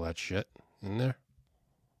backups for all that shit in there.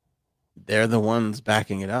 They're the ones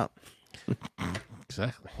backing it up.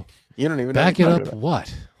 Exactly. You don't even Back know it what up I'm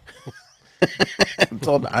what?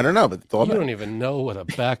 I don't know, but You don't even know what a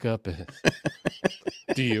backup is.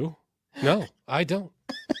 Do you? No, I don't.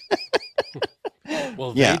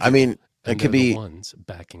 Well, yeah, I mean, it could be the ones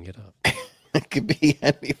backing it up. It could be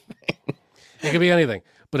anything. It could be anything.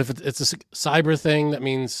 But if it's a cyber thing, that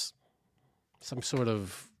means some sort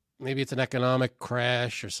of, maybe it's an economic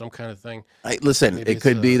crash or some kind of thing. Listen, Maybe it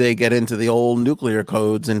could be they get into the old nuclear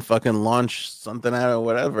codes and fucking launch something out of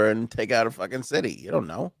whatever and take out a fucking city. You don't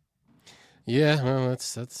know. Yeah, well,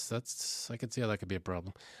 that's. I could see how that could be a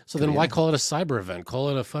problem. So then, why call it a cyber event? Call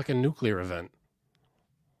it a fucking nuclear event.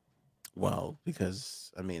 Well,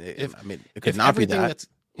 because I mean, it if could not be that.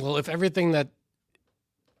 Well, if everything that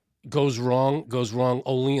goes wrong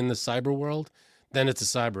only in the cyber world, then it's a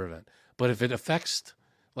cyber event. But if it affects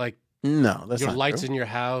like no, that's your not lights true. in your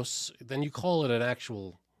house, then you call it an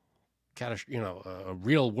actual, a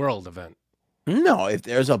real world event. No, if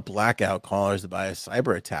there's a blackout caused by a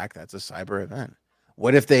cyber attack, that's a cyber event.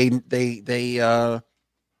 What if they but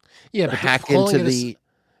hack into the?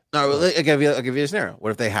 No, I'll give you a scenario.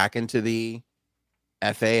 What if they hack into the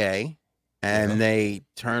FAA and they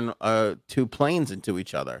turn 2 planes into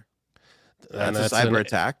each other? That's a cyber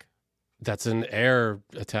attack. That's an air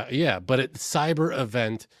attack. Yeah, but cyber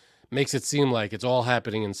event makes it seem like it's all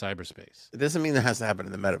happening in cyberspace. It doesn't mean that has to happen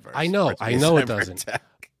in the metaverse. I know it doesn't. Attack.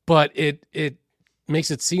 But it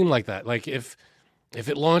makes it seem like that. Like if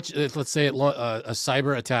it launched, let's say a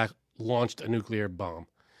cyber attack launched a nuclear bomb,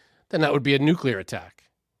 then that would be a nuclear attack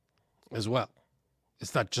as well.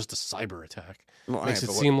 It's not just a cyber attack. It makes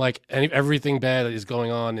it seem like everything bad is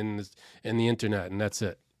going on in the internet, and that's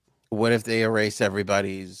it. What if they erase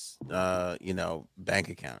everybody's, bank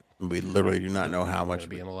account? We literally do not know how much.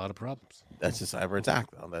 Be in a lot of problems. That's a cyber attack,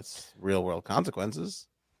 though. That's real world consequences.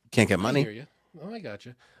 Can't get money. I hear you. Oh, I got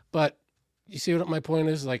you. But you see what my point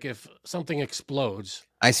is? Like if something explodes.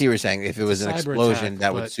 I see what you're saying. If it was an explosion, attack,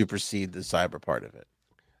 that would supersede the cyber part of it.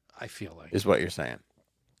 I feel like. Is what you're saying.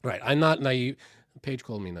 Right. I'm not naive. Paige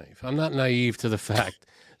called me naive. I'm not naive to the fact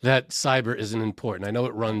that cyber isn't important. I know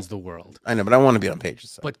it runs the world. I know, but I want to be on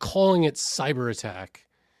Paige's side. But calling it cyber attack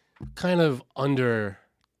kind of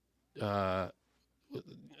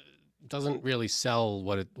doesn't really sell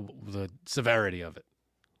the severity of it.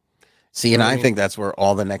 See, and I think that's where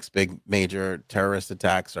all the next big major terrorist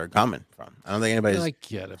attacks are coming from. I don't think anybody's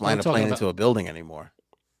flying a plane into a building anymore.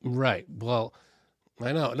 Right. Well,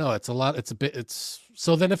 I know. No, it's a lot.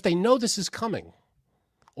 So then if they know this is coming,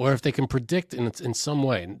 or if they can predict in some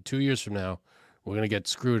way, 2 years from now, we're going to get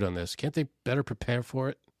screwed on this, can't they better prepare for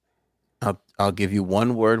it? I'll give you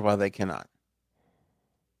one word why they cannot.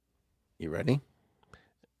 You ready?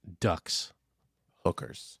 Ducks.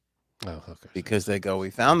 Hookers. Oh, hookers. Because they go, we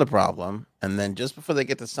found the problem, and then just before they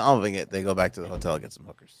get to solving it, they go back to the hotel and get some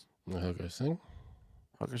hookers. The hookers thing?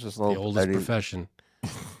 Hookers are the oldest profession,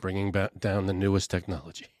 bringing down the newest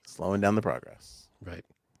technology. Slowing down the progress. Right.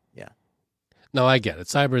 Yeah. No, I get it.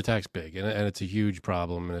 Cyber attack's big, and it's a huge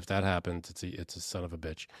problem, and if that happens, it's a son of a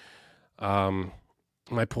bitch.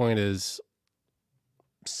 My point is,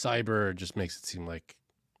 cyber just makes it seem like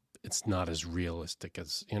it's not as realistic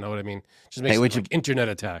as, you know what I mean? Just makes it like internet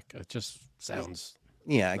attack. It just sounds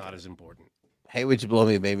not as important. Hey, Would You Blow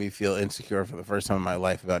Me made me feel insecure for the first time in my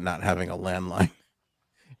life about not having a landline.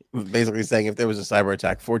 Basically saying if there was a cyber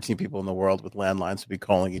attack, 14 people in the world with landlines would be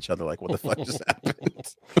calling each other like, what the fuck just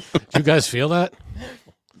happened? Do you guys feel that?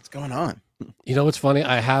 What's going on? You know what's funny?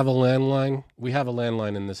 I have a landline. We have a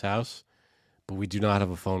landline in this house, but we do not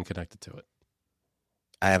have a phone connected to it.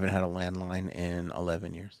 I haven't had a landline in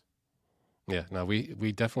 11 years. Yeah, no,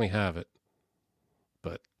 we definitely have it.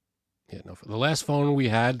 But, yeah, no. The last phone we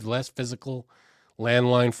had, the last physical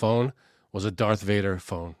landline phone was a Darth Vader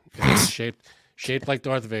phone. It was shaped like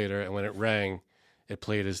Darth Vader, and when it rang, it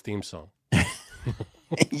played his theme song.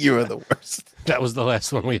 You are the worst. That was the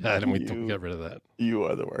last one we had, and we got rid of that. You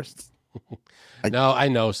are the worst. No, I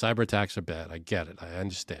know cyber attacks are bad. I get it. I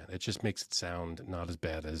understand. It just makes it sound not as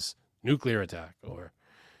bad as nuclear attack, or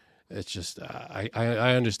it's just I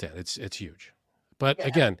understand. It's huge, but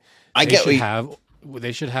again,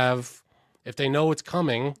 they should have if they know it's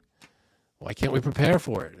coming. Why can't we prepare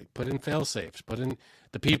for it? Put in fail safes. Put in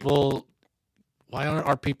the people. Why aren't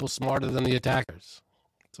our people smarter than the attackers?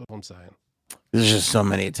 That's what I'm saying. There's just so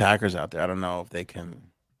many attackers out there. I don't know if they can.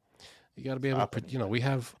 You got to be able to. We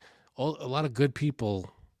have a lot of good people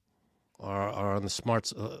are on the smart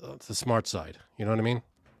side. You know what I mean?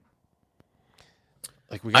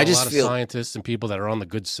 Like we got a lot of scientists and people that are on the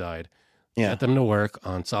good side. Yeah. Get them to work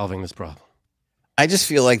on solving this problem. I just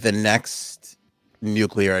feel like the next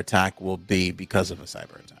nuclear attack will be because of a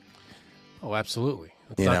cyber attack. Oh, absolutely.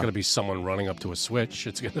 It's You not know? going to be someone running up to a switch.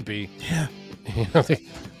 It's going to be, Yeah.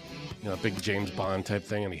 Big James Bond type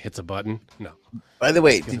thing, and he hits a button. No. By the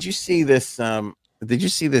way, did you see this? Did you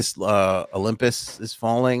see this? Olympus is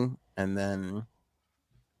falling, and then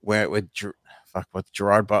with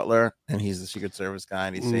Gerard Butler, and he's the Secret Service guy,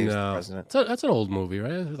 and he saves the president. That's an old movie,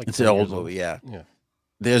 right? Like it's an old movie, yeah. Yeah.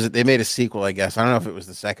 They made a sequel, I guess. I don't know if it was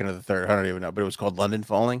the second or the third. I don't even know, but it was called London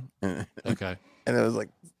Falling. Okay. And it was like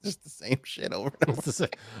just the same shit over and over.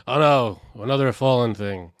 Oh no, another fallen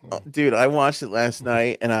thing. Oh, dude, I watched it last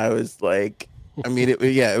night, and I was like, I mean, it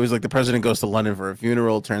was like the president goes to London for a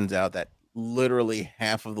funeral. Turns out that literally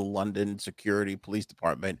half of the London security police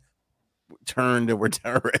department turned and were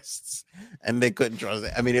terrorists, and they couldn't trust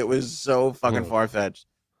it. I mean, it was so fucking far-fetched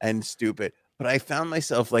and stupid. But I found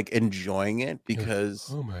myself like enjoying it because,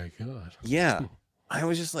 oh my god, yeah, I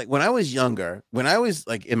was just like, when I was younger, when I was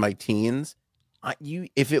like in my teens,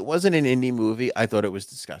 if it wasn't an indie movie, I thought it was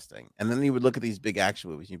disgusting. And then you would look at these big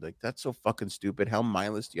action movies, and you'd be like, "That's so fucking stupid. How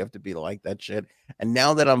mindless do you have to be to like that shit?" And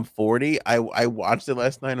now that I'm 40, I watched it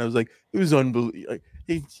last night, and I was like, "It was unbelievable.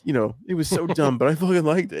 It was so dumb, but I fucking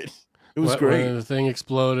liked it. It was great." When the thing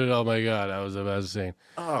exploded, oh my god, I was about to say.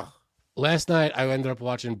 Oh. Last night, I ended up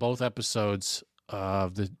watching both episodes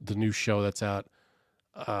of the new show that's out.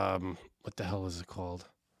 What the hell is it called?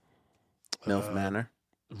 MILF Manor.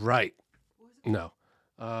 Right. No.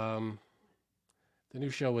 The new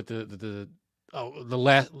show with the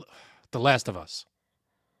Last of Us.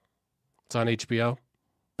 It's on HBO.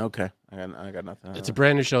 Okay. I got nothing. It's a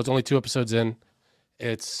brand new show. It's only 2 episodes in.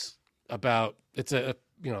 It's a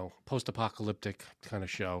post-apocalyptic kind of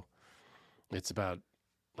show. It's about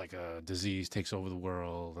like a disease takes over the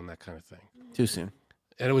world and that kind of thing. Too soon.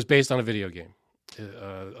 And it was based on a video game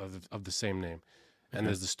of the same name. And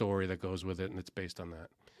there's the story that goes with it, and it's based on that.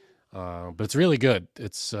 But it's really good.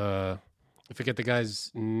 It's I forget the guy's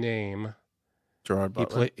name. Gerard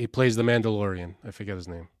Butler. He plays the Mandalorian. I forget his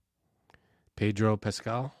name. Pedro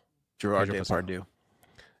Pascal. Gerard Depardieu.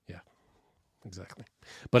 Yeah, exactly.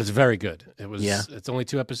 But it's very good. It's only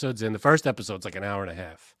 2 episodes in. The first episode's like an hour and a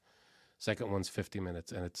half. Second one's 50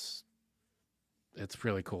 minutes, and it's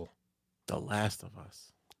really cool. The Last of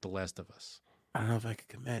Us. The Last of Us. I don't know if I could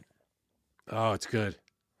commit. Oh, it's good.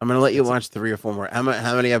 I'm gonna let you watch 3 or 4 more. How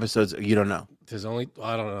many episodes? You don't know. There's only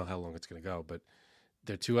I don't know how long it's gonna go, but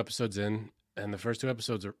there are 2 episodes in, and the first 2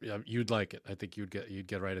 episodes are you'd like it. I think you'd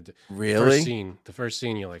get right into. Really? The first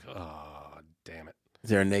scene, you're like, oh, damn it.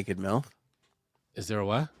 Is there a naked MILF? Is there a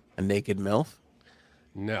what? A naked MILF?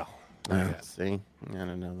 No. See, I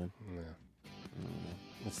don't know then. No.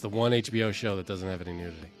 It's the one HBO show that doesn't have any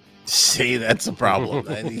nudity. See, that's a problem.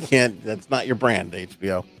 You can't. That's not your brand,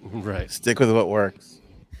 HBO. Right. Stick with what works.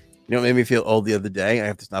 You know what made me feel old the other day? I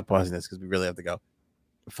have to stop pausing this because we really have to go.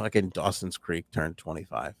 Fucking Dawson's Creek turned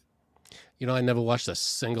 25. You know, I never watched a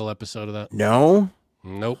single episode of that. No?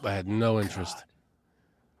 Nope. I had no interest.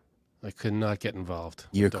 God. I could not get involved.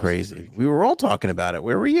 You're crazy. We were all talking about it.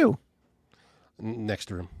 Where were you? Next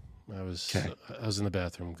room. I was in the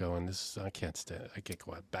bathroom going, I can't stand it. I can't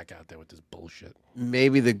go back out there with this bullshit.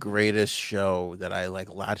 Maybe the greatest show that I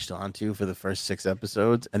latched onto for the first 6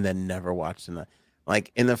 episodes and then never watched in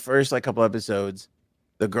the first couple episodes,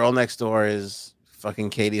 the girl next door is fucking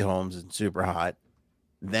Katie Holmes and super hot.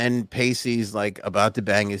 Then Pacey's about to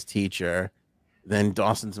bang his teacher. Then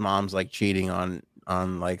Dawson's mom's cheating on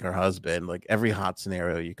her husband. Every hot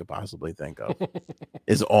scenario you could possibly think of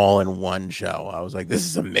is all in one show. I was like, this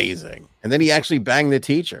is amazing. And then he actually banged the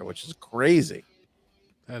teacher, which is crazy.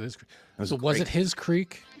 That is crazy. Was it his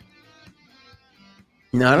creek?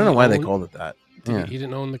 No, I don't know why they called it that. He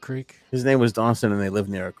didn't own the creek? His name was Dawson, and they lived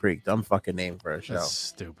near a creek. Dumb fucking name for a show. That's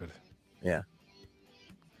stupid. Yeah.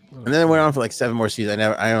 And then it went on for 7 more seasons.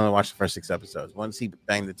 I only watched the first 6 episodes. Once he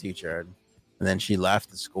banged the teacher, and then she left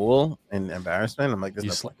the school in embarrassment. I'm like, this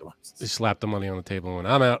is You slapped the money on the table and went,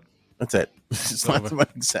 I'm out. That's it. Slapped the money,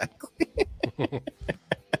 exactly.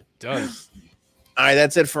 Done. All right,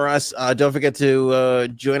 that's it for us. Don't forget to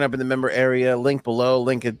join up in the member area. Link below.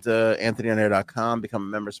 Link at anthonyonair.com. Become a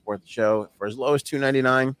member, support the show for as low as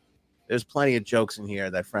 $2.99. There's plenty of jokes in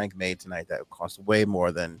here that Frank made tonight that cost way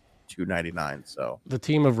more than $2.99. So the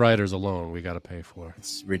team of writers alone, we got to pay for.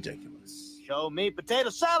 It's ridiculous. Show me potato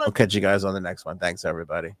salad. We'll catch you guys on the next one. Thanks,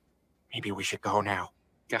 everybody. Maybe we should go now.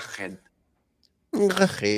 Go ahead.